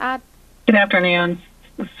to add? Good afternoon.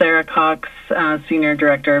 Sarah Cox, Senior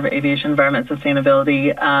Director of Aviation Environment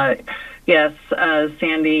Sustainability. Yes,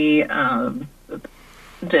 Sandy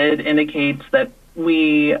did indicate that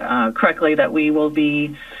we correctly that we will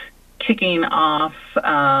be kicking off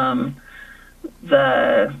our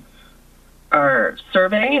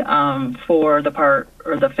survey for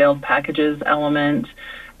the failed packages element.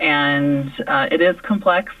 And it is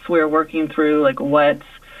complex. We're working through what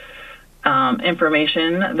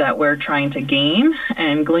information that we're trying to gain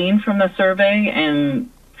and glean from the survey and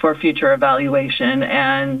for future evaluation.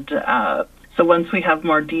 And so once we have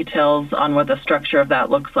more details on what the structure of that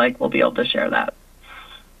looks like, we'll be able to share that.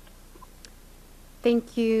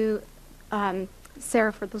 Thank you,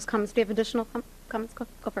 Sarah, for those comments. Do you have additional comments? Go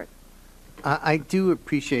for it. I do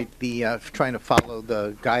appreciate the trying to follow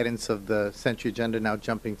the guidance of the Century Agenda, now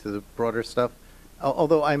jumping to the broader stuff.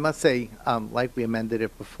 Although I must say, like we amended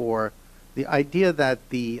it before, the idea that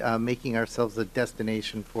the making ourselves a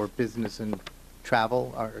destination for business and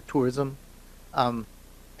travel or tourism, and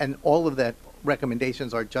all of that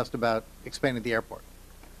recommendations are just about expanding the airport.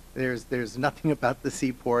 There's nothing about the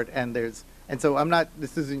seaport, and so I'm not,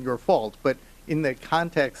 this isn't your fault, but in the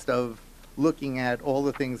context of looking at all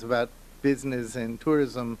the things about business and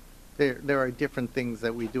tourism, there are different things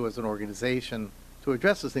that we do as an organization to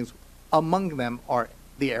address those things. Among them are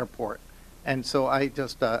the airport. And so I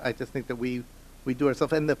just think that we do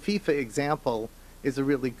ourselves. And the FIFA example is a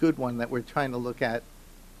really good one, that we're trying to look at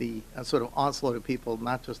the sort of onslaught of people,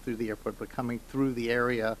 not just through the airport, but coming through the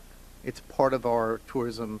area. It's part of our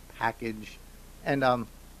tourism package. And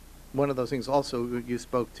one of those things also, you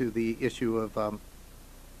spoke to the issue of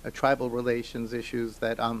tribal relations issues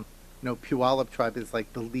that, Puyallup tribe is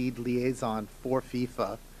like the lead liaison for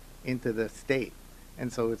FIFA into the state.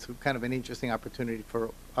 And so it's kind of an interesting opportunity for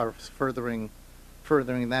our furthering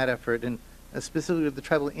that effort. And specifically with the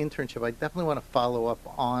tribal internship, I definitely want to follow up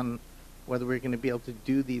on whether we're going to be able to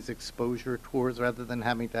do these exposure tours rather than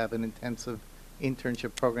having to have an intensive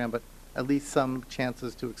internship program, but at least some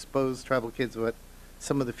chances to expose tribal kids what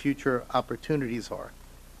some of the future opportunities are.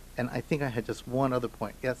 And I think I had just one other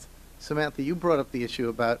point. Yes, Samantha, you brought up the issue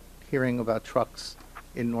about hearing about trucks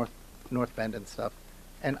in North Bend and stuff.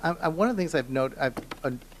 And one of the things I've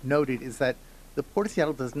noted is that the Port of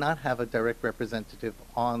Seattle does not have a direct representative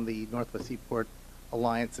on the Northwest Seaport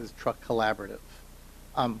Alliance's truck collaborative.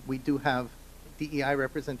 We do have DEI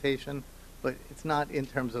representation, but it's not in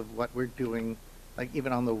terms of what we're doing, like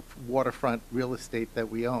even on the waterfront real estate that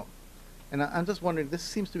we own. And I'm just wondering, this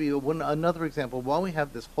seems to be another example, while we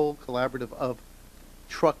have this whole collaborative of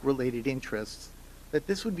truck-related interests, that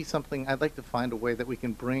this would be something I'd like to find a way that we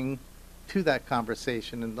can bring to that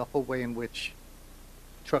conversation, and the whole way in which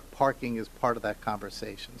truck parking is part of that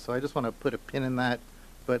conversation. So I just want to put a pin in that,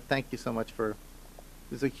 but thank you so much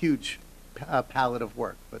there's a huge palette of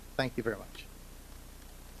work, but thank you very much.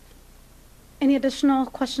 Any additional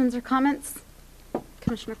questions or comments?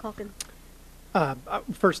 Commissioner Culkin.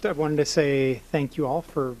 First, I wanted to say thank you all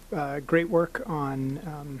for great work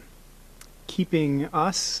on keeping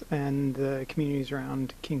us and the communities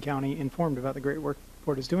around King County informed about the great work the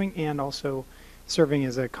board is doing, and also serving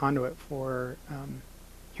as a conduit for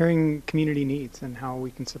hearing community needs and how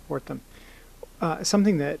we can support them.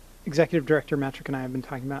 Something that Executive Director Metrick and I have been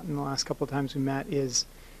talking about in the last couple of times we met is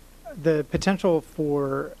the potential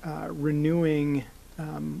for renewing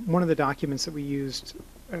one of the documents that we used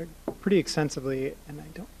pretty extensively, and I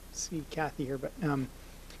don't see Kathy here, but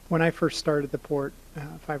when I first started the port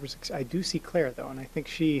 5 or 6, I do see Claire though, and I think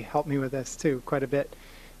she helped me with this too quite a bit.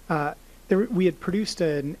 We had produced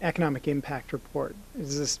an economic impact report.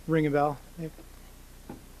 Does this ring a bell?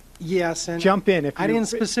 Yes, and jump in if I didn't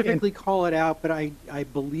specifically call it out, but I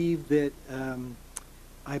believe that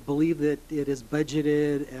it is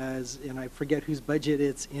budgeted as, and I forget whose budget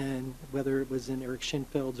it's in, whether it was in Eric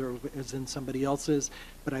Schinfeld's or it was in somebody else's,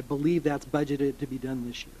 but I believe that's budgeted to be done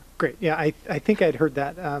this year. Great. Yeah, I think I'd heard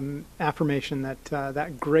that affirmation that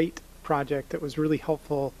that great project that was really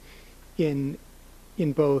helpful in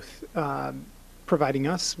both providing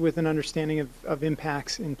us with an understanding of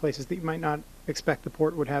impacts in places that you might not expect the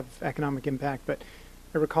port would have economic impact, but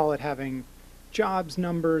I recall it having jobs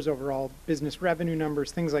numbers, overall business revenue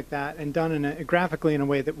numbers, things like that, and done graphically in a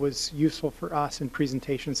way that was useful for us in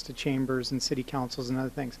presentations to chambers and city councils and other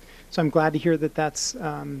things. So I'm glad to hear that that's,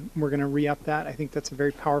 we're going to re-up that. I think that's a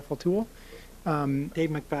very powerful tool. Dave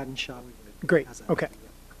McFadden Shaw. Great. Okay.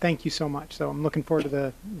 Thank you so much. So I'm looking forward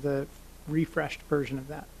to the refreshed version of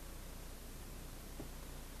that.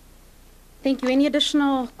 Thank you. Any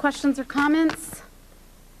additional questions or comments?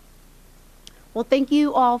 Well, thank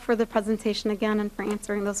you all for the presentation again and for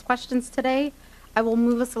answering those questions today. I will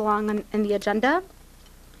move us along in the agenda.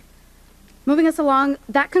 Moving us along,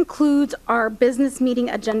 that concludes our business meeting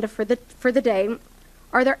agenda for the day.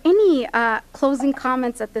 Are there any closing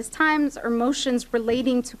comments at this time or motions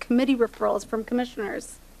relating to committee referrals from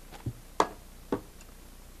commissioners?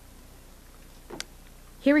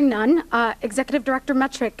 Hearing none, Executive Director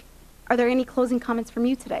Metrick, are there any closing comments from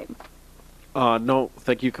you today? No,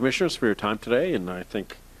 thank you, commissioners, for your time today. And I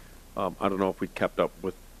think, I don't know if we kept up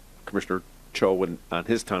with Commissioner Cho on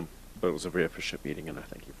his time, but it was a very efficient meeting, and I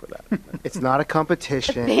thank you for that. It's not a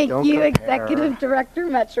competition. Thank Don't you, compare. Executive Director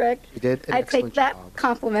Metrick. You did an I excellent take that job.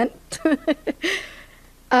 compliment.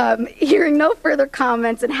 Hearing no further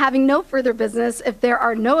comments and having no further business, if there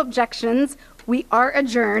are no objections, we are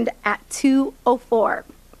adjourned at 2:04.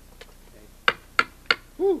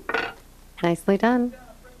 Nicely done.